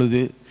தேசத்துக்கு வரும்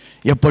பொழுது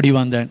எப்படி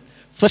வந்தேன்.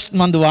 ஃபர்ஸ்ட்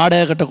மந்த்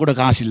வாடகை கட்ட கூட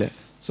காசு இல்லை.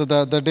 So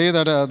the day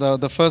that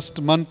the first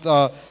month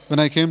when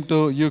I came to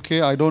UK,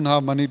 I don't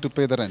have money to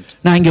pay the rent.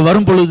 நான் இங்கே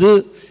வரும் பொழுது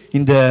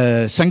இந்த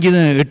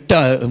சங்கீதம்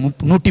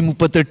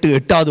 138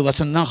 8வது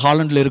வசனம் தான்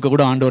ஹாலண்டில் இருக்க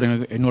கூட ஆண்டவர்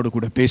என்னோட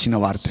கூட பேசின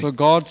வார்த்தை. So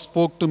God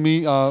spoke to me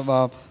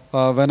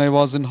when I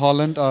was in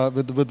Holland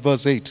with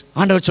verse 8.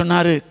 ஆண்டவர்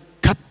சொன்னாரு,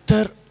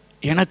 கர்த்தர்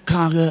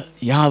எனக்காக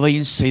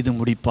யாவையும் செய்து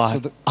முடிப்பார்,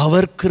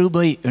 அவர்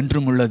கிருபை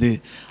என்றும் உள்ளது,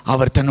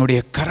 அவர்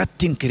தன்னுடைய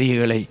கரத்தின்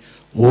கிரியைகளை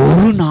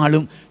ஒரு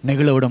நாளும்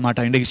நெகிழ விட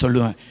மாட்டார். இன்றைக்கு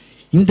சொல்லுவேன்,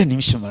 இந்த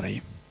நிமிஷம்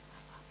வரையும்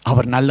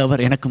அவர்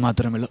நல்லவர், எனக்கு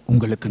மாத்திரமில்லை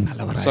உங்களுக்கு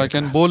நல்லவர். So I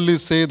can boldly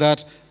say that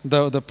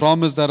the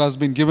promise that has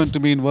been given to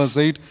me in verse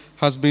 8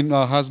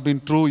 has been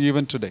true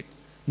even today.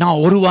 நான்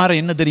ஒரு வாரம்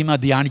என்ன தெரியுமா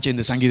தியானிச்சேன்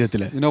இந்த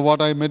சங்கீதத்துல? You know what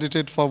I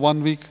meditated for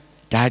 1 week?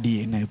 Daddy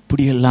என்ன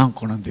இப்படி எல்லாம்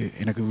கொண்டு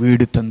எனக்கு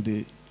வீடு தந்து,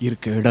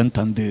 இருக்க இடம்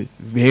தந்து,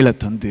 வேலை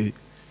தந்து,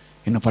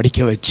 என்னை படிக்க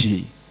வச்சு,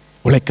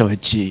 உழைக்க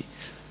வச்சு,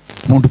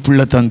 3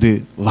 பிள்ளை தந்து,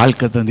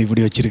 வாழ்க்கை தந்து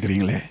இப்படி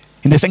வச்சிருக்கிறீங்களே.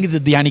 இந்த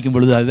சங்கீதத்தை தியானிக்கும்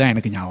பொழுது அதுதான்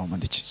எனக்கு ஞாபகம்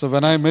வந்துச்சு. So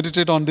when I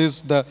meditate on this,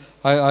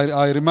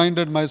 I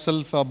reminded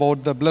myself about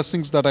the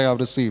blessings that I have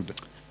received.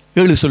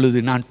 7 சொல்லுது,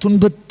 நான்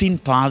துன்பத்தின்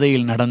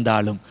பாதையில்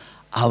நடந்தாலும்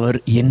அவர்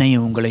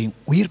என்னையும் உங்களையும்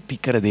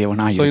உயிர்ப்பிக்கிற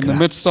தேவனாய் இருக்கிறார். So in the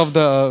midst of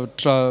the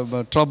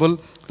trouble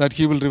that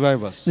he will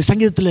revive us. இந்த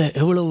சங்கீதத்துல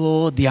எவ்வளவோ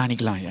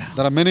தியானிக்கலாம்.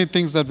 There are many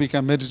things that we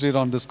can meditate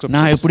on this scripture.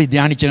 நான் எப்படி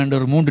தியானிச்சேன்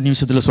ஒரு 3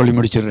 நிமிஷத்துல சொல்லி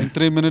முடிச்சிடுறேன். In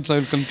 3 minutes I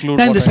will conclude.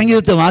 நான் இந்த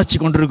சங்கீதத்தை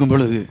வாசிச்சு கொண்டிருக்கும்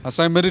பொழுது as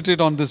I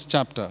meditate on this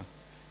chapter,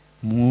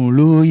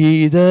 முழு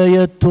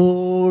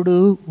இதயத்தோடு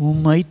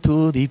உம்மை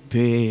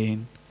துதிப்பேன்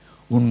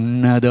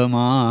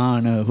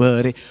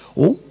உன்னதமானவரே.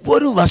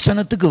 ஒவ்வொரு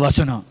வசனத்துக்கு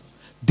வசனம்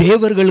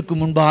தேவர்களுக்கு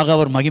முன்பாக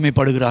அவர்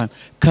மகிமைப்படுகிறார்.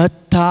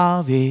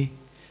 கர்த்தாவே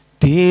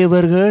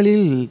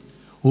தேவர்களில்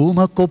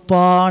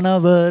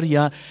உமக்கொப்பானவர்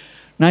யார்.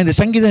 நான் இந்த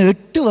சங்கீதம்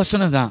 8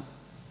 வசனம் தான்,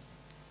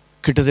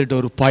 கிட்டத்தட்ட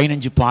ஒரு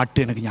 15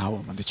 பாட்டு எனக்கு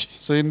ஞாபகம் வந்துச்சு.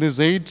 So in these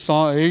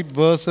 8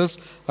 verses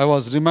I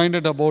was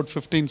reminded about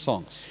 15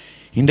 songs.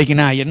 இன்றைக்கு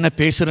நான் என்ன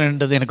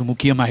பேசுறேன்றது எனக்கு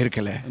முக்கியமா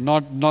இருக்கல.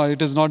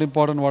 It is not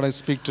important what I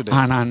speak today.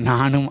 ஆனா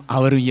நானும்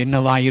அவரும்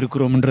என்னவா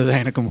இருக்கிறோம்ன்றது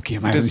எனக்கு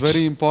முக்கியமா It is இருக்கு.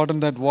 very important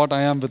that what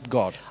I am with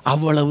God.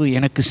 அவ்வளவு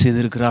எனக்கு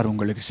செய்திருக்கிறார்,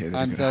 உங்களுக்கு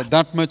செய்திருக்கிறார். And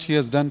that much he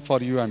has done for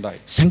you and I.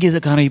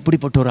 சங்கீதக்காரன்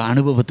இப்படிப்பட்ட ஒரு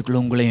அனுபவத்துக்குள்ள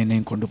உங்களை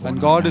என்னையும் கொண்டு போனார்.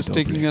 And God is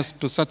taking us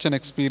to such an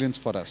experience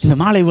for us. இந்த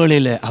மாலை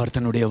வேளையில அவர்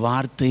தன்னுடைய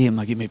வார்த்தையை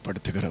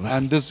மகிமைப்படுத்துகிறவர்.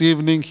 And this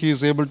evening he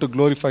is able to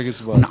glorify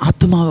his word.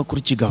 ஆத்மாவை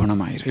குறித்து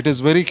கவனமாயிரு. It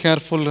is very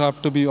careful,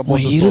 have to be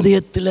about the soul.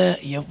 இருதயத்துல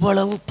எவ்வளவு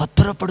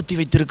பத்திரப்படுத்தி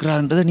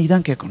வைத்திருக்கிறார்ன்றதை நீ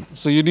தான் கேட்கணும்.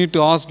 So you need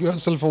to ask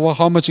yourself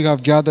how much you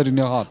have gathered in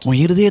your heart. உன்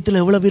இருதயத்துல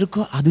எவ்வளவு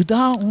இருக்கோ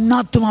அதுதான் உன்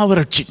ஆத்மாவை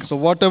ரட்சிக்கும். So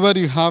whatever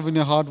you have in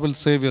your heart will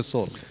save your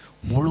soul.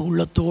 முழு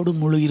உள்ளத்தோடு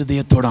முழு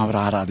இருதயத்தோடு அவர்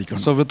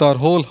ஆராதிக்கணும். So with our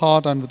whole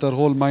heart and with our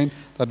whole mind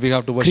that we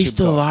have to worship God.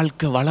 கிறிஸ்தவ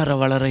வாழ்க்கை வளர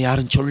வளர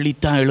யாரும்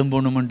சொல்லித்தான்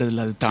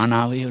எழும்பணும்ன்றதில்லை, அது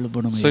தானாவே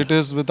எழும்பணும். So it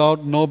is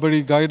without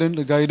nobody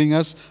guiding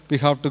us, we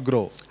have to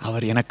grow.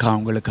 அவர் எனக்கா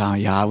உங்களுக்கு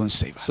யாவும்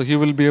செய்வார். So he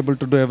will be able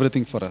to do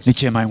everything for us.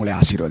 நிச்சயமாக உங்களை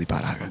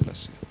ஆசீர்வதிப்பாராக.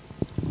 Bless you.